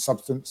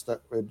substance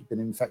that had been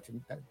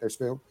infecting their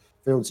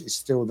fields is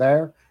still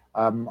there.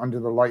 Under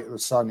the light of the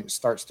sun, it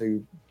starts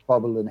to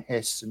bubble and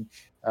hiss, and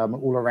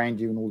all around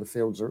you and all the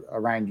fields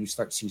around you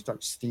start to see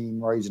steam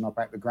rising up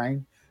out the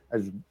ground,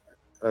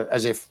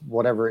 as if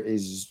whatever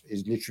is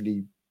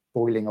literally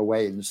boiling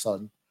away in the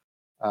sun,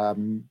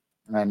 and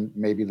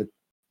maybe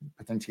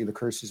potentially the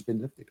curse has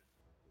been lifted.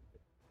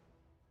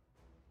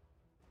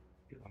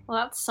 Well,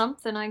 that's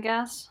something, I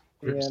guess.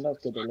 Yeah, that's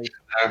good at least.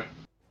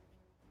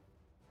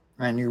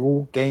 And you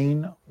all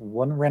gain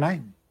 1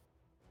 renown.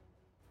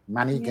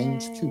 Manny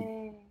gains 2.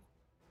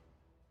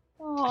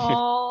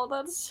 Oh,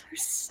 that's so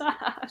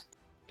sad.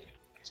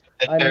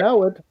 I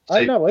know it.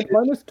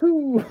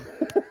 -2.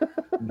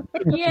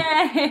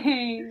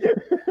 Yay!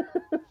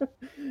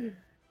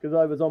 Because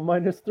I was on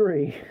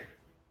 -3.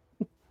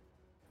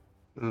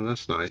 Oh,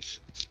 that's nice.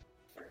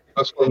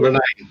 That's 1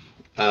 renown.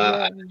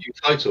 And a new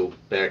title,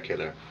 Bear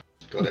Killer.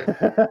 Got it.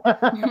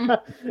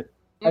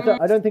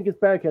 I don't think it's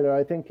Bear Killer.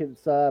 I think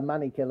it's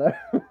Manny Killer.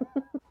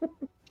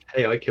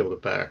 Hey, I killed a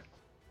bear.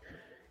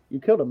 You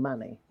killed a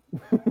Manny.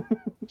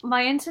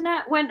 my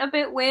internet went a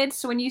bit weird.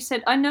 So when you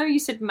said, I know you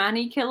said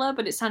mani killer,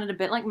 but it sounded a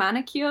bit like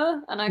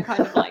manicure, and I kind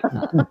of like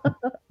that.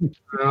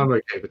 I'm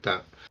okay with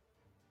that.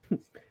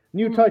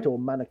 New title,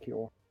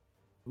 Manicure.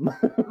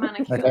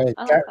 Manicure. Okay,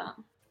 I like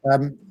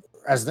that.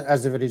 As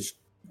the village,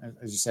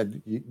 as you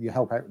said, you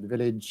help out with the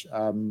village,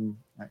 putting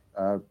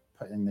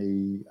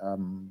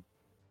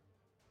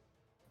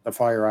the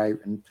fire out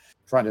and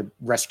trying to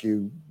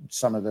rescue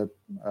some of the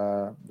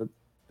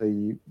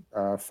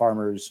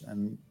farmers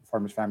and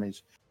farmers'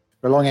 families'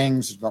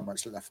 belongings. There's not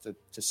much left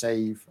to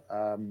save.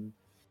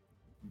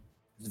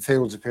 The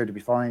fields appear to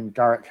be fine.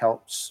 Garrick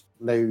helps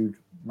load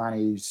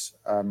Manny's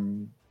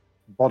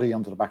body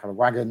onto the back of the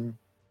wagon.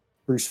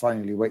 Bruce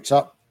finally wakes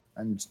up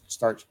and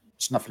starts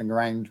snuffling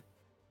around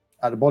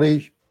at the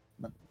body,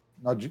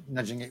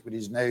 nudging it with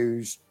his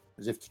nose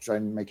as if to try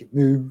and make it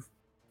move.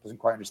 Doesn't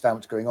quite understand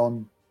what's going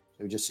on,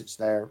 so he just sits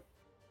there.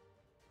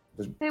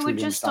 They were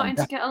just starting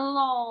to get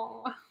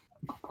along.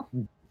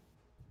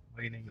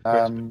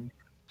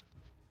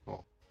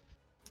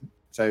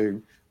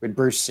 So with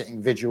Bruce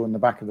sitting vigil in the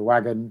back of the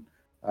wagon,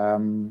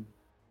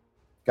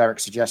 Garrick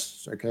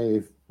suggests, okay,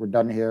 if we're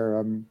done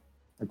here,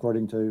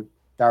 according to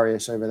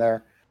Darius over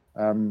there,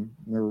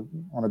 we're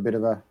on a bit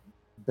of a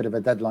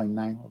deadline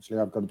now. Obviously,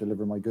 I've got to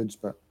deliver my goods,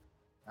 but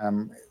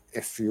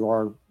if you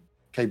are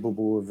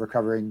capable of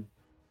recovering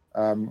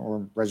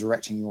or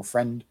resurrecting your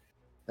friend,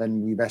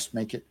 then we best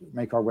make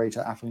our way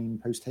to Atheline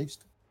post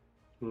haste,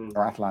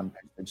 or Athelan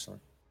post haste. Sorry.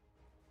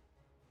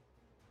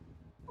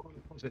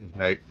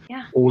 Note,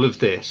 all of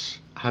this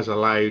has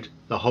allowed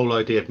the whole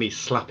idea of me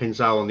slapping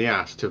Zal on the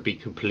ass to be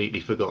completely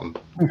forgotten.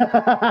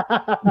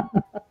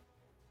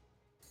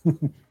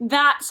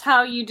 That's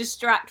how you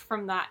distract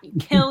from that. You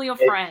kill your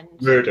friend.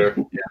 Murder.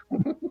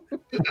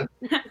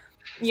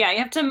 Yeah, you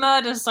have to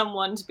murder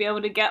someone to be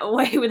able to get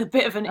away with a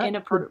bit of an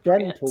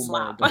inappropriate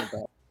slap.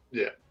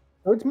 Yeah.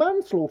 So it's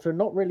manslaughter,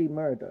 not really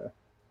murder.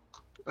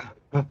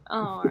 Oh,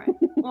 all right.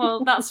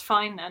 Well, that's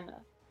fine then.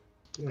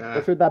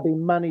 Or should that be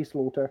money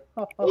slaughter?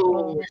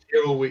 Oh,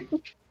 you're all weak.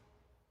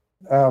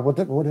 What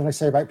did I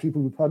say about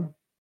people who pun?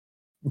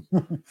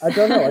 I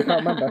don't know. I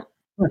can't remember.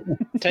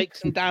 Take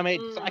some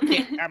damage.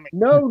 Psychic damage.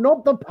 No,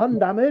 not the pun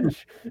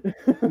damage.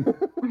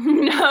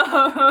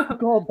 No.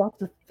 God,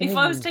 that's a thing. If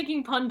I was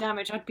taking pun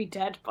damage, I'd be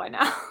dead by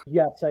now.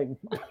 Yeah, same.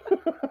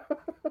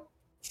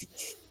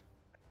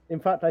 In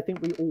fact, I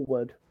think we all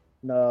would.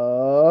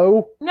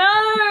 No.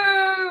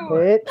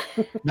 Hit.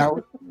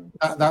 Now,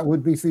 that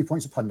would be 3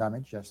 points of pun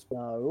damage, yes.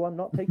 No, I'm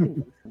not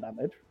taking pun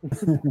damage.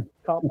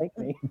 Can't make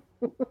me.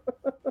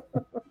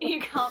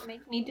 You can't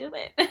make me do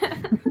it.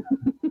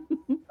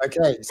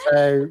 Okay,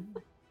 so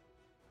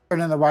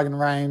turning the wagon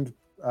around,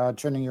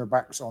 turning your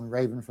backs on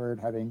Ravenford,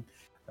 having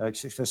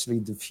successfully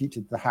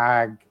defeated the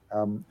hag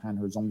and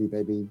her zombie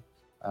baby,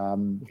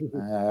 and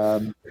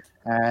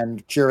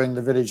curing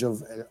the village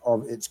of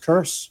its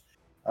curse.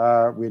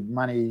 With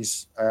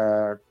Manny's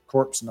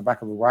corpse in the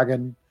back of the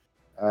wagon,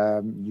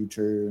 you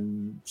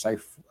turn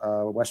south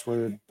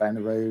westward down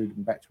the road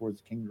and back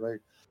towards the King's Road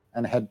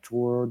and head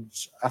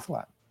towards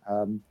Athelan.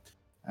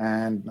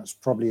 And that's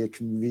probably a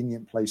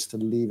convenient place to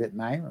leave it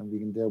now, and we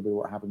can deal with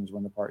what happens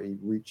when the party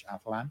reach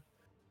Athelan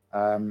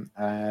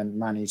and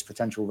Manny's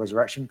potential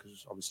resurrection,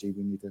 because obviously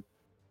we need to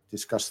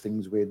discuss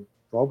things with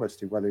Rob as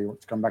to whether he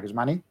wants to come back as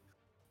Manny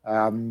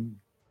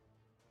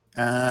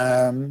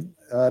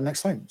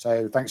next time.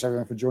 So thanks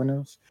everyone for joining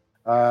us.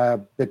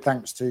 Big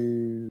thanks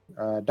to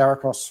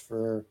Darikos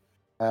for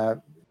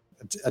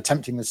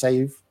attempting the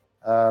save.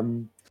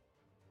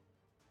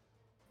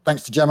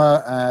 Thanks to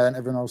Gemma and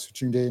everyone else who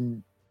tuned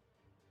in.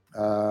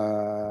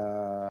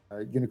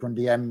 Unicorn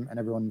DM and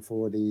everyone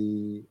for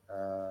the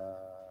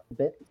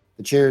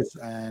cheers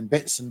and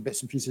bits and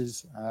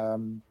pieces. I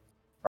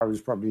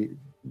was probably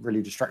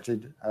really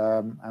distracted,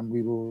 and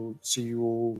we will see you all